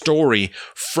entire story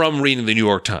from reading the New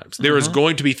York Times. There is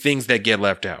going to be things that get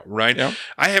left out, right? Yep.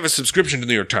 I have a subscription to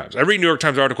the New York Times. I read New York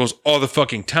Times articles all the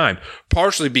fucking time,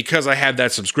 partially because I have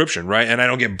that subscription, right? And I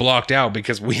don't get blocked out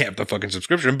because we have the fucking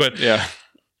subscription, but Yeah.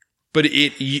 But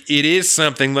it is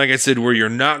something, like I said, where you're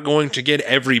not going to get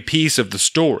every piece of the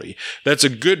story. That's a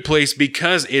good place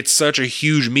because it's such a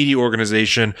huge media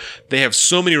organization. They have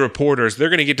so many reporters. They're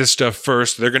going to get to stuff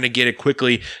first. They're going to get it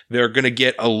quickly. They're going to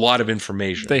get a lot of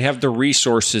information. They have the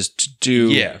resources to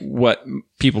do what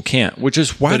people can't, which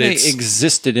is why they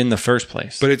existed in the first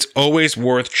place. But it's always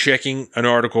worth checking an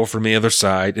article from the other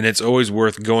side, and it's always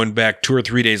worth going back 2 or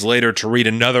 3 days later to read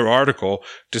another article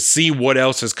to see what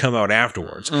else has come out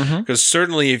afterwards. Because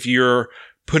certainly if you're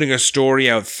putting a story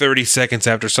out 30 seconds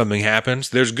after something happens,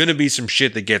 there's going to be some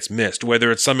shit that gets missed, whether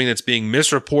it's something that's being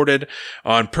misreported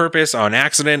on purpose, on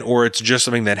accident, or it's just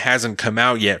something that hasn't come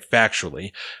out yet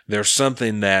factually. There's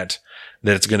something that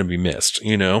it's going to be missed,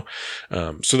 So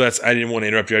I didn't want to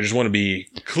interrupt you. I just want to be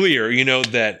clear,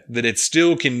 that it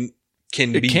still can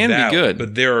be valid, good,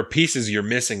 but there are pieces you're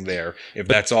missing there if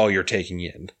that's all you're taking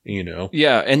in,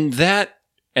 Yeah. And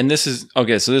this is,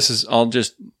 okay, so this is, I'll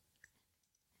just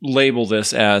label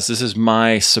this is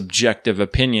my subjective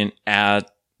opinion at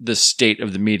the state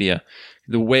of the media.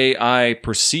 The way I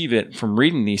perceive it from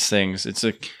reading these things,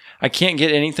 I can't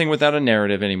get anything without a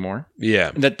narrative anymore. Yeah.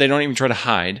 That they don't even try to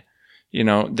hide.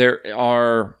 There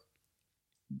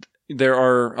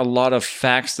are a lot of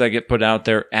facts that get put out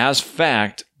there as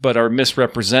fact, but are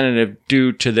misrepresentative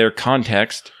due to their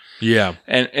context. Yeah.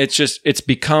 And it's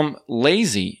become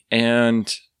lazy.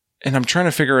 And I'm trying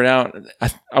to figure it out.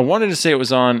 I wanted to say it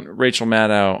was on Rachel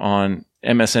Maddow on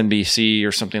MSNBC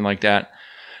or something like that.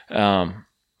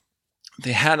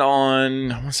 They had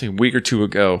on, I want to say a week or 2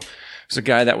 ago, there's a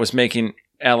guy that was making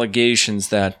allegations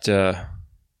that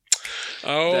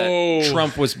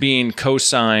Trump was being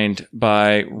co-signed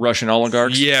by Russian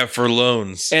oligarchs. Yeah, for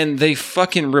loans. And they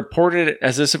fucking reported it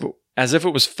as if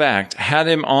it was fact, had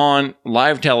him on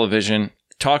live television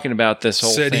talking about this whole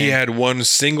thing. Said he had one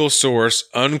single source,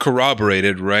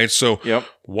 uncorroborated, right? So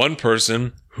one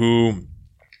person who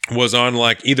was on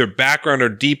like either background or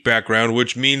deep background,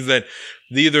 which means that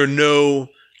they either know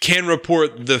can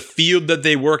report the field that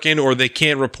they work in, or they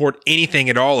can't report anything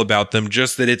at all about them,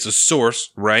 just that it's a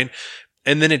source, right?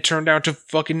 And then it turned out to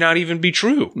fucking not even be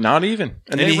true. Not even.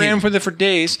 And they ran with it for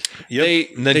days. Yep.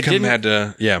 And then they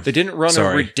They didn't run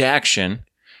a redaction,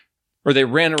 or they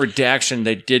ran a redaction.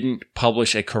 They didn't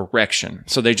publish a correction.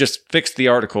 So they just fixed the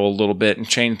article a little bit and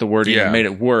changed the wording and made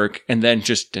it work, and then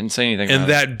just didn't say anything And about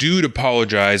that dude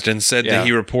apologized and said that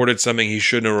he reported something he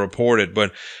shouldn't have reported.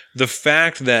 But the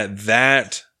fact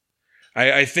that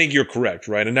I think you're correct,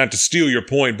 right? And not to steal your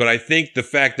point, but I think the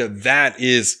fact that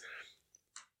is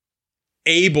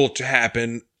able to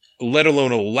happen, let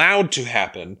alone allowed to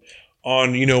happen,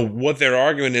 on, what their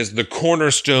argument is the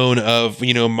cornerstone of,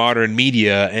 modern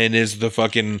media, and is the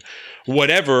fucking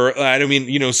whatever. I don't mean,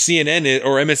 CNN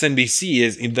or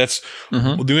MSNBC that's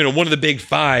one of the big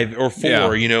 5 or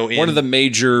 4, one of the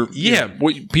major,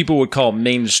 what people would call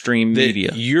mainstream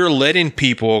media. You're letting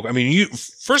people,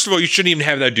 first of all, you shouldn't even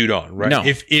have that dude on, right? No.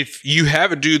 If you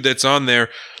have a dude that's on there,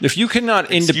 if you cannot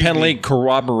independently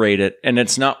corroborate it, and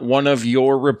it's not one of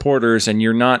your reporters, and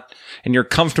you're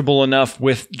comfortable enough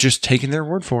with just taking their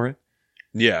word for it.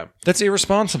 Yeah. That's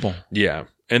irresponsible. Yeah.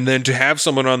 And then to have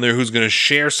someone on there who's going to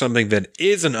share something that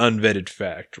is an unvetted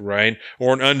fact, right?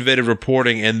 Or an unvetted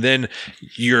reporting, and then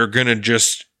you're going to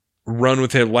just run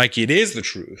with it like it is the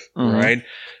truth, right?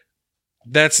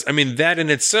 That in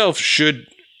itself should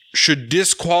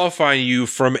disqualify you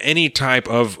from any type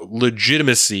of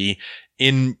legitimacy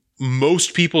in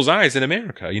most people's eyes in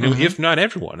America, if not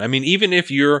everyone. Even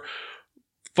if you're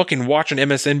fucking watching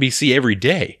MSNBC every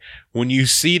day, when you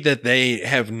see that they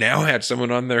have now had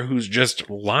someone on there who's just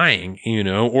lying,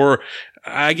 or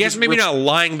I guess maybe not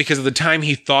lying because of the time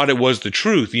he thought it was the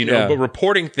truth, but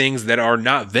reporting things that are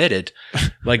not vetted,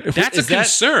 like that's a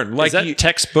concern. Like, is that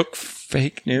textbook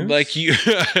fake news? Like you,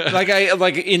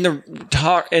 in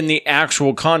the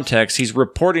actual context, he's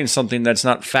reporting something that's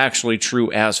not factually true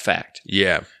as fact.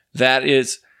 Yeah, that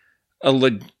is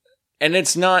and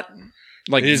it's not.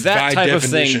 Like, that type of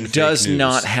thing does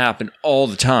not happen all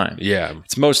the time. Yeah.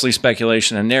 It's mostly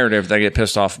speculation and narrative that I get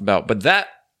pissed off about. But that,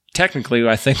 technically,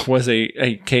 I think, was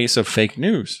a case of fake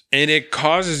news. And it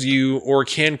causes you, or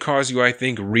can cause you, I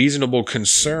think, reasonable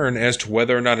concern as to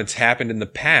whether or not it's happened in the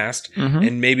past.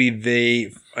 And maybe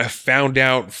they found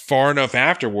out far enough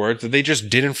afterwards that they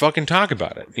just didn't fucking talk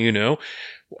about it,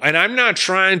 And I'm not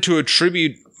trying to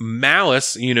attribute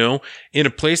malice, in a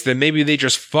place that maybe they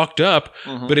just fucked up.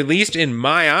 But at least in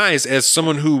my eyes, as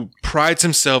someone who prides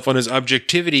himself on his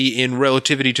objectivity in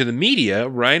relativity to the media,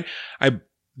 right?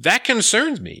 That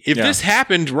concerns me. If this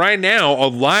happened right now,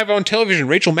 live on television,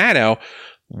 Rachel Maddow,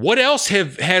 what else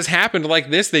has happened like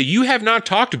this that you have not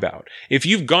talked about? If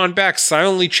you've gone back,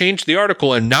 silently changed the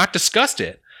article and not discussed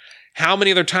it, how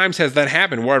many other times has that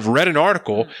happened where I've read an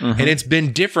article and it's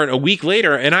been different a week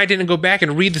later and I didn't go back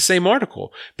and read the same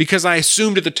article because I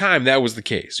assumed at the time that was the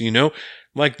case,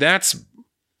 Like that's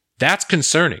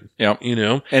concerning. Yeah.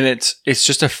 And it's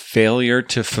just a failure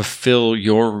to fulfill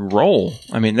your role.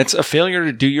 That's a failure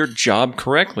to do your job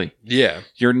correctly. Yeah.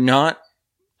 You're not,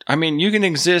 you can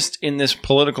exist in this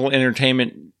political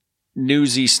entertainment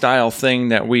newsy style thing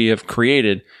that we have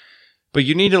created, but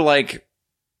you need to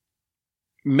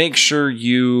make sure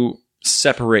you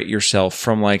separate yourself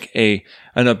from an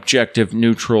objective,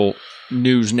 neutral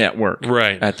news network,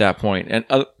 right? At that point, and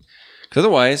because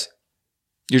otherwise,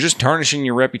 you're just tarnishing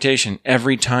your reputation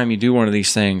every time you do one of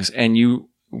these things. And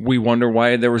we wonder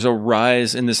why there was a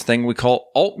rise in this thing we call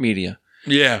alt media.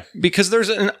 Yeah, because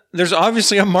there's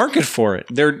obviously a market for it.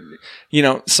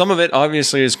 Some of it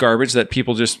obviously is garbage that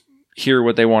people just hear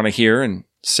what they want to hear and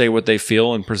say what they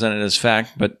feel and present it as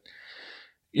fact, but.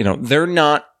 They're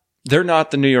not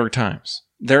the New York Times.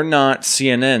 They're not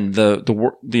CNN,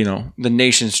 the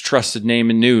nation's trusted name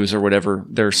in news or whatever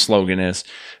their slogan is.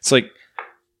 It's like,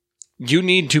 you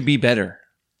need to be better.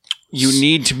 You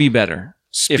need to be better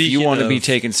if you want to be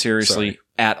taken seriously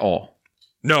at all.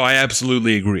 No, I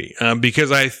absolutely agree.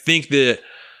 Because I think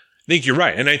you're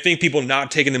right. And I think people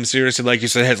not taking them seriously, like you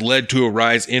said, has led to a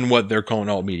rise in what they're calling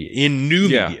alt media, in new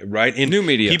media, right? In new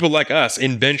media. People like us,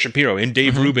 in Ben Shapiro, in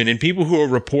Dave Rubin, and people who are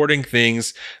reporting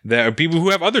things that are people who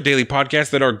have other daily podcasts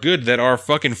that are good, that are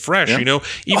fucking fresh,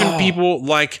 even people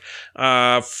like,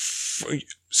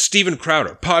 Steven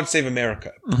Crowder, Pod Save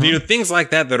America, things like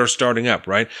that are starting up,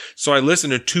 right? So I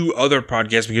listened to 2 other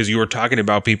podcasts because you were talking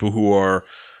about people who are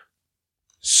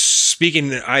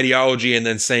speaking ideology and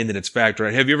then saying that it's fact,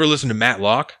 right? Have you ever listened to Matt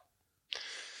Locke?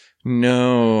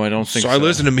 No, I don't think so. I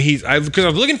listened to him. Because I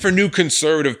was looking for new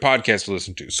conservative podcasts to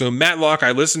listen to. So Matt Locke,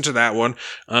 I listened to that one.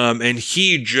 And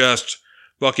he just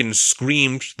fucking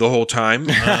screamed the whole time.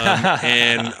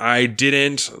 And I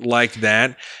didn't like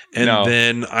that. And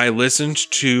then I listened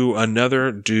to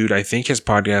another dude. I think his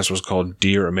podcast was called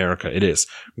Dear America. It is.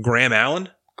 Graham Allen.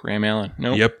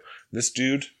 Nope. Yep. This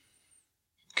dude.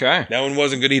 Okay. That one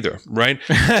wasn't good either, right?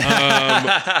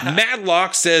 Matt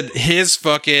Locke said his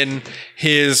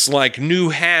like new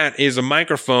hat is a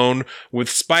microphone with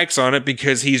spikes on it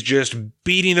because he's just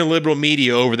beating the liberal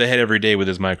media over the head every day with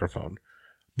his microphone.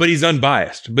 But he's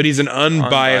unbiased. But he's an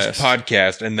unbiased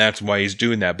podcast, and that's why he's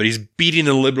doing that. But he's beating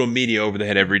the liberal media over the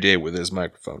head every day with his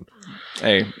microphone.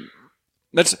 Hey,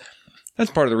 that's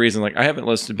part of the reason. Like, I haven't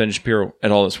listened to Ben Shapiro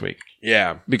at all this week.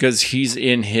 Yeah. Because he's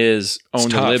in his own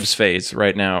the libs phase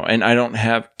right now, and I don't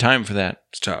have time for that.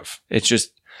 It's tough. It's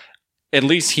just, at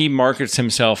least he markets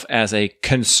himself as a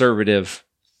conservative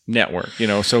network,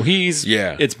 so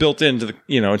it's built into the,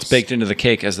 it's baked into the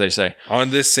cake, as they say. On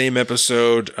this same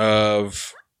episode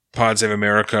of Pod Save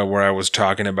America, where I was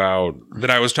talking about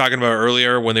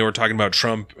earlier when they were talking about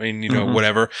Trump and,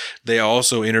 whatever, they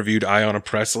also interviewed Ayanna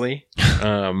Pressley,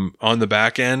 on the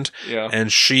back end. Yeah.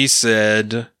 And she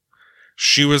said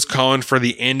she was calling for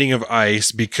the ending of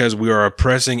ICE because we are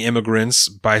oppressing immigrants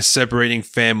by separating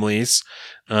families,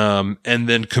 and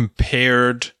then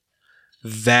compared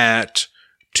that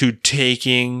to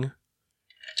taking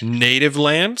native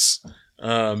lands,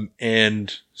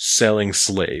 and selling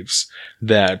slaves.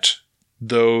 That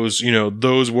those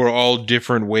were all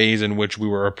different ways in which we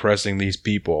were oppressing these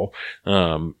people.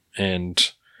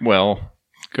 And well,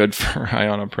 good for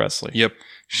Ayanna Pressley. Yep.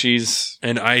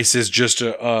 And ICE is just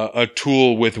a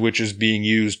tool with which is being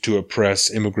used to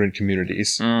oppress immigrant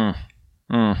communities.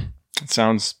 It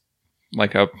sounds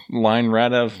like a line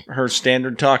right of her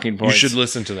standard talking points. You should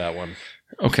listen to that one.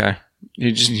 Okay.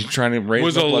 You're trying to raise. It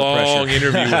was a long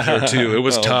interview with her too. It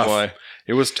was tough. Boy.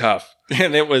 It was tough.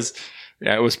 And it was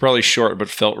probably short, but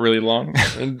felt really long.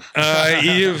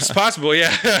 It was possible,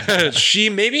 yeah.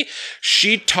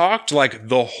 She talked like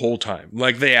the whole time.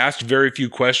 Like, they asked very few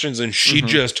questions, and she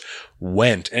just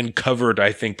went and covered,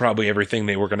 I think, probably everything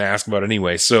they were going to ask about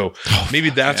anyway. So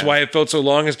maybe that's why it felt so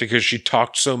long, is because she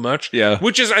talked so much. Yeah.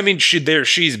 Which is,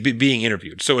 she's being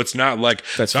interviewed. So it's not like,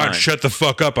 that's fine. Shut the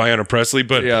fuck up, Ayanna Pressley.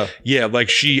 But yeah, like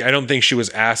I don't think she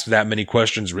was asked that many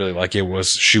questions really. Like, she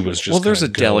was just. Well, there's a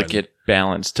delicate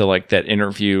balance to like that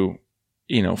interview,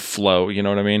 flow. You know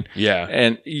what I mean? Yeah.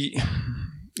 And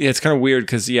it's kind of weird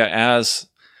because, as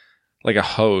like a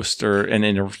host or an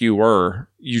interviewer,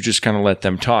 you just kind of let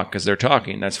them talk because they're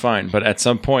talking. That's fine. But at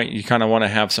some point, you kind of want to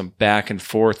have some back and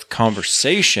forth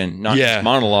conversation, not just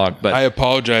monologue. But I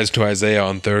apologized to Isaiah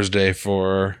on Thursday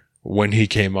for when he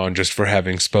came on, just for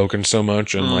having spoken so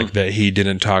much and like that he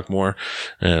didn't talk more.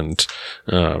 And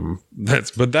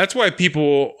that's why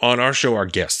people on our show are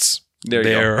guests.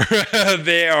 They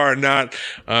are not,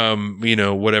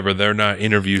 whatever. They're not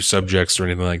interview subjects or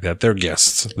anything like that. They're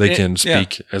guests. They can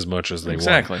speak as much as they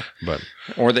want. But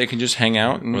or they can just hang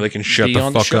out, or they can shut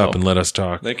the fuck up and let us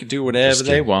talk. They can do whatever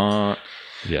they want.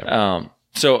 Yeah.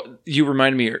 So you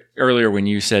reminded me earlier when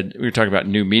you said we were talking about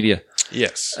new media.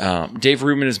 Yes. Dave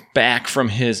Rubin is back from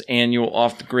his annual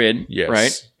Off the Grid. Yes.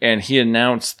 Right, and he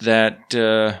announced that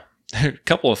a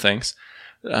couple of things.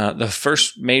 The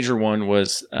first major one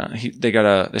was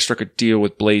they struck a deal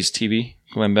with Blaze TV,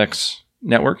 Glenn Beck's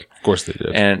network. Of course they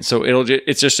did. And so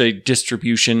it's just a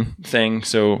distribution thing.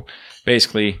 So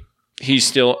basically, he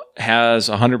still has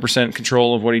 100%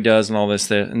 control of what he does and all this,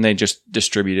 and they just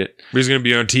distribute it. But he's going to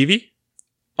be on TV?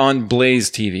 On Blaze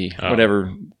TV,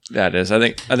 whatever that is. I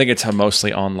think it's a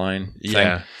mostly online thing.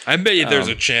 Yeah. I bet you there's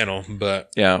a channel, but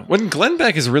yeah. When Glenn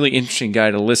Beck is a really interesting guy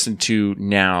to listen to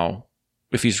now,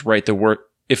 if he's with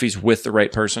the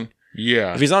right person.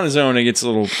 Yeah. If he's on his own, it gets a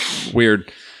little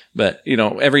weird. But,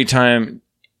 every time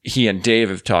he and Dave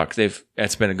have talked,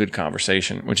 that's been a good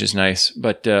conversation, which is nice.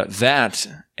 But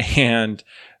and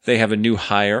they have a new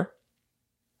hire,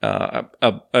 a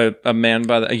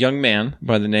young man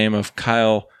by the name of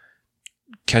Kyle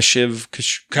Kashiv.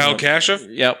 Kyle Kashiv?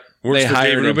 Yep. Works for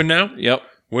Dave Rubin now? Yep.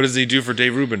 What does he do for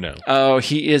Dave Rubin now? Oh,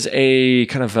 he is a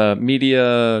kind of a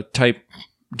media type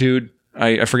dude.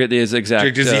 I forget his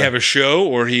exact. Does he have a show,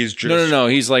 or he's just no?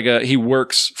 He's like he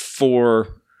works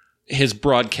for his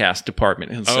broadcast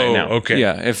department. He'll say now. Okay.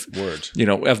 Yeah. If words,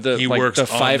 of the he like works the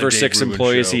 5 or 6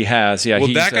 employees show. He has. Yeah.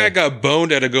 Well, that guy got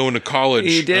boned out of going to college.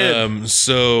 He did.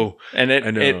 So and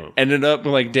it ended up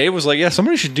like Dave was like, yeah,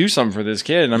 somebody should do something for this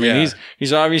kid. And I mean,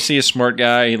 he's obviously a smart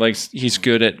guy. He's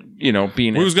good at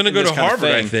being. He was going to go to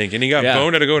Harvard, I think, and he got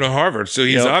boned out of going to Harvard. So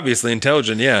he's obviously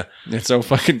intelligent. Yeah. And so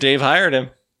fucking Dave hired him.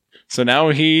 So now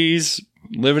he's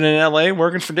living in LA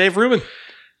working for Dave Rubin.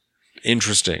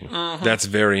 Interesting. That's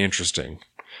very interesting.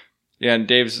 Yeah, and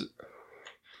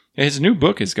his new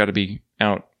book has got to be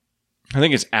out. I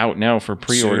think it's out now for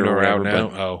pre-order or out whatever, now.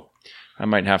 but Oh, I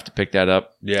might have to pick that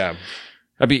up. yeah.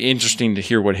 That'd be interesting to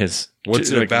hear what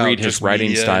What's it about? read his Just writing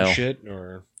media style. and shit,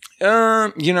 or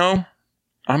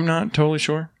I'm not totally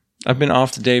sure. I've been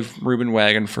off the Dave Rubin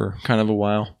wagon for kind of a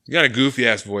while. you got a goofy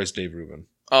ass voice, Dave Rubin.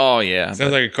 Oh yeah,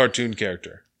 Sounds like a cartoon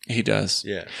character. he does.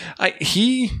 Yeah. I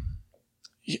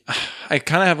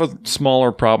kind of have a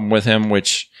smaller problem with him,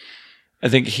 which I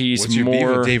think he's What's your beef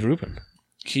more. with Dave Rubin?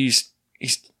 He's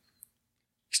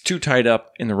too tied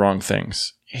up in the wrong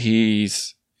things.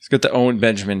 He's got the Owen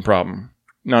Benjamin problem.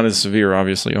 Not as severe,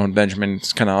 obviously. Owen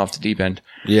Benjamin's kind of off the deep end.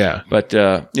 Yeah. But,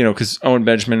 because Owen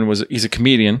Benjamin he's a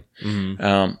comedian,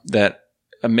 that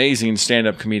amazing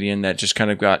stand-up comedian that just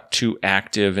kind of got too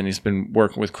active, and he's been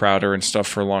working with Crowder and stuff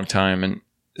for a long time. And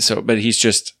so, but he's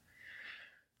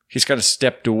kind of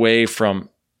stepped away from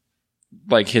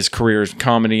like his career as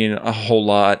comedy a whole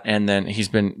lot. And then he's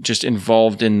been just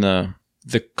involved in the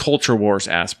culture wars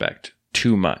aspect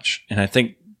too much. And I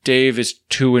think Dave is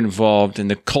too involved in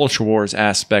the culture wars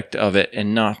aspect of it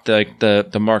and not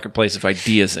the marketplace of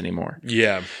ideas anymore.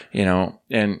 Yeah.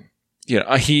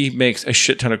 He makes a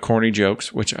shit ton of corny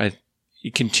jokes, which he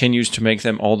continues to make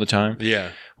them all the time.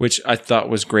 Yeah. Which I thought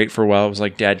was great for a while. It was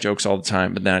like dad jokes all the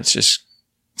time, but now it's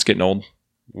getting old.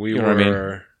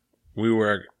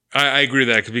 I agree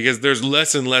with that because there's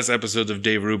less and less episodes of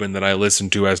Dave Rubin that I listen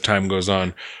to as time goes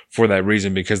on for that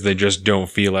reason, because they just don't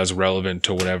feel as relevant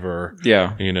to whatever.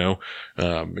 Yeah.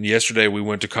 And yesterday we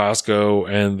went to Costco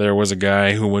and there was a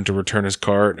guy who went to return his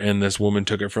cart and this woman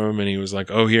took it from him and he was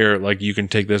like, "Oh, here, like you can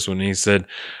take this one." And he said,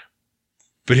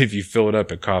 "But if you fill it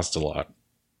up, it costs a lot."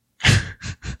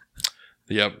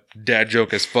 Yep. Dad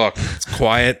joke as fuck. It's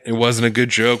quiet. It wasn't a good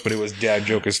joke, but it was dad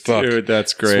joke as fuck. Dude,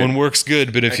 that's great. This one works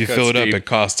good, but if you fill it up, deep. it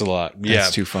costs a lot.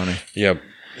 That's too funny. Yep.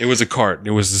 It was a cart.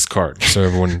 It was this cart. So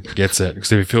everyone gets it.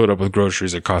 Because if you fill it up with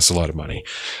groceries, it costs a lot of money.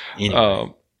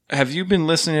 Anyway. Have you been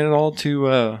listening at all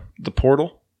to The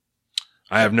Portal?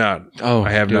 I have not. Oh,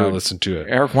 I have dude. not listened to it.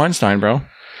 Eric Weinstein, bro.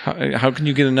 How can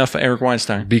you get enough of Eric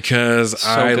Weinstein? Because So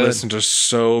I good. listen to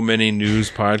so many news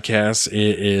podcasts.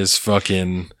 It is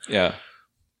fucking...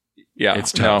 Yeah,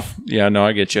 It's tough. No,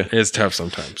 I get you. It's tough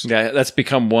sometimes. Yeah, that's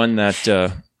become one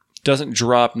that doesn't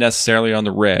drop necessarily on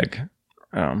the reg,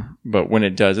 but when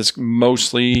it does, it's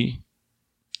mostly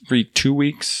every 2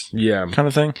 weeks Yeah. kind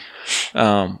of thing.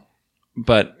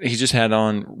 But he just had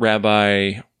on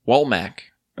Rabbi Walmack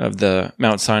of the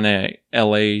Mount Sinai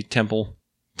LA temple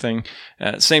thing.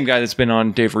 Same guy that's been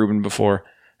on Dave Rubin before,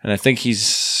 and I think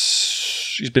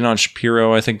he's been on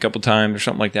Shapiro, I think, a couple times or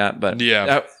something like that. But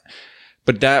Yeah.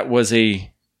 that was I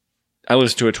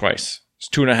listened to it twice. It's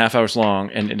 2.5 hours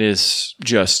long, and it is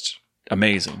just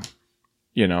amazing.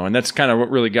 And that's kind of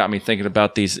what really got me thinking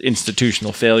about these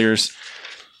institutional failures.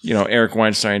 Eric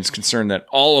Weinstein's concerned that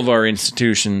all of our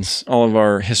institutions, all of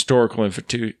our historical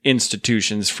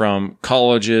institutions, from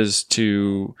colleges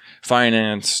to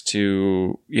finance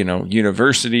to,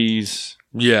 universities,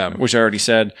 Yeah. which I already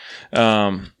said,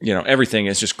 everything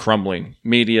is just crumbling.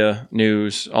 Media,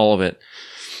 news, all of it.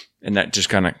 And that just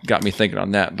kind of got me thinking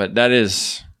on that. But that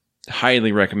is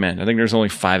highly recommend. I think there's only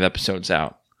 5 episodes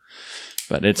out.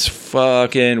 But it's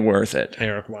fucking worth it.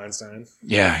 Eric Weinstein.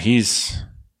 Yeah,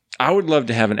 I would love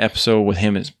to have an episode with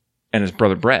him and his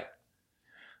brother Brett.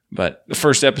 But the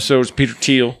first episode was Peter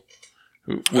Thiel,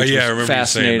 which I remember was you saying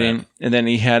fascinating. that. And then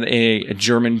he had a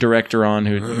German director on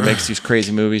who makes these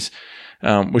crazy movies,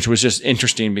 which was just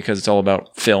interesting because it's all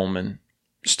about film and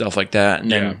stuff like that.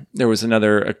 And then there was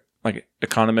another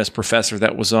economist professor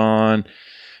that was on,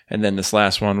 and then this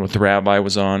last one with the rabbi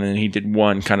was on, and he did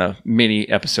one kind of mini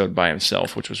episode by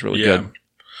himself, which was really good.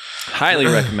 Highly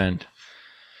recommend.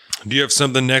 Do you have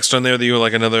something next on there that you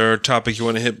like, another topic you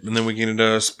want to hit, and then we get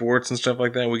into sports and stuff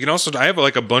like that? We can also, I have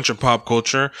like a bunch of pop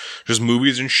culture, just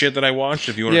movies and shit that I watched.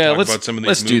 If you want to talk about some of these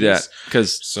let's movies. do that,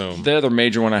 because the other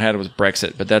major one I had was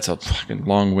Brexit, but that's a fucking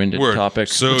long-winded topic.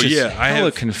 So which is I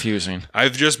have confusing.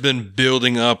 I've just been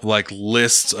building up like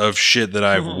lists of shit that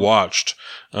I've watched,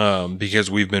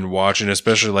 because we've been watching,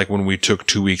 especially like when we took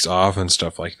 2 weeks off and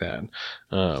stuff like that.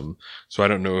 So I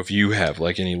don't know if you have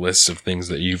like any lists of things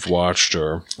that you've watched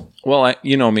or. Well,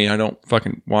 you know me, I don't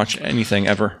fucking watch anything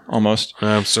ever, almost.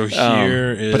 So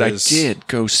here is. But I did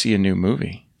go see a new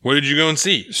movie. What did you go and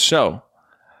see? So,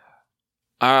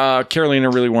 Carolina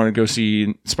really wanted to go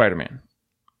see Spider-Man.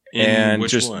 And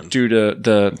which just one? due to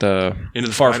the Into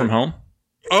the Far Spider- From Home.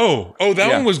 Oh,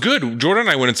 that one was good. Jordan and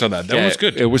I went and saw that. That one was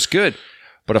good. It was good.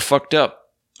 But I fucked up.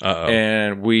 Uh-oh.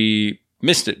 And we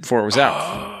missed it before it was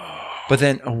out. But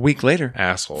then a week later,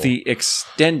 Asshole. the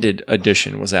extended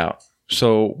edition was out.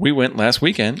 So we went last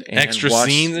weekend and Extra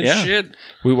watched, scenes and shit.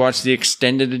 We watched the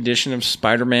extended edition of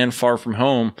Spider-Man Far From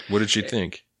Home. What did she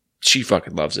think? She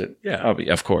fucking loves it. Yeah.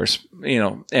 Of course.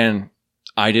 And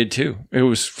I did too. It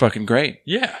was fucking great.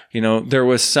 Yeah. There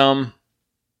was some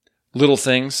little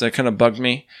things that kind of bugged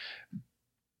me,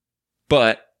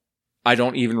 but I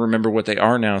don't even remember what they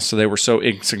are now. So they were so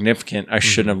insignificant. I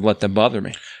shouldn't have let them bother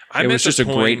me. It was just a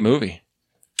great movie.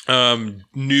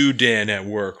 New Dan at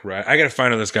work, right? I got to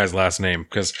find out this guy's last name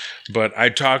but I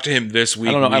talked to him this week.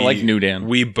 I don't know. I like New Dan.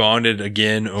 We bonded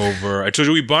again over, I told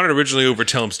you we bonded originally over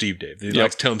Tell 'em Steve Dave. He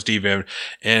likes Tell 'em Steve Dave.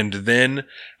 And then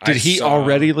Did he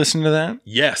already listen to that?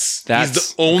 Yes. He's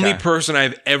the only person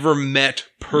I've ever met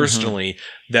personally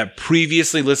that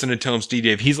previously listened to Tell 'em Steve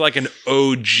Dave. He's like an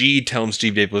OG Tell 'em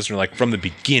Steve Dave listener, like from the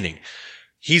beginning.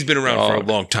 He's been around for a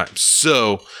long time.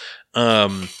 So,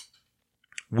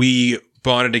 we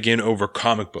bonded again over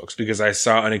comic books because I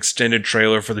saw an extended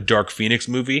trailer for the Dark Phoenix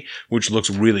movie, which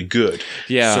looks really good.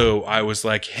 Yeah. So I was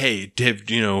like, hey, Dave,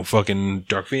 fucking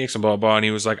Dark Phoenix and blah, blah. And he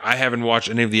was like, I haven't watched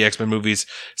any of the X-Men movies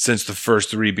since the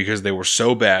first 3 because they were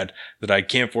so bad that I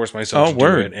can't force myself to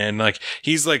do it. And like,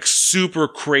 he's like super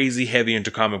crazy heavy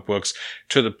into comic books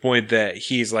to the point that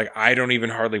he's like, I don't even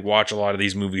hardly watch a lot of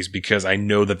these movies because I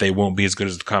know that they won't be as good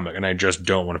as the comic and I just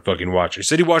don't want to fucking watch it. He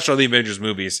said he watched all the Avengers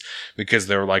movies because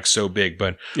they were like so big,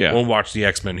 but won't watch the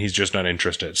X-Men. He's just not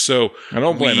interested. So I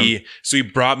don't blame him. So he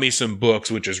brought me some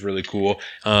books, which is really cool.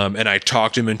 And I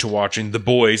talked him into watching The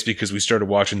Boys because we started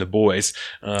watching The Boys.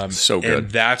 So good.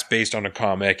 And that's based on a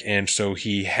comic. And so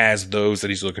he has those that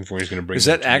he's looking for. He's going to bring. Is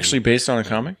that actually based on a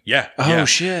comic? Yeah. Oh, yeah.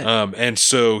 shit. And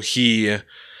so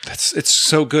it's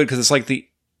so good because it's like the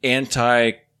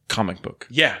anti-comic book.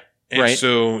 Yeah. And right.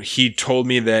 So he told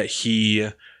me that he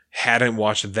hadn't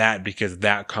watched that because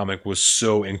that comic was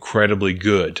so incredibly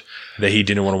good that he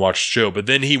didn't want to watch the show. But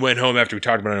then he went home after we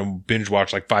talked about it and binge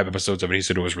watched like 5 episodes of it. And he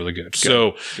said it was really good.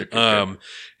 So,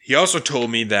 he also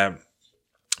told me that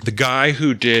the guy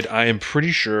who did, I am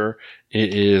pretty sure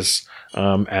it is,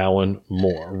 Alan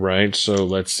Moore, right? So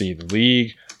let's see, The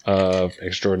League of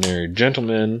Extraordinary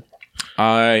Gentlemen.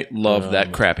 I love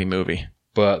that crappy movie.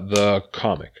 But the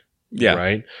comic. Yeah.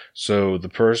 Right? So the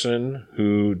person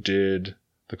who did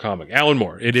the comic, Alan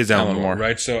Moore. It is Alan Moore,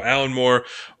 right? So Alan Moore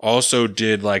also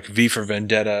did like V for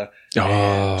Vendetta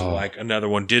and like another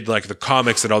one, did like the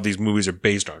comics that all these movies are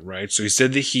based on, right? So he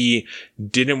said that he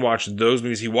didn't watch those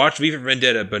movies. He watched V for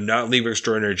Vendetta, but not League of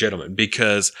Extraordinary Gentlemen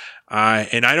because I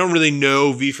don't really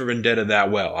know V for Vendetta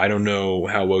that well. I don't know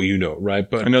how well you know it, right?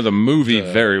 But I know the movie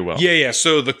very well. Yeah.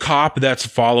 So the cop that's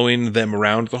following them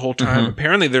around the whole time,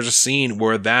 apparently there's a scene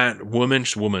where that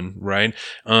woman, right,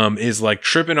 is like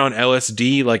tripping on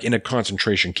LSD, like in a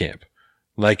concentration camp,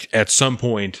 like at some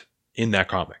point in that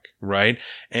comic, right?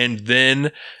 And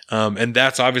then, and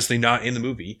that's obviously not in the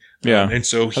movie. Yeah. And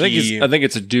so I think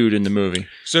it's a dude in the movie.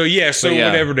 So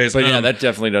whatever it is. But that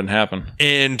definitely doesn't happen.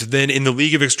 And then in the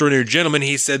League of Extraordinary Gentlemen,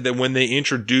 he said that when they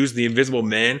introduced the Invisible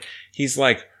Man, he's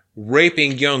like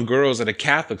raping young girls at a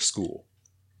Catholic school.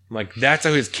 Like, that's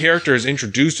how his character is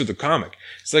introduced to the comic.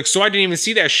 It's like, so I didn't even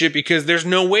see that shit because there's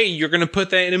no way you're going to put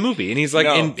that in a movie. And he's like,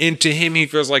 and to him, he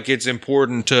feels like it's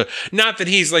important to, not that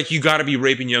he's like, you got to be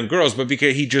raping young girls, but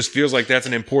because he just feels like that's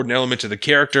an important element to the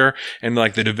character and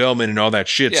like the development and all that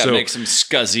shit. Yeah, so it makes him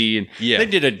scuzzy. And they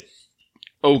did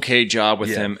a okay job with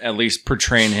him, at least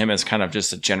portraying him as kind of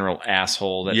just a general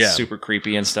asshole that's super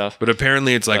creepy and stuff. But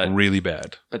apparently it's like really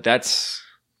bad. But that's...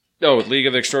 Oh, League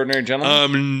of Extraordinary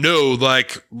Gentlemen? No,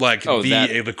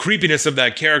 the creepiness of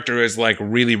that character is like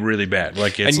really, really bad.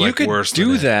 Like it's like worse. And you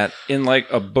could do that in like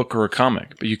a book or a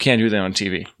comic, but you can't do that on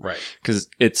TV. Right. Because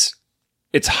it's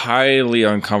highly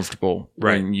uncomfortable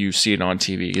when you see it on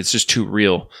TV. It's just too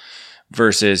real.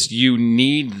 Versus you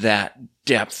need that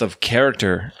depth of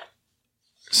character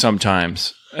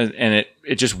sometimes. And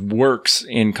it just works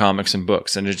in comics and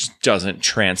books, and it just doesn't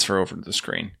transfer over to the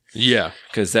screen. Yeah.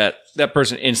 Because that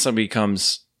person instantly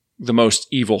becomes the most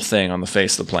evil thing on the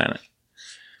face of the planet.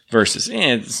 Versus,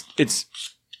 it's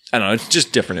I don't know, it's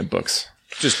just different in books.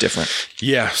 Just different.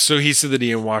 Yeah. So he said that he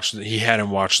hadn't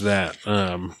watched that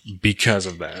because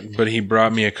of that. But he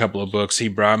brought me a couple of books. He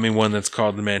brought me one that's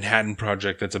called The Manhattan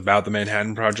Project. That's about the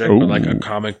Manhattan Project, but like a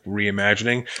comic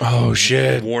reimagining. Oh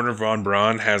shit! Warner von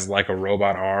Braun has like a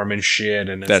robot arm and shit,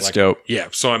 and it's that's like, dope. Yeah.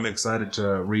 So I'm excited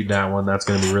to read that one. That's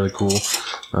going to be really cool.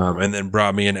 And then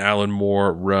brought me an Alan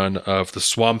Moore run of The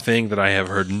Swamp Thing that I have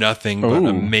heard nothing but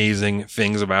amazing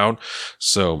things about.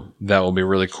 So that will be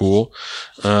really cool.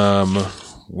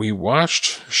 We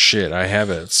watched shit. I have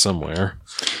it somewhere.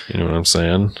 You know what I'm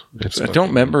saying? I don't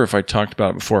remember if I talked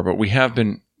about it before, but we have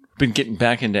been getting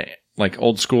back into like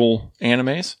old school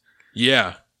animes.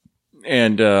 Yeah.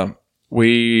 And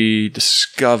we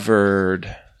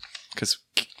discovered, because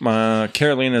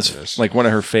Carolina's like one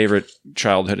of her favorite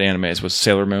childhood animes was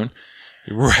Sailor Moon.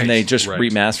 Right. And they just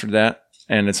remastered that,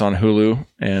 and it's on Hulu.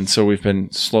 And so we've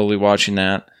been slowly watching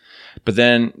that. But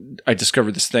then I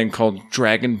discovered this thing called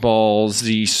Dragon Ball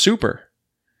Z Super.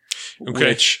 Okay.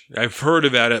 Which I've heard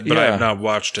about it, but I have not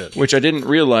watched it. Which I didn't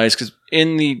realize, because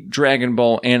in the Dragon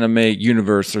Ball anime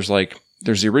universe, there's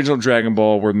the original Dragon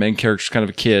Ball where the main character's kind of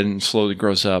a kid and slowly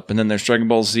grows up. And then there's Dragon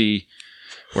Ball Z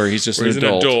where he's just an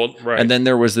adult. Right. And then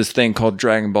there was this thing called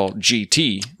Dragon Ball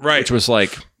GT. Right. Which was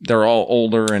like, they're all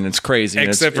older and it's crazy.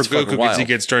 Except and for Goku, because he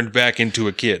gets turned back into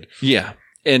a kid. Yeah.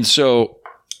 And so...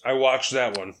 I watched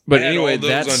that one. But I had anyway, all those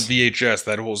that's on VHS,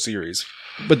 that whole series.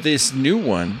 But this new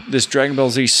one, this Dragon Ball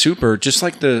Z Super, just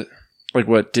like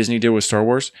what Disney did with Star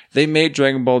Wars, they made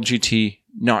Dragon Ball GT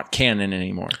not canon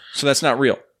anymore. So that's not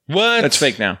real. What? That's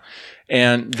fake now.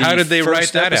 And how did they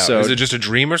write that episode, out? Is it just a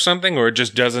dream or something, or it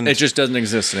just doesn't? It just doesn't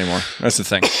exist anymore. That's the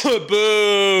thing.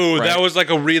 Boo! Right. That was like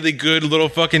a really good little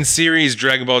fucking series,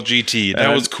 Dragon Ball GT.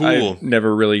 That was cool. I've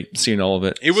never really seen all of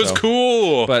it. It was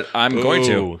cool, but I'm going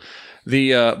to.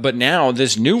 But now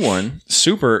this new one,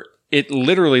 Super, it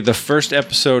literally the first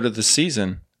episode of the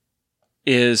season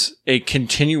is a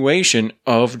continuation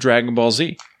of Dragon Ball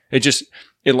Z.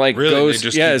 It like really? goes,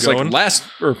 it's going?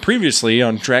 like previously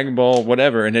on Dragon Ball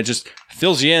whatever, and it just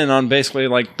fills you in on basically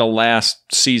like the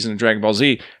last season of Dragon Ball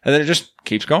Z, and then it just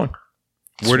keeps going.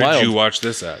 Where did you watch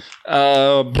this at?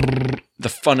 The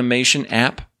Funimation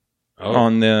app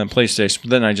on the PlayStation.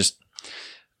 But then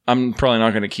I'm probably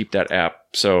not going to keep that app,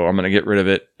 so I'm going to get rid of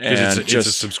it. And it's a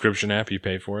subscription app. You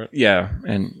pay for it. Yeah,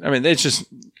 and I mean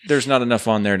there's not enough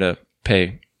on there to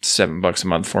pay $7 a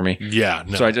month for me. Yeah,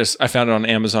 no. So I found it on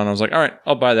Amazon. I was like, all right,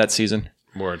 I'll buy that season.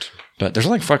 Word. But there's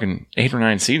like fucking 8 or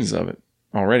 9 seasons of it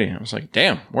already. I was like,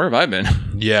 damn, where have I been?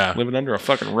 Yeah. Living under a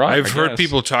fucking rock. I've heard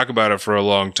people talk about it for a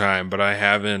long time, but I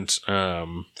haven't.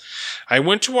 I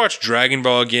went to watch Dragon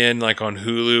Ball again, like on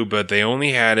Hulu, but they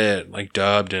only had it like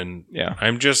dubbed, and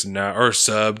I'm just not, or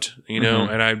subbed,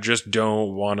 and I just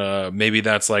don't want to. Maybe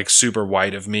that's like super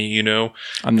white of me,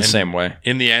 I'm the same way.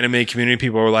 In the anime community,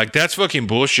 people are like, that's fucking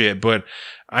bullshit, but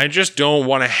I just don't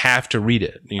want to have to read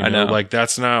it. I know. Like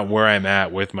that's not where I'm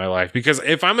at with my life. Because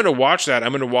if I'm going to watch that,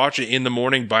 I'm going to watch it in the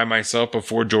morning by myself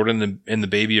before Jordan and the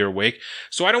baby are awake.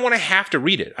 So I don't want to have to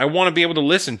read it. I want to be able to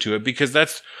listen to it because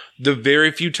that's the very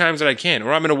few times that I can.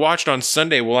 Or I'm going to watch it on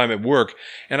Sunday while I'm at work,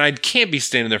 and I can't be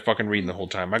standing there fucking reading the whole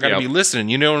time. I got to be listening.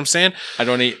 You know what I'm saying? I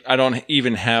don't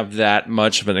even have that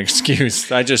much of an excuse.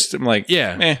 I'm like,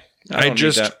 I'm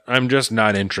just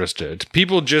not interested.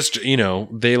 People just,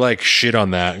 they like shit on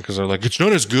that because they're like, it's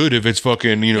not as good if it's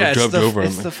fucking, dubbed over.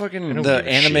 It's the fucking the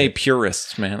anime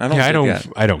purists, man. I don't care about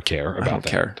that. I don't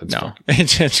care. That's no,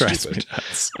 it drives me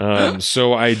nuts.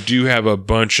 So I do have a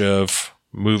bunch of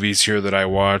movies here that I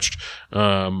watched.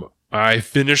 I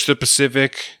finished The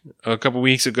Pacific a couple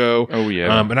weeks ago. Oh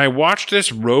yeah. And I watched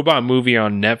this robot movie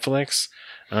on Netflix.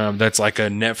 That's like a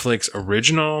Netflix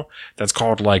original. That's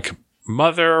called like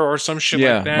Mother or some shit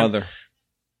like that. Yeah, Mother.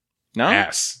 No?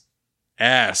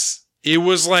 Ass. It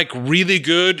was like really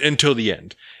good until the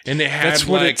end. And it had That's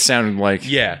what it sounded like.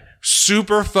 Yeah.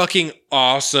 Super fucking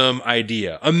awesome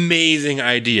idea. Amazing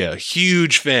idea.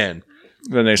 Huge fan.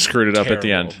 Then they screwed it up at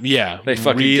the end. Yeah. They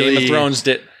fucking Game of Thrones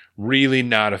did. Really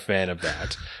not a fan of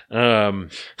that.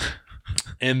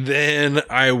 And then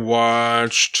I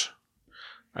watched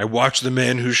The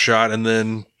Man Who Shot and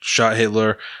then Shot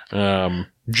Hitler.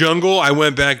 Jungle, I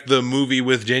went back the movie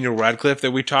with Daniel Radcliffe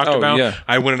that we talked about. Yeah.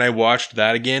 I went and I watched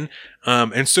that again.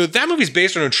 And so that movie's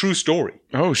based on a true story.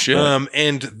 Oh shit.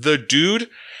 And the dude,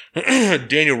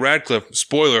 Daniel Radcliffe,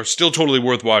 spoiler, still totally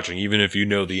worth watching, even if you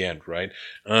know the end, right?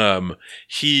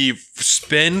 He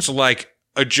spends like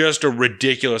just a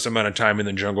ridiculous amount of time in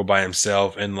the jungle by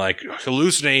himself and like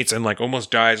hallucinates and like almost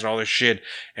dies and all this shit.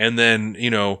 And then,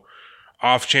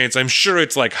 off chance, I'm sure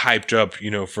it's like hyped up,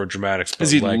 for dramatics.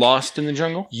 Is he lost in the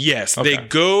jungle? Yes. Okay. They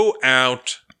go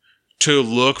out to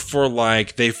look for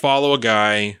they follow a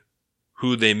guy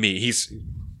who they meet.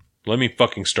 Let me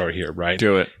fucking start here, right?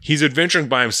 Do it. He's adventuring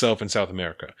by himself in South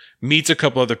America, meets a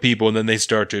couple other people, and then they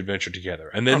start to adventure together.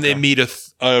 And then they meet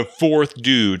a fourth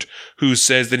dude who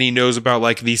says that he knows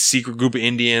about these secret group of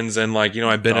Indians and I've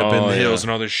been up in the hills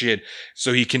and all this shit.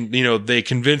 So he can, they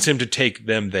convince him to take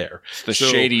them there. It's the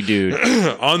shady dude.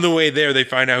 On the way there, they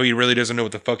find out he really doesn't know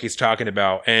what the fuck he's talking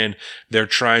about. And they're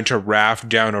trying to raft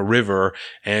down a river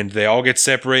and they all get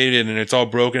separated and it's all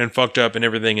broken and fucked up and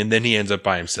everything. And then he ends up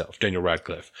by himself, Daniel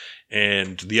Radcliffe.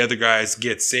 And the other guys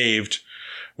get saved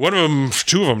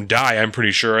two of them die, I'm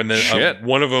pretty sure, and then Shit.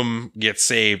 one of them gets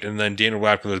saved, and then Daniel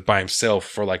Radcliffe is by himself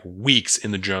for like weeks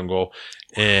in the jungle,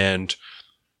 and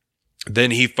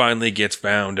then he finally gets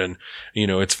found, and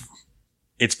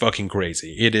it's fucking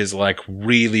crazy. It is like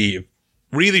really,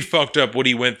 really fucked up what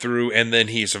he went through, and then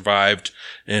he survived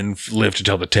and lived to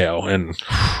tell the tale. And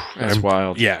That's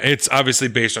wild. yeah, it's obviously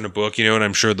based on a book, and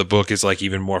I'm sure the book is like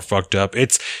even more fucked up.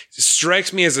 It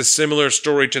strikes me as a similar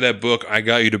story to that book, I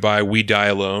Got You to Buy, We Die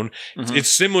Alone. It's a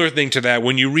similar thing to that.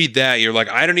 When you read that, you're like,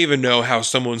 I don't even know how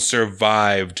someone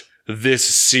survived this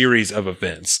series of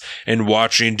events. And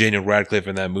watching Daniel Radcliffe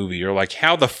in that movie, you're like,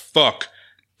 how the fuck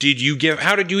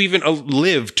how did you even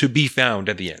live to be found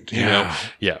at the end? You know?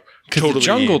 Yeah. Because the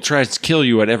jungle tries to kill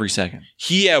you at every second.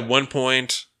 He at one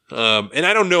point, and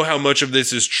I don't know how much of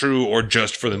this is true or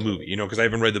just for the movie, because I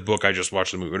haven't read the book, I just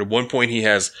watched the movie. But at one point he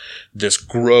has this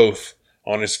growth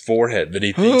on his forehead that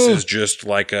he thinks is just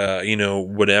like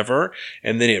whatever,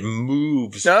 and then it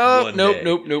moves. Nope.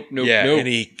 Yeah, and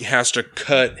he has to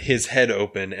cut his head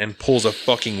open and pulls a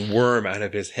fucking worm out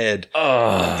of his head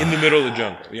in the middle of the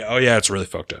jungle. Yeah, oh yeah, it's really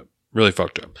fucked up. Really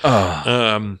fucked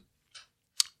up.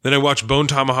 Then I watched Bone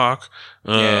Tomahawk.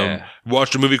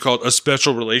 Watched a movie called A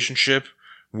Special Relationship,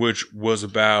 which was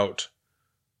about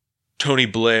Tony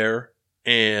Blair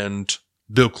and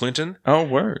Bill Clinton. Oh,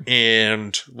 word.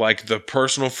 And like the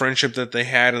personal friendship that they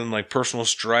had and like personal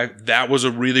strife. That was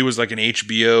was like an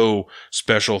HBO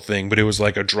special thing, but it was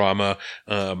like a drama.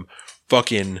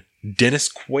 Fucking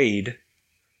Dennis Quaid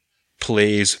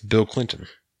plays Bill Clinton.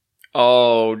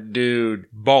 Oh, dude.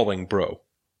 Balling, bro.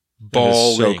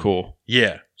 Balling. So cool.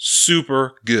 Yeah.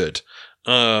 Super good.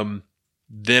 Then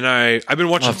I've been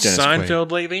watching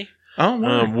Seinfeld lately. Oh,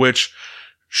 wow. Which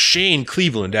Shane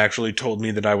Cleveland actually told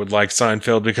me that I would like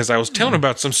Seinfeld because I was telling him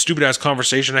about some stupid ass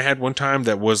conversation I had one time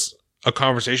that was a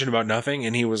conversation about nothing.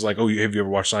 And he was like, oh, have you ever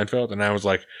watched Seinfeld? And I was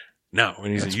like, no.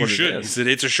 And he said, you should. He said,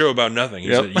 it's a show about nothing.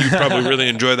 He said, you'd probably really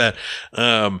enjoy that.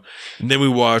 And then we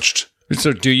watched.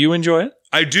 So do you enjoy it?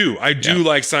 I do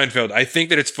like Seinfeld. I think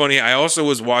that it's funny. I also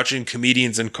was watching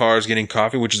Comedians in Cars Getting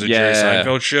Coffee, which is a Jerry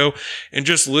Seinfeld show, and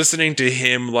just listening to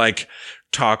him like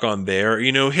talk on there.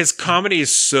 His comedy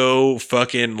is so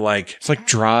fucking like it's like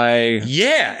dry.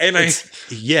 Yeah, and and I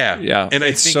think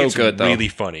it's so good, really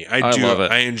funny. I love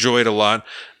it. I enjoy it a lot.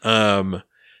 And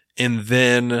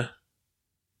then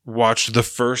watched The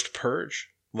First Purge.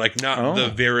 Like not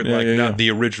the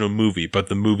original movie, but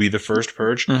the movie The First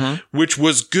Purge, which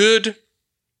was good.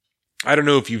 I don't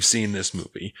know if you've seen this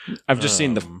movie. I've just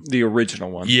seen the original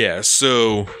one. Yeah,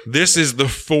 so this is the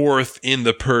fourth in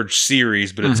the Purge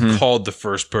series, but it's called The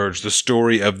First Purge, the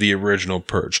story of the original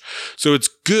Purge. So it's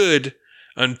good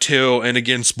until, and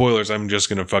again, spoilers, I'm just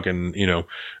going to fucking,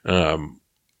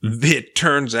 it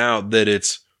turns out that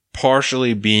it's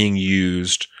partially being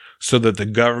used so that the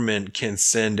government can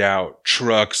send out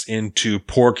trucks into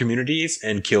poor communities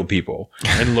and kill people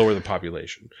and lower the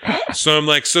population. So I'm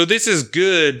like, so this is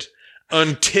good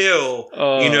until,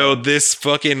 this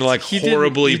fucking like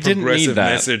horribly progressive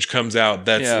message comes out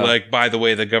that's like, by the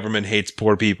way, the government hates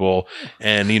poor people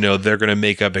and, they're going to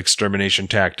make up extermination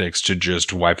tactics to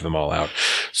just wipe them all out.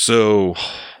 So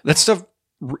that stuff,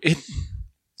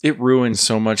 it ruins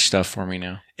so much stuff for me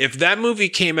now. If that movie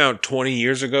came out 20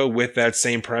 years ago with that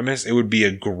same premise, it would be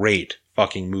a great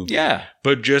fucking movie. Yeah.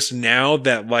 But just now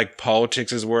that like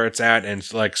politics is where it's at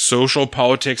and like social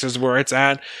politics is where it's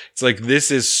at, it's like this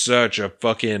is such a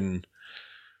fucking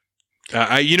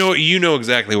you know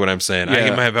exactly what I'm saying.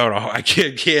 Yeah. I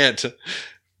can't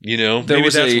maybe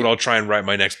that's what I'll try and write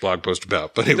my next blog post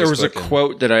about. But there was a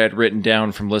quote that I had written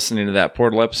down from listening to that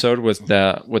Portal episode with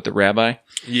the rabbi.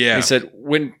 Yeah. He said,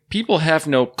 when people have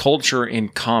no culture in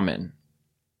common,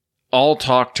 all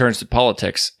talk turns to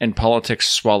politics and politics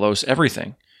swallows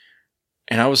everything.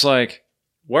 And I was like,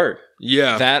 word.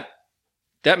 Yeah.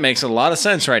 That makes a lot of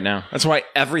sense right now. That's why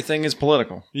everything is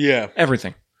political. Yeah.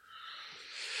 Everything.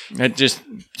 It just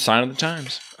sign of the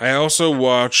times. I also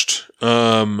watched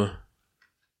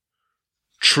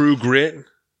True Grit,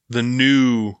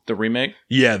 the remake?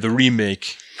 Yeah, the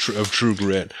remake of True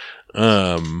Grit.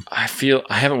 I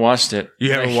haven't watched it.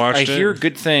 You haven't watched it? I hear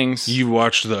good things. You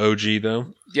watched the OG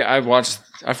though? Yeah,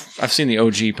 I've seen the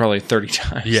OG probably 30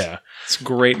 times. Yeah. It's a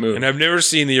great movie. And I've never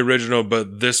seen the original,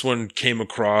 but this one came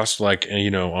across like,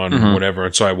 on whatever.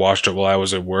 And so I watched it while I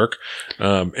was at work.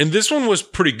 And this one was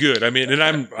pretty good. I mean, and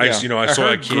I saw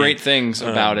heard great things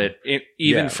about it,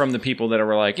 even from the people that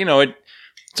were like,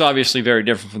 it's obviously very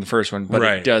different from the first one, but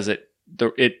it does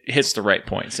it hits the right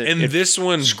points. And this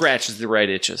one scratches the right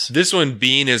itches. This one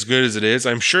being as good as it is,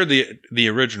 I'm sure the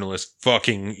original is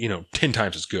fucking 10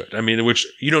 times as good. I mean, which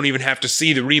you don't even have to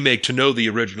see the remake to know the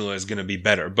original is going to be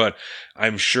better. But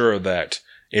I'm sure that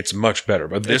it's much better.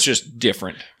 But It's just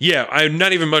different. yeah, I'm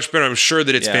not even much better. I'm sure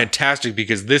that it's Yeah. fantastic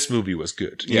because this movie was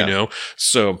good. Yeah.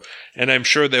 So, and I'm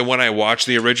sure that when I watch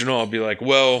the original, I'll be like,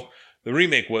 well, the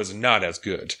remake was not as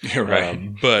good. You're right.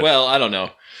 But Well, I don't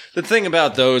know. The thing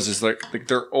about those is like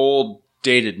they're old,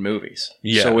 dated movies.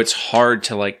 Yeah. So it's hard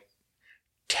to like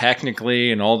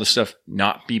technically and all the stuff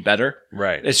not be better.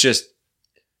 right. It's just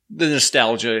the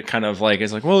nostalgia kind of like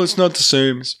it's like, well, it's not the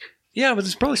same. Yeah, but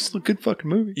it's probably still a good fucking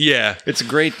movie. Yeah. It's a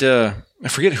great. I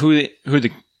forget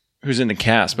who's in the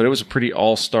cast, but it was a pretty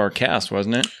all-star cast,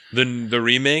 wasn't it? The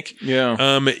remake. Yeah.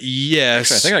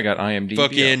 Yes. Actually, I think I got IMDb.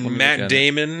 Let me Fucking look Matt at it.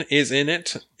 Damon is in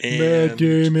it. And,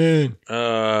 Damon.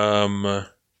 Oh,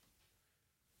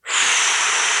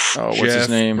 Oh, what's his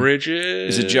name?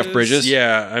 Bridges. Is it Jeff Bridges?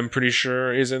 Yeah, I'm pretty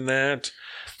sure is in that.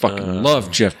 Fucking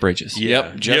love Jeff Bridges. yeah.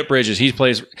 Yep, Jeff Yep. Bridges. He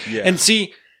plays. Yeah. And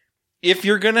see, if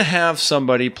you're gonna have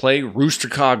somebody play Rooster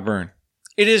Cogburn,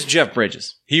 it is Jeff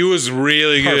Bridges. He was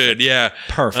really Perfect. good. Yeah.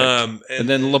 Perfect. And and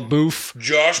then LaBouffe.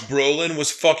 Josh Brolin was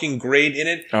fucking great in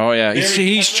it. Oh yeah, Barry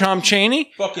he's Pepper. Tom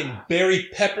Chaney. Fucking Barry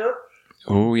Pepper.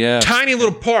 Oh yeah, Tiny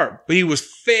little part, but he was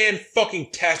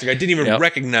fan-fucking-tastic. I didn't even Yep.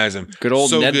 recognize him. Good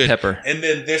old Ned good. Pepper. And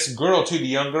then this girl, too, the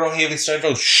young girl, Haley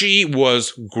Steinfeld, she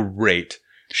was great.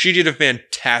 She did a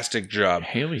fantastic job.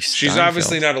 Haley Steinfeld. She's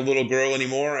obviously not a little girl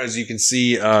anymore, as you can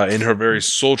see in her very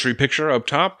sultry picture up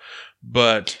top.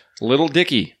 But, Little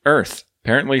Dicky Earth.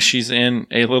 Apparently, she's in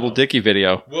a Little Dicky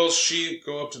video. will she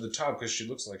go up to the top? Because she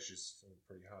looks like she's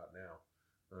pretty hot now.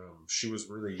 She was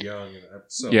really young in the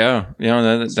episode. Yeah,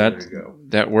 So there you go.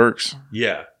 that works.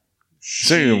 Yeah. Is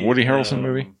that a Woody Harrelson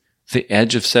movie? The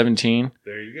Edge of 17.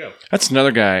 There you go. That's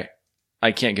another guy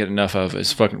I can't get enough of.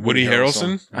 Is fucking Woody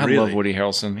Harrelson? I Really? love Woody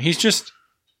Harrelson. He's just,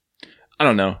 I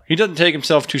don't know. He doesn't take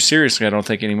himself too seriously, I don't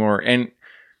think, anymore. And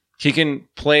he can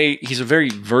play. He's a very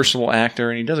versatile actor,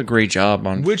 and he does a great job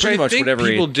on Which pretty I much think whatever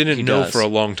people he didn't know does. for a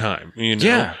long time.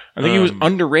 Yeah, I think he was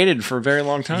underrated for a very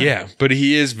long time. Yeah, but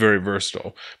he is very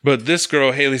versatile. But this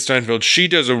girl, Haley Steinfeld, she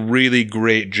does a really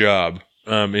great job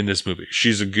in this movie.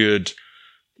 She's a good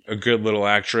little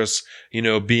actress,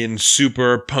 being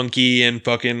super punky and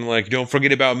fucking like, don't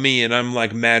forget about me, and I'm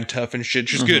like mad tough and shit.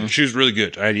 She's good. She was really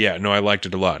good. I liked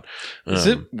it a lot. Is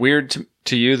it weird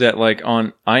to you that like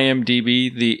on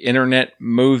IMDb, the Internet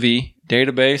Movie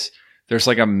Database, there's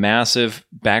like a massive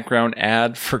background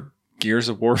ad for Gears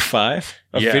of War 5,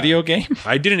 a Yeah. video game?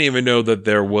 I didn't even know that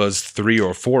there was 3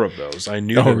 or 4 of those. I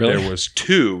knew that really? there was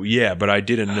 2, yeah, but I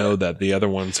didn't know that the other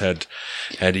ones had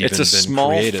even It's a been small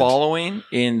created. following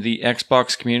in the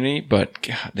Xbox community, but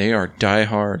God, they are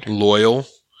diehard. Loyal.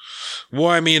 Well,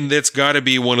 I mean, that's got to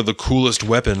be one of the coolest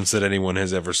weapons that anyone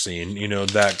has ever seen. the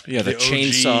the OG,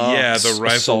 chainsaw, yeah, the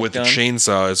rifle assault with gun. the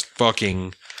chainsaw is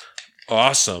fucking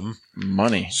awesome.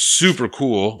 Money. Super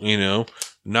cool.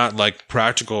 Not like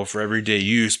practical for everyday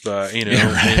use, but when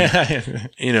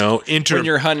inter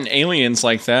you're hunting aliens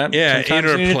like that, yeah,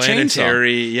 sometimes you need a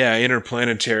chainsaw.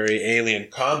 interplanetary alien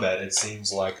combat. It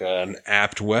seems like an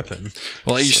apt weapon.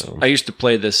 Well, I used to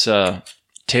play this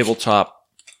tabletop,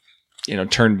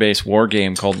 turn-based war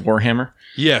game called Warhammer.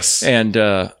 Yes, And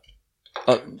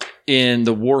in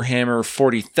the Warhammer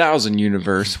 40,000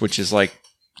 universe, which is like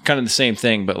kind of the same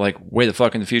thing, but like way the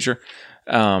fuck in the future,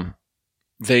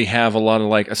 they have a lot of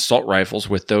like assault rifles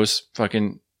with those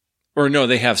fucking, or no,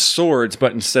 they have swords,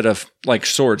 but instead of like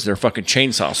swords, they're fucking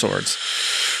chainsaw swords.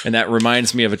 And that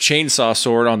reminds me of a chainsaw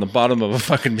sword on the bottom of a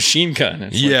fucking machine gun.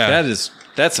 It's like, Yeah.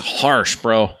 that's harsh,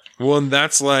 bro. well, and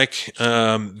that's like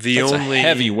the That's only a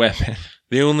heavy weapon.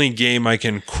 The only game I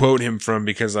can quote him from,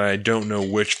 because I don't know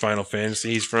which Final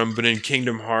Fantasy he's from, but in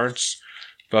Kingdom Hearts,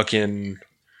 fucking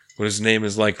what his name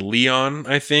is, like Leon,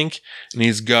 I think, and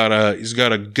he's got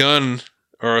a gun,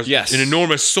 or Yes. an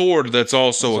enormous sword that's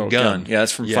also a gun. Yeah,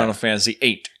 that's from Yeah. Final Fantasy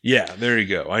VIII. Yeah, there you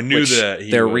go. I knew Which that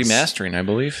they're was, remastering, I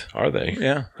believe. Are they?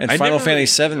 Yeah, and I Final never-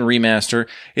 Fantasy VII Remaster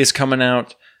is coming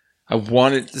out. I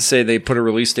wanted to say they put a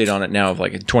release date on it now of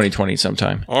like in 2020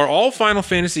 sometime. Are all Final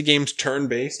Fantasy games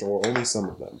turn-based, or only some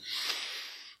of them?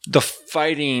 The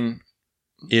fighting,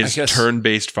 Is I guess-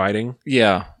 turn-based fighting?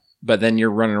 yeah, but then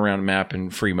you're running around a map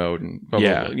in free mode and blah, blah,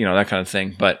 Yeah. blah, that kind of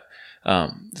thing. But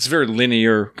it's very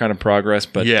linear kind of progress.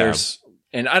 But Yeah.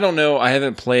 and I don't know. I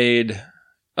haven't played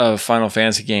a Final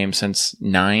Fantasy game since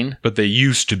 9. But they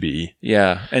used to be.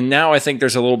 Yeah, and now I think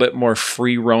there's a little bit more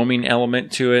free roaming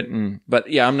element to it. But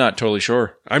yeah, I'm not totally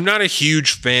sure. I'm not a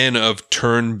huge fan of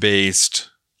turn-based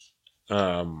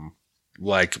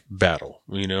like battle.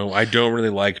 You know, I don't really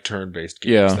like turn-based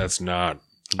games. Yeah. That's not.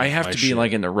 I have my to be shit.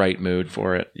 like in the right mood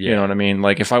for it. You Yeah. know what I mean?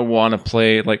 Like if I want to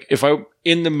play, like if I'm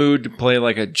in the mood to play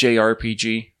like a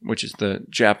JRPG, which is the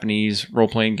Japanese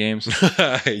role-playing games,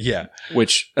 yeah,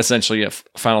 which essentially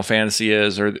Final Fantasy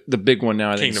is, or the big one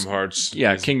now, I think. Kingdom Hearts.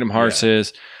 Yeah, Kingdom Hearts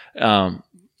is.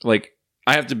 Like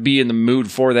I have to be in the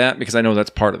mood for that because I know that's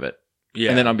part of it. Yeah,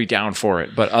 And then I'll be down for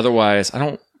it. But otherwise, I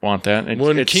don't want that.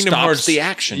 It stops the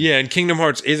action. Yeah, and Kingdom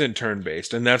Hearts isn't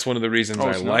turn-based, and that's one of the reasons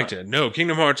I it's liked not? it. No,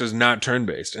 Kingdom Hearts is not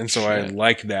turn-based, and so I Shit.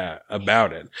 like that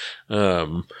about it.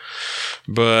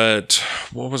 But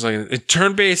what was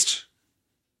turn-based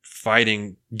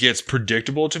fighting gets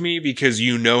predictable to me because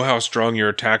you know how strong your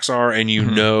attacks are, and you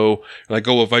know, like,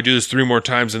 oh, if I do this 3 more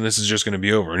times, then this is just going to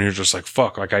be over. And you're just like,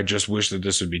 fuck, like, I just wish that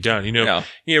this would be done. You know,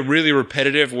 really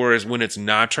repetitive. Whereas when it's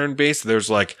not turn-based, there's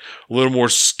like a little more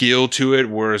skill to it.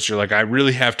 Whereas you're like, I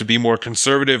really have to be more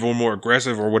conservative or more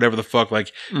aggressive or whatever the fuck.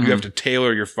 Like, you have to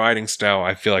tailor your fighting style,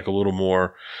 I feel like, a little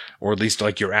more, or at least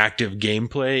like your active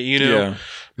gameplay, you know? Yeah.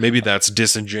 Maybe that's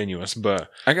disingenuous, but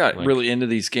I got really into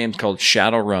these games called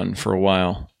Shadowrun for a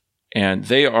while, and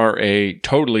they are a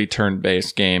totally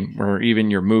turn-based game where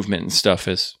even your movement and stuff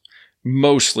is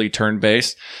mostly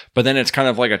turn-based, but then it's kind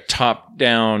of like a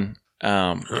top-down,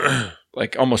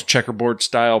 like almost checkerboard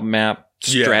style map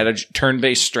strategy,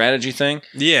 turn-based strategy thing.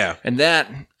 yeah. And that,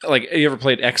 like, you ever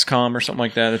played XCOM or something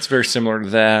like that? It's very similar to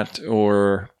that,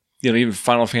 or even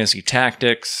Final Fantasy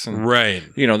Tactics, and, Right.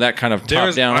 that kind of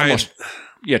top-down, almost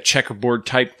checkerboard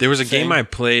type. There was a thing. game I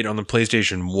played on the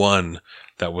PlayStation 1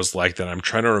 that was like that. I'm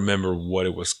trying to remember what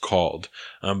it was called.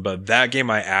 But that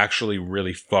game I actually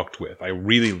really fucked with. I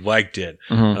really liked it.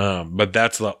 But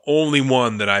that's the only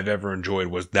one that I've ever enjoyed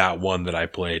was that one that I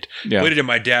played. Yeah. Played it at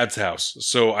my dad's house.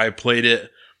 So I played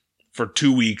for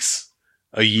 2 weeks,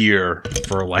 a year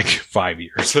for like 5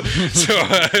 years.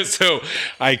 So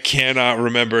I cannot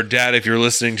remember. Dad, if you're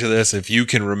listening to this, if you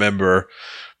can remember,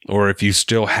 or if you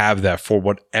still have that for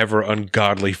whatever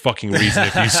ungodly fucking reason,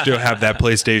 if you still have that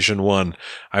PlayStation 1,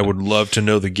 I would love to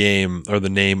know the game or the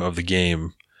name of the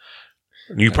game.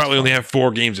 You probably only have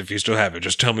 4 games if you still have it.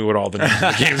 Just tell me what all the names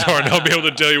of the games are and I'll be able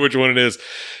to tell you which one it is.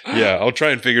 Yeah, I'll try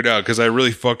and figure it out because I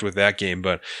really fucked with that game.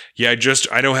 But yeah,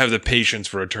 I don't have the patience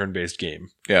for a turn-based game.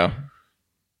 Yeah.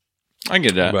 I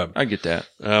get that. But- I get that.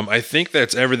 I think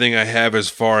that's everything I have as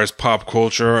far as pop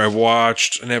culture. I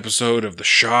watched an episode of The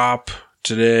Shop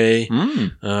today.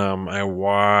 I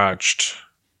watched.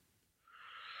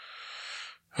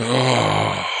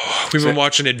 We've been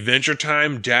watching Adventure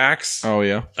Time, Dax. Oh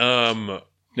yeah.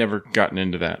 Never gotten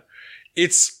into that.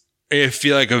 I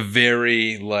feel like a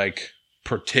very like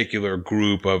particular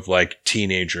group of like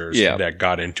teenagers that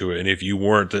got into it, and if you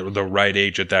weren't the right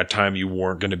age at that time, you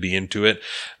weren't going to be into it.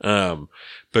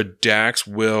 But Dax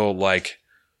will like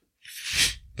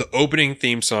the opening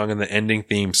theme song and the ending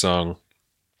theme song.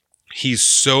 He's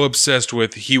so obsessed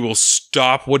with, he will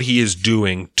stop what he is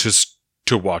doing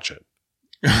to watch it.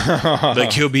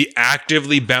 Like he'll be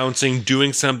actively bouncing,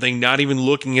 doing something, not even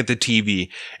looking at the TV,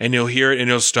 and he'll hear it and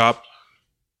he'll stop.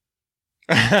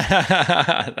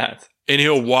 And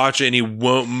he'll watch it and he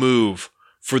won't move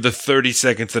for the 30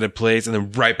 seconds that it plays and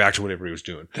then right back to whatever he was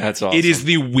doing. That's awesome. It is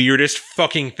the weirdest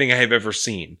fucking thing I have ever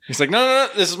seen. He's like, no,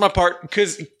 this is my part.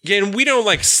 Because, again, we don't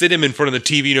like sit him in front of the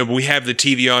TV, but we have the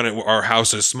TV on it. Our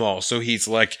house is small, so he's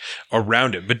like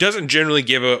around it, but doesn't generally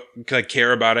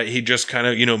care about it. He just kind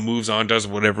of, moves on, does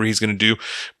whatever he's going to do.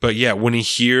 But yeah, when he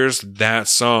hears that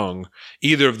song,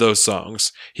 either of those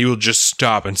songs, he will just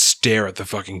stop and stare at the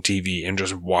fucking TV and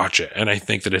just watch it. And I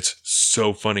think that it's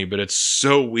so funny, but it's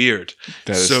so weird.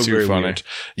 That is so too very funny. weird.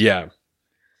 Yeah.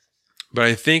 But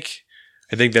I think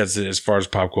that's it as far as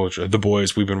pop culture. The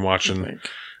Boys, we've been watching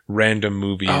random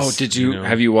movies. Oh,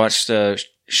 have you watched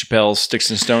Chappelle's Sticks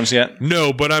and Stones yet?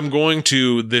 No, but I'm going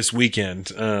to this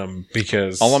weekend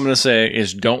because all I'm going to say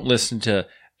is don't listen to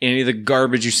any of the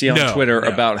garbage you see on Twitter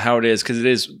about how it is, because it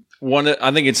is one.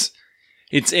 I think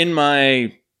it's in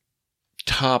my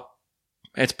top.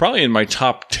 It's probably in my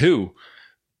top 2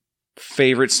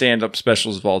 favorite stand-up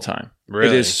specials of all time.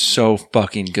 Really? It is so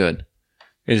fucking good.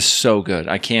 It is so good.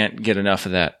 I can't get enough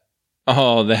of that.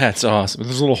 Oh, that's awesome.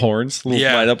 Those little horns,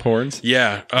 light up horns.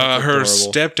 Yeah. Her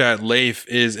stepdad, Leif,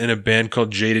 is in a band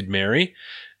called Jaded Mary.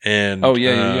 And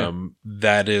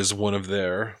that is one of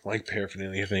their like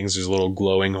paraphernalia things. There's little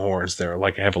glowing horns there,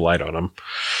 like have a light on them.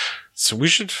 So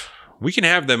we can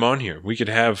have them on here. We could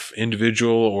have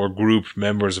individual or group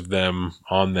members of them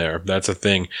on there. That's a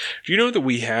thing. Do you know that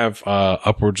we have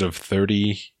upwards of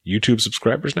 30 YouTube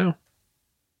subscribers now?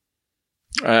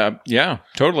 Yeah,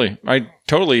 totally. I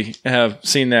totally have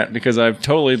seen that because I've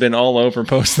totally been all over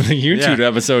posting the YouTube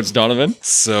episodes, Donovan.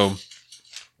 So,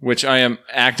 which I am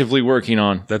actively working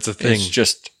on. That's a thing.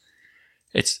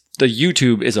 It's the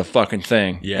YouTube is a fucking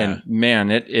thing. Yeah. And man,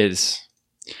 it is.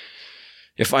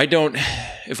 If I don't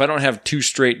have 2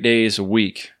 straight days a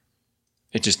week,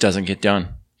 it just doesn't get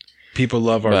done. People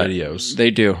love our But videos.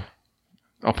 They do.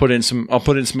 I'll put in some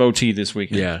OT this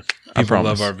weekend. Yeah. I People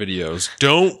promise. love our videos.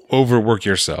 Don't overwork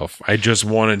yourself. I just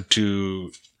wanted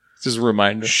to Just a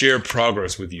reminder. share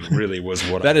progress with you, really, was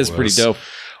what That I is was. pretty dope.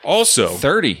 Also,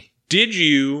 30. did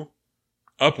you,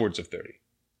 upwards of 30.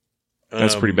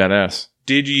 That's pretty badass.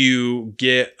 Did you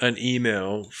get an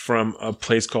email from a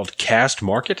place called Cast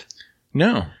Market?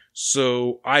 No.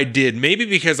 So I did, maybe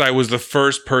because I was the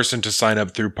first person to sign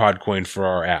up through Podcoin for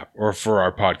our app or for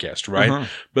our podcast, right? Uh-huh.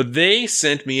 But they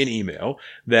sent me an email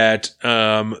that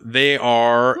they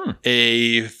are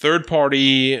a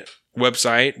third-party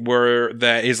website where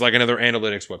that is like another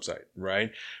analytics website,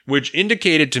 right? Which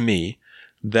indicated to me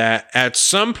that at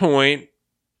some point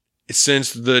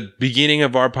since the beginning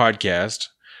of our podcast,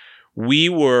 we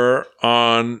were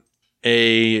on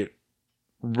a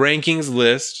rankings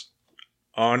list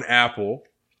on Apple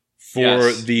for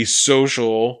Yes. the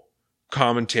social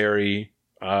commentary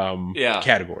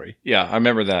category. Yeah, I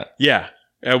remember that. Yeah.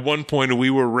 At one point, we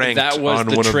were ranked That was on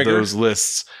the one trigger? of those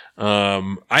lists.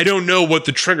 I don't know what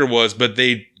the trigger was, but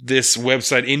this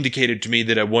website indicated to me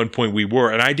that at one point we were,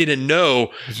 and I didn't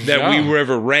know that we Yeah. were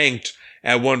ever ranked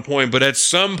at one point. But at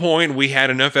some point, we had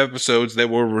enough episodes that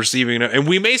were receiving, and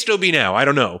we may still be now. I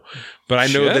don't know, but I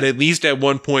know Shit. that at least at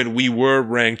one point we were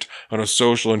ranked on a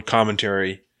social and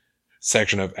commentary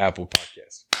section of Apple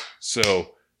Podcasts.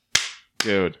 So,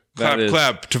 Dude.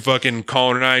 clap to fucking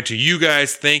Colin and I, to you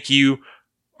guys. Thank you.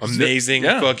 Amazing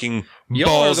Yeah. fucking Y'all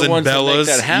balls are the and ones that make bellas.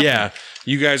 that happen. Yeah.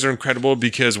 You guys are incredible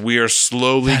because we are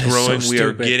slowly That is so growing. We are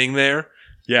stupid. getting there.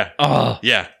 Yeah. Oh.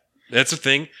 Yeah. That's a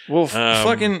thing. Well,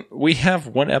 we have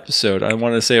one episode. I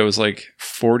want to say it was like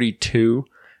 42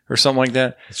 or something like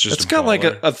that. It's just It's a got like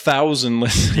baller. 1,000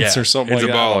 listens Yeah, or something it's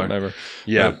like a that. baller. Whatever.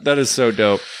 Yeah. But that is so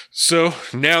dope. So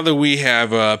now that we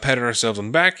have patted ourselves on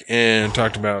the back and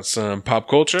talked about some pop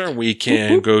culture, we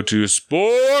can go to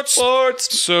sports.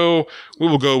 So we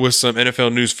will go with some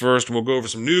NFL news first, and we'll go over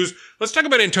some news. Let's talk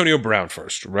about Antonio Brown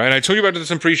first, right? I told you about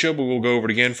this in pre-show, but we'll go over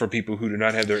it again for people who do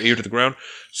not have their ear to the ground.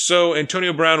 So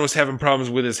Antonio Brown was having problems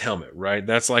with his helmet, right?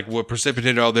 That's like what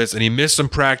precipitated all this, and he missed some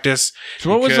practice. So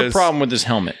what was the because problem with his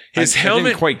helmet? His I helmet-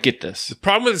 didn't quite get this. The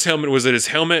problem with his helmet was that his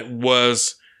helmet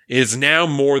is now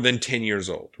more than 10 years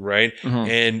old, right? Mhm.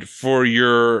 And for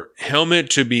your helmet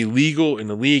to be legal in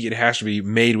the league, it has to be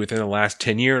made within the last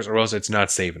 10 years or else it's not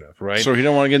safe enough, right? So he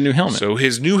don't want to get a new helmet. So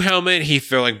his new helmet, he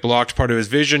felt like blocked part of his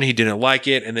vision. He didn't like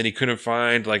it. And then he couldn't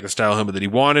find like the style helmet that he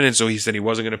wanted. And so he said he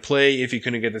wasn't going to play if he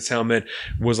couldn't get this helmet.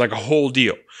 It was like a whole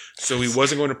deal. So he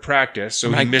wasn't going to practice.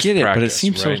 So I he missed get it, practice. but it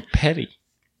seems right? so petty.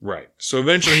 Right. So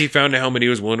eventually he found a helmet he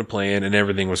was willing to play in and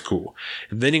everything was cool.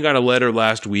 And then he got a letter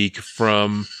last week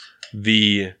from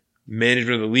the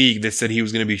management of the league that said he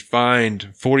was going to be fined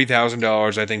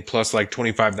 $40,000, I think, plus like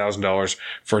 $25,000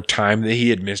 for time that he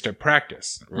had missed at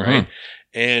practice. Right.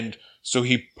 And so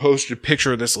he posted a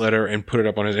picture of this letter and put it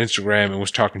up on his Instagram and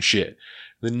was talking shit.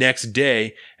 The next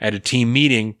day at a team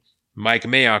meeting, Mike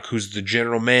Mayock, who's the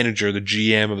general manager, the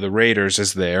GM of the Raiders,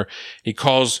 is there. He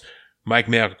calls Mike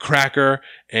Mayock a cracker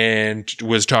and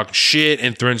was talking shit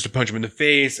and threatens to punch him in the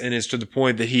face, and is to the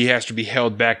point that he has to be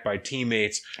held back by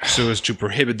teammates so as to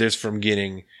prohibit this from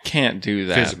getting Can't do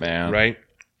that, physical, man. right?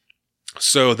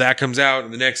 So that comes out,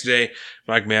 and the next day,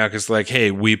 Mike Mayock is like, hey,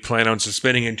 we plan on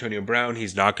suspending Antonio Brown.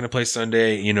 He's not going to play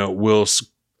Sunday. We'll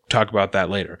talk about that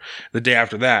later. The day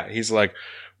after that, he's like,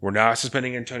 we're not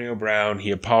suspending Antonio Brown. He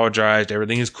apologized.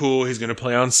 Everything is cool. He's going to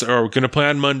play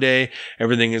on Monday.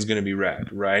 Everything is going to be rad,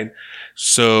 right?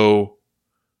 So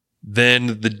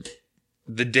then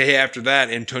the day after that,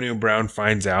 Antonio Brown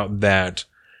finds out that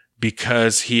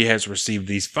because he has received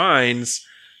these fines,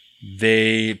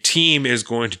 the team is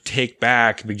going to take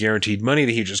back the guaranteed money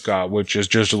that he just got, which is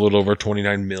just a little over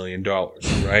 $29 million,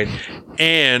 right?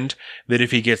 And that if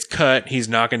he gets cut, he's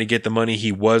not going to get the money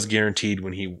he was guaranteed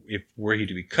were he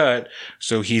to be cut.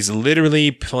 So he's literally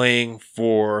playing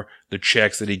for the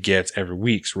checks that he gets every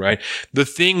week, right? The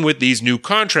thing with these new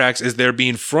contracts is they're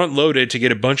being front loaded to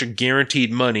get a bunch of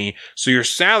guaranteed money. So your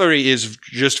salary is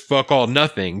just fuck all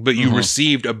nothing, but you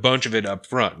received a bunch of it up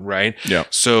front, right? Yeah.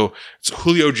 So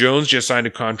Julio Jones just signed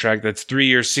a contract that's 3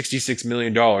 years, $66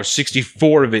 million.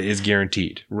 64 of it is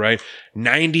guaranteed, right?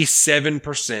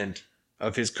 97%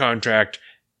 of his contract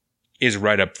is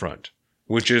right up front,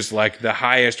 which is like the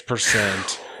highest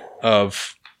percent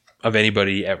of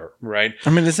anybody ever, right? I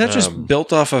mean, is that just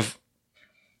built off of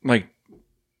like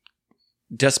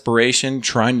desperation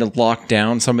trying to lock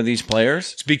down some of these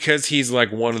players? It's because he's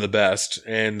like one of the best.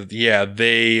 And yeah,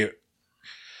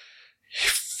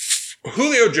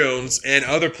 Julio Jones and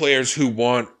other players who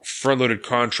want front-loaded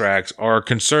contracts are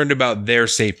concerned about their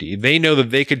safety. They know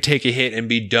that they could take a hit and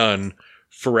be done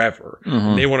forever.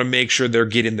 Mm-hmm. They want to make sure they're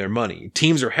getting their money.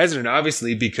 Teams are hesitant,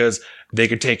 obviously, because they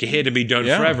could take a hit and be done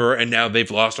forever, and now they've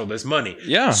lost all this money.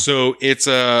 Yeah. So it's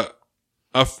a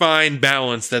fine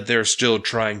balance that they're still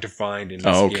trying to find in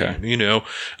this game, you know?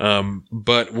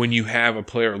 But when you have a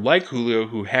player like Julio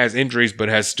who has injuries but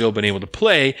has still been able to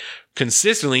play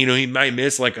consistently, you know, he might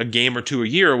miss like a game or two a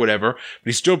year or whatever, but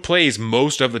he still plays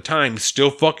most of the time, still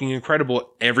fucking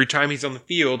incredible every time he's on the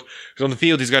field. He's on the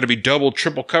field, he's got to be double,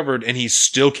 triple covered, and he's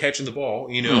still catching the ball,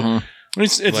 you know? Mm-hmm.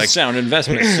 It's like, a sound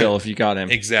investment still if you got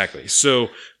him. Exactly. So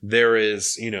there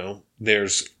is, you know,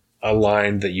 there's a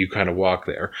line that you kind of walk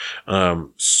there.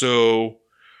 So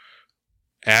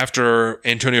after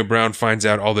Antonio Brown finds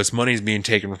out all this money is being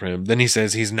taken from him, then he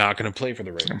says he's not going to play for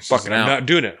the Raiders. I'm not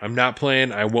doing it. I'm not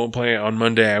playing. I won't play on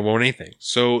Monday. I won't anything.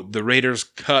 So the Raiders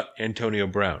cut Antonio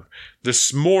Brown.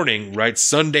 This morning, right,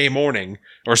 Sunday morning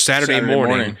or Saturday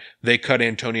morning, they cut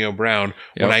Antonio Brown.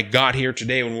 Yep. When I got here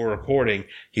today when we're recording,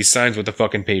 he signs with the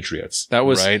fucking Patriots. That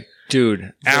was, right?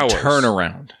 Dude, hours,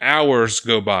 turnaround. Hours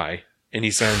go by. And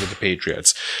he signs with the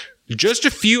Patriots. Just a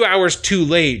few hours too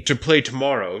late to play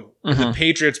tomorrow. The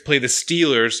Patriots play the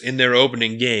Steelers in their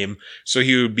opening game. So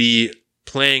he would be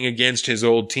playing against his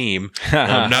old team.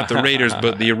 Not the Raiders,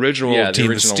 but the original team,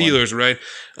 the Steelers, right?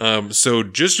 So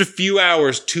just a few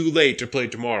hours too late to play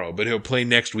tomorrow. But he'll play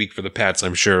next week for the Pats,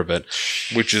 I'm sure of it.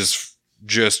 Which is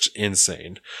just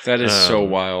insane. That is so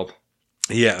wild.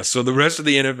 Yeah, so the rest of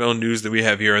the NFL news that we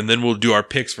have here, and then we'll do our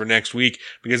picks for next week,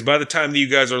 because by the time that you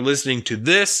guys are listening to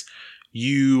this,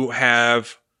 you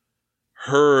have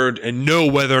heard and know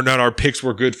whether or not our picks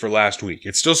were good for last week.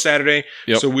 It's still Saturday,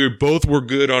 so we both were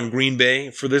good on Green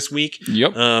Bay for this week.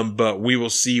 Yep. But we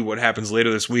will see what happens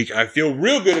later this week. I feel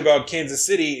real good about Kansas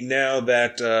City now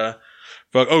that,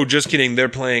 just kidding, they're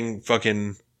playing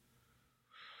fucking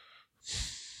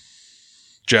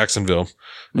Jacksonville.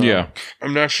 Yeah.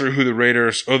 I'm not sure who the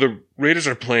Raiders... Oh, the Raiders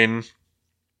are playing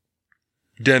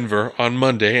Denver on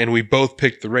Monday, and we both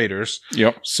picked the Raiders.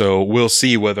 Yep. So we'll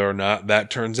see whether or not that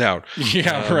turns out.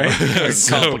 Yeah, right.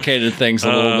 Complicated things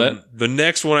a little bit. The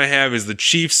next one I have is the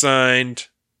Chiefs signed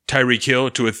Tyreek Hill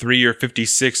to a 3-year,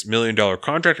 $56 million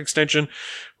contract extension,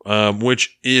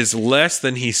 which is less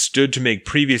than he stood to make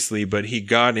previously, but he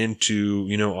got into,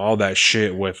 you know, all that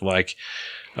shit with like...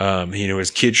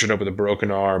 his kid showed up with a broken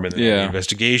arm and then the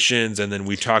investigations. And then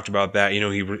we talked about that, you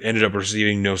know, he ended up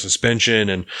receiving no suspension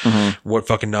and what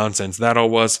fucking nonsense that all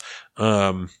was.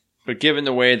 But given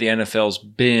the way the NFL's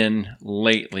been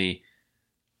lately,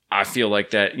 I feel like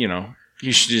that, you know,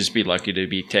 you should just be lucky to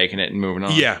be taking it and moving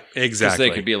on. Yeah, exactly. Because they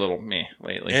could be a little meh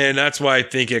lately. And that's why I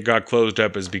think it got closed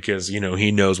up, is because, you know,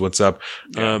 he knows what's up.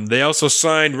 Yeah. They also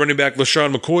signed running back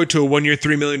LaShawn McCoy to a 1-year,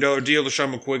 $3 million deal.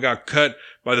 LaShawn McCoy got cut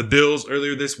by the Bills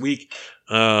earlier this week.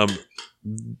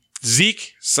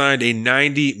 Zeke signed a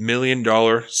 $90 million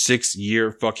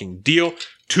 6-year fucking deal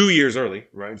 2 years early,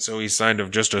 right? So he signed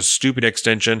just a stupid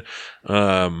extension.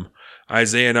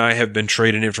 Isaiah and I have been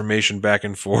trading information back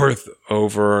and forth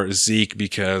over Zeke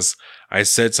because I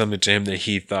said something to him that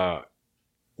he thought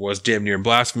was damn near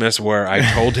blasphemous, where I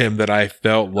told him that I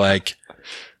felt like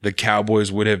the Cowboys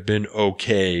would have been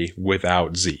okay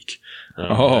without Zeke.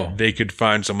 They could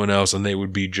find someone else and they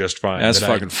would be just fine. That's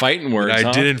fucking fighting words.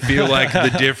 I didn't feel like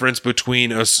the difference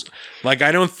between us. Like,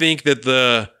 I don't think that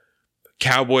the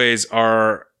Cowboys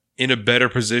are in a better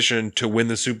position to win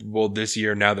the Super Bowl this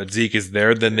year now that Zeke is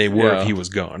there than they were if he was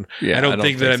gone. Yeah, I don't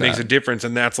think that makes a difference.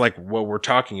 And that's like what we're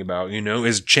talking about, you know,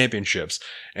 is championships.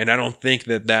 And I don't think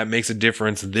that makes a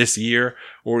difference this year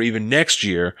or even next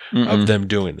year of them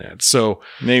doing that. So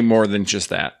maybe more than just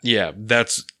that. Yeah,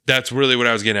 that's really what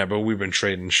I was getting at, but we've been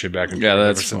trading shit back and forth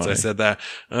ever since I said that.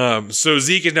 So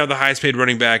Zeke is now the highest paid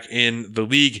running back in the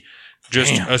league.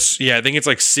 I think it's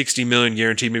like 60 million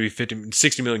guaranteed, maybe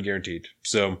 60 million guaranteed.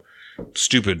 So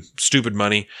stupid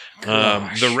money.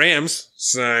 The Rams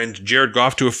signed Jared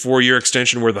Goff to a 4-year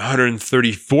extension worth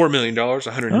 $134 million,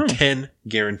 110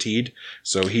 guaranteed.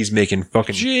 So he's making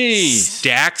fucking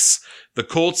stacks. The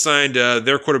Colts signed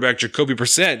their quarterback Jacoby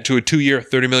Brissett to a 2-year,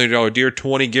 $30 million deal,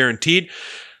 20 guaranteed.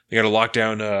 They got to lock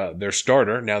down their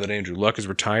starter now that Andrew Luck is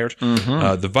retired.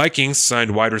 The Vikings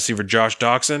signed wide receiver Josh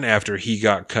Doxson after he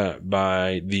got cut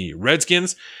by the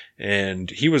Redskins. And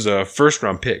he was a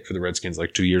first-round pick for the Redskins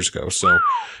like 2 years ago. So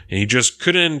and he just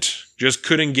couldn't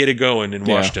get it going in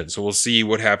Washington. So we'll see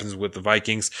what happens with the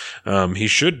Vikings. He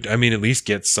should, at least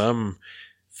get some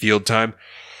field time.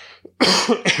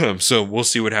 So we'll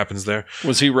see what happens there.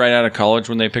 Was he right out of college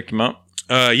when they picked him up?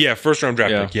 Yeah, first-round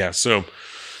draft pick. Yeah, so...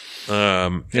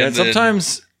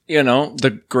 sometimes,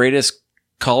 the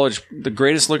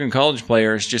greatest looking college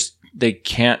players just, they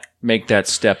can't make that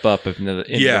step up into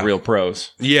the real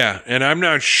pros. Yeah, and I'm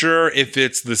not sure if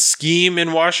it's the scheme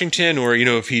in Washington or,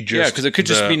 if he just... Yeah, because it could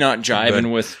just be not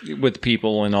jiving with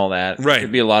people and all that. Right. It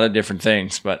could be a lot of different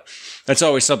things, but that's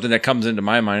always something that comes into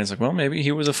my mind. It's like, well, maybe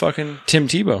he was a fucking Tim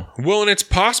Tebow. Well, and it's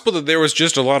possible that there was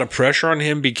just a lot of pressure on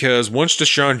him because once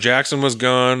Deshaun Jackson was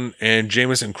gone and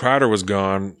Jamison Crowder was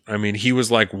gone, he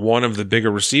was like one of the bigger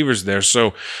receivers there.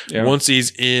 So once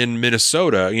he's in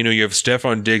Minnesota, you have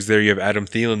Stephon Diggs there, you have Adam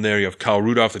Thielen there, you have Kyle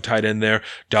Rudolph, the tight end there,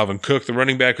 Dalvin Cook, the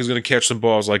running back who's going to catch some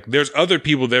balls. Like, there's other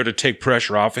people there to take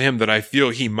pressure off of him that I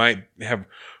feel he might have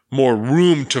more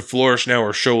room to flourish now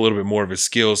or show a little bit more of his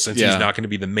skills since he's not going to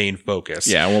be the main focus.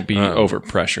 Yeah, it won't be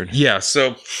over-pressured. Yeah,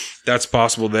 so that's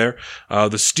possible there.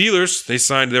 The Steelers, they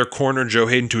signed their corner, Joe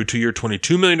Hayden, to a 2-year,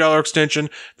 $22 million extension.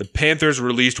 The Panthers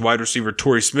released wide receiver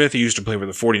Torrey Smith. He used to play for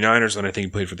the 49ers, and I think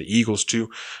he played for the Eagles, too.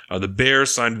 The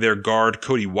Bears signed their guard,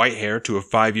 Cody Whitehair, to a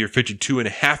 5-year,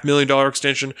 $52.5 million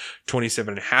extension,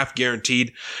 $27.5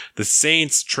 guaranteed. The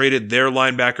Saints traded their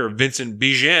linebacker, Vincent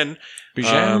Bijan,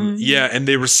 and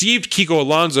they received Kiko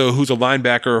Alonso, who's a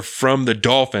linebacker from the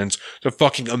Dolphins. It's a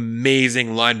fucking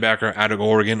amazing linebacker out of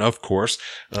Oregon, of course.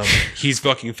 He's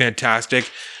fucking fantastic.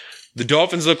 The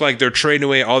Dolphins look like they're trading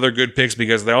away all their good picks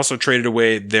because they also traded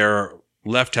away their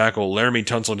left tackle, Laramie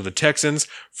Tunsil, to the Texans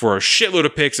for a shitload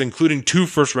of picks, including 2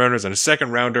 first-rounders and a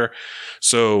second-rounder.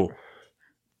 So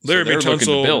Laramie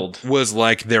Tunsil was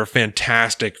like their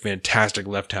fantastic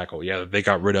left tackle. Yeah, that they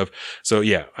got rid of. So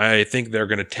yeah, I think they're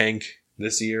going to tank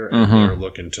this year and they're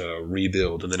looking to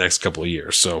rebuild in the next couple of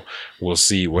years. So we'll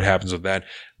see what happens with that.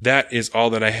 That is all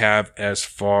that I have as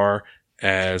far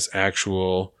as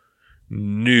actual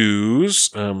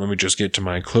news. Let me just get to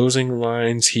my closing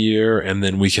lines here and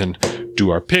then we can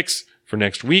do our picks for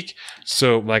next week.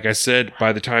 So like I said,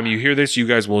 by the time you hear this, you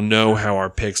guys will know how our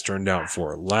picks turned out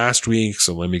for last week.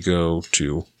 So let me go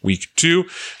to week 2.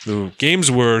 The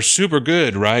games were super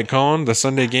good, right, Colin? The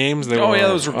Sunday games.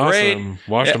 Those were awesome. Great.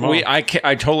 Watched them all. I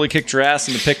totally kicked your ass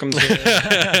in the pick'ems.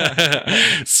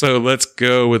 So let's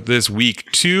go with this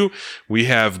week 2. We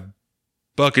have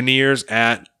Buccaneers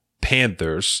at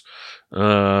Panthers.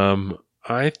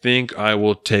 I think I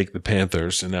will take the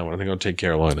Panthers in that one. I think I'll take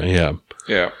Carolina. Yeah.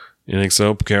 You think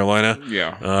so, Carolina?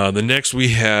 Yeah. The next we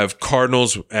have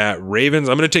Cardinals at Ravens.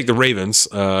 I'm going to take the Ravens.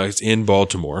 It's in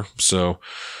Baltimore, so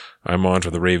I'm on for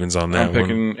the Ravens on that one. I'm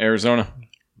picking Arizona.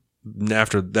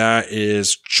 After that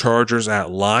is Chargers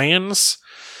at Lions.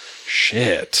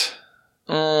 Shit.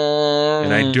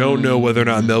 And I don't know whether or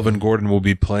not Melvin Gordon will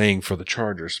be playing for the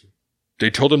Chargers.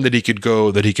 They told him that he could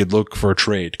look for a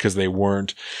trade because they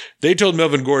told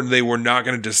Melvin Gordon they were not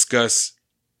going to discuss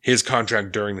his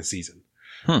contract during the season.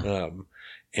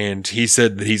 And he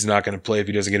said that he's not going to play if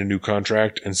he doesn't get a new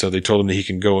contract. And so they told him that he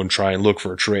can go and try and look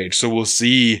for a trade. So we'll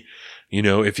see,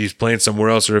 if he's playing somewhere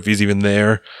else or if he's even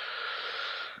there.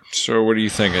 So what are you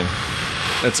thinking?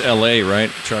 That's LA,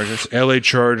 right? Chargers? LA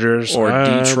Chargers. Or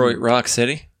Detroit Rock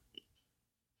City?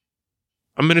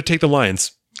 I'm going to take the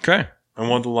Lions. Okay. I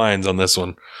want the Lions on this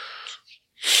one.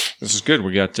 This is good.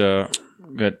 We got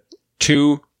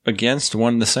 2 against,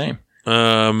 1 the same.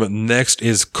 Next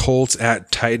is Colts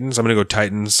at Titans. I'm going to go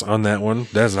Titans on that one.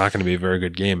 That's not going to be a very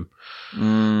good game.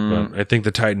 But I think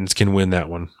the Titans can win that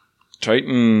one.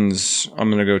 Titans. I'm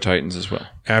going to go Titans as well.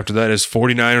 After that is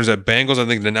 49ers at Bengals. I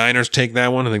think the Niners take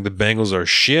that one. I think the Bengals are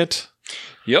shit.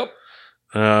 Yep.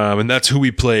 And that's who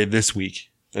we play this week.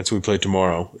 That's who we play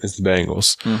tomorrow. It's the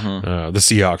Bengals. The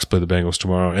Seahawks play the Bengals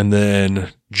tomorrow. And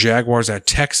then Jaguars at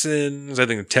Texans. I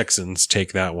think the Texans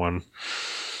take that one.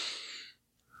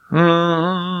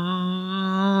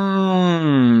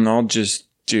 I'll just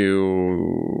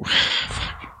do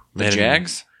the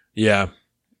Jags. Yeah.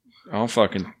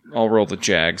 I'll roll the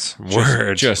Jags.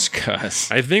 Word. Just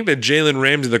cuz. I think that Jalen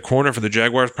Ramsey, the corner for the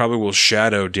Jaguars, probably will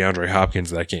shadow DeAndre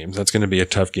Hopkins that game. That's going to be a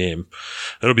tough game.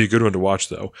 That'll be a good one to watch,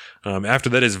 though. After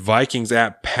that is Vikings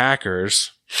at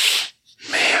Packers.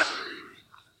 Man.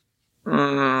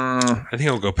 I think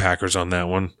I'll go Packers on that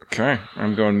one. Okay.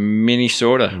 I'm going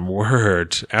Minnesota.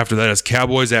 Word. After that is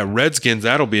Cowboys at Redskins.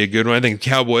 That'll be a good one. I think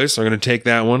Cowboys are going to take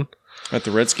that one. At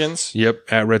the Redskins? Yep.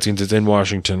 At Redskins. It's in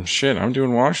Washington. Shit. I'm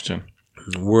doing Washington.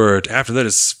 Word. After that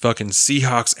is fucking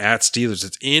Seahawks at Steelers.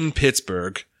 It's in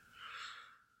Pittsburgh.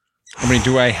 I mean,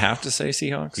 do I have to say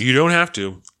Seahawks? You don't have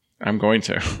to. I'm going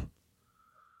to.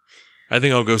 I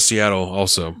think I'll go Seattle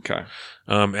also. Okay.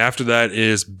 After that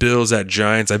is Bills at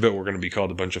Giants. I bet we're going to be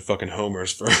called a bunch of fucking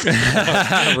homers for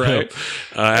Right. It's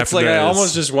after like that I is-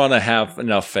 almost just want to have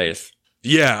enough faith.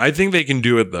 Yeah, I think they can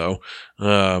do it though.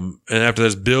 And after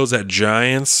this, Bills at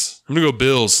Giants. I'm gonna go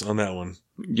Bills on that one.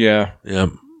 Yeah. Yep.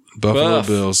 Buffalo Buff.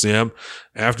 Bills. Yep.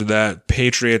 After that,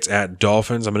 Patriots at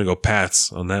Dolphins. I'm gonna go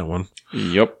Pats on that one.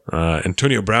 Yep.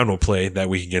 Antonio Brown will play that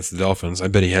week against the Dolphins. I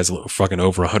bet he has fucking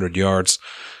over 100 yards.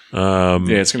 Yeah,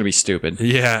 it's gonna be stupid.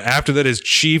 Yeah. After that is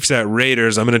Chiefs at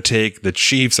Raiders. I'm gonna take the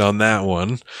Chiefs on that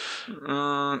one.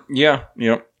 Yeah.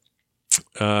 Yep.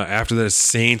 After that is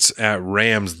Saints at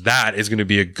Rams. That is going to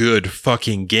be a good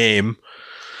fucking game.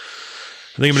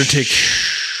 I think I'm going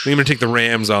to take the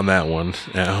Rams on that one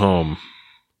at home.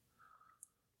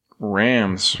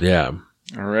 Rams. Yeah.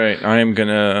 All right. I want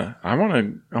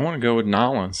to go with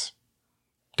Nolans.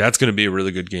 That's going to be a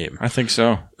really good game. I think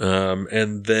so.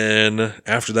 And then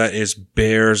after that is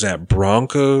Bears at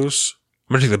Broncos.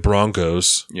 I'm going to take the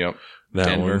Broncos. Yep. That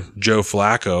Denver. one. Joe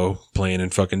Flacco playing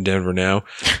in fucking Denver now.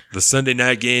 The Sunday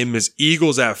night game is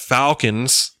Eagles at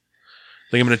Falcons.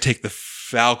 I think I'm going to take the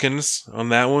Falcons on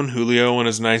that one. Julio and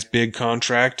his nice big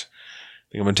contract.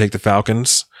 I think I'm going to take the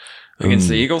Falcons. Against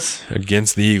the Eagles?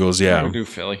 Against the Eagles, I'm yeah. gonna do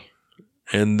Philly.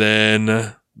 And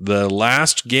then the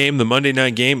last game, the Monday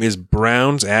night game, is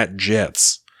Browns at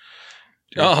Jets.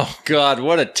 Oh God,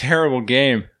 what a terrible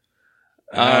game.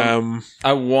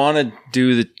 I want to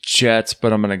do the Jets,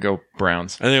 but I'm going to go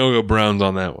Browns. I think I'll go Browns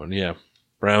on that one. Yeah.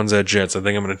 Browns at Jets. I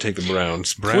think I'm going to take the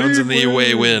Browns. Browns in the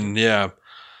away win. Yeah.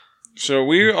 So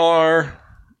we are,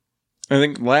 I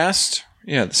think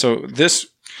so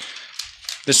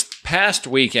this past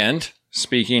weekend,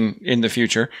 speaking in the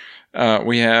future,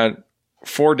 we had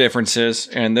 4 differences,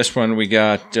 and this one we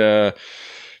got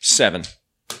 7.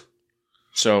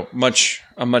 So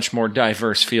a much more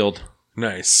diverse field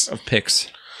Nice. of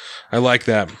picks. I like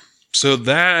that. So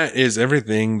that is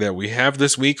everything that we have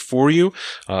this week for you.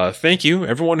 Thank you,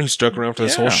 everyone who stuck around for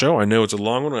this whole show. I know it's a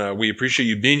long one. We appreciate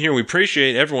you being here. We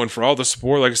appreciate everyone for all the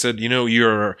support. Like I said,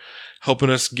 you're helping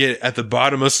us get at the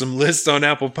bottom of some lists on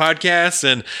Apple Podcasts,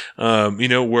 and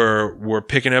we're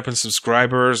picking up in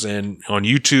subscribers and on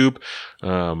YouTube.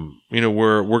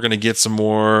 We're gonna get some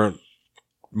more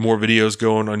videos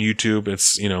going on YouTube.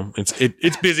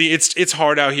 It's busy. It's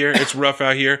hard out here. It's rough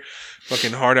out here.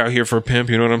 Fucking hard out here for a pimp.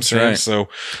 You know what I'm saying? Right. So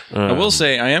I will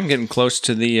say I am getting close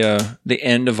to the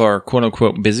end of our quote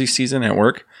unquote busy season at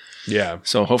work. yeah.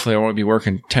 So hopefully I won't be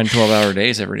working 10, 12-hour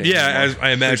days every day. Yeah, anymore. as I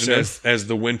imagine, Pretty soon. as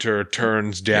the winter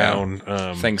turns down,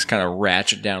 Things kind of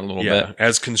ratchet down a little bit.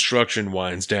 as construction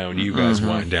winds down, you guys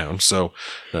wind down. So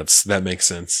that makes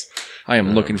sense. I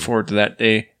am looking forward to that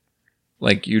day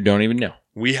like you don't even know.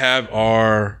 We have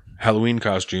our Halloween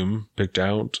costume picked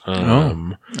out.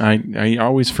 I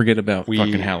always forget about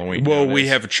fucking Halloween. Well, nowadays. we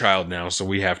have a child now, so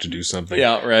we have to do something.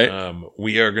 Yeah, right.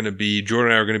 We are going to be,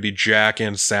 Jordan and I are going to be Jack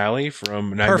and Sally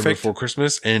from Nightmare Perfect. Before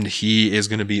Christmas, and he is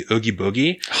going to be Oogie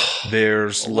Boogie.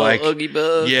 There's like, Oogie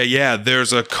Bug. yeah,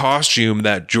 there's a costume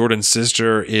that Jordan's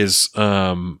sister is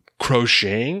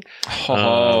crocheting.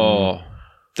 Oh,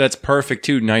 that's perfect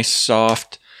too. Nice,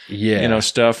 soft, Yeah.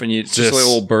 stuff, and it's just This- a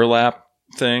little burlap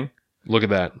thing. Look at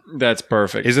that. That's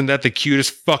perfect. Isn't that the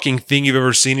cutest fucking thing you've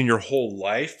ever seen in your whole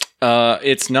life?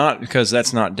 It's not, because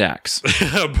that's not Dax.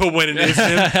 But when it is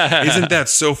him, isn't that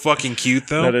so fucking cute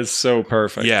though? That is so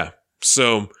perfect. Yeah.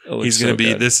 So It looks he's going to so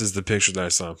be, good. this is the picture that I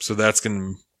saw. So that's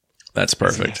going to, That's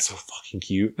perfect. so fucking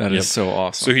cute. That Yep. is so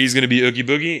awesome. So he's going to be Oogie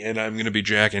Boogie, and I'm going to be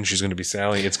Jack, and she's going to be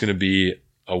Sally. It's going to be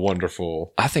a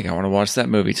wonderful. I think I want to watch that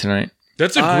movie tonight.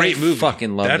 That's a great movie.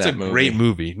 Fucking love That's that a movie. great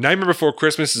movie. Nightmare Before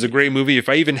Christmas is a great movie. If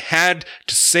I even had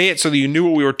to say it so that you knew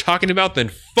what we were talking about, then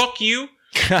fuck you.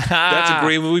 That's a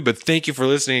great movie, but thank you for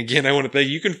listening again. I want to thank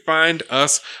you. You can find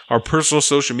us, our personal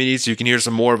social media, so you can hear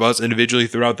some more of us individually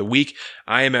throughout the week.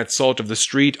 I am at Salt of the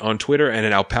Street on Twitter and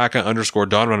at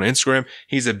Alpaca_Donovan on Instagram.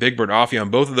 He's at Big Bird Offie on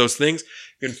both of those things.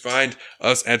 You can find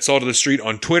us at Salt of the Street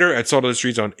on Twitter, at Salt of the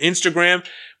Streets on Instagram.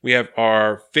 We have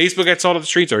our Facebook at Salt of the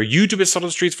Streets, our YouTube at Salt of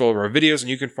the Streets for all of our videos, and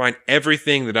you can find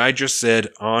everything that I just said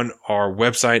on our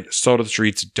website,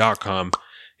 saltofthestreets.com.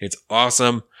 It's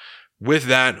awesome. With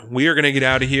that, we are going to get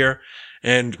out of here.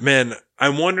 And man,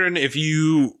 I'm wondering if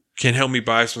you can help me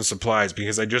buy some supplies,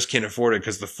 because I just can't afford it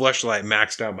because the Fleshlight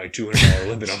maxed out my $200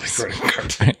 limit on my credit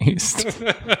card. Christ.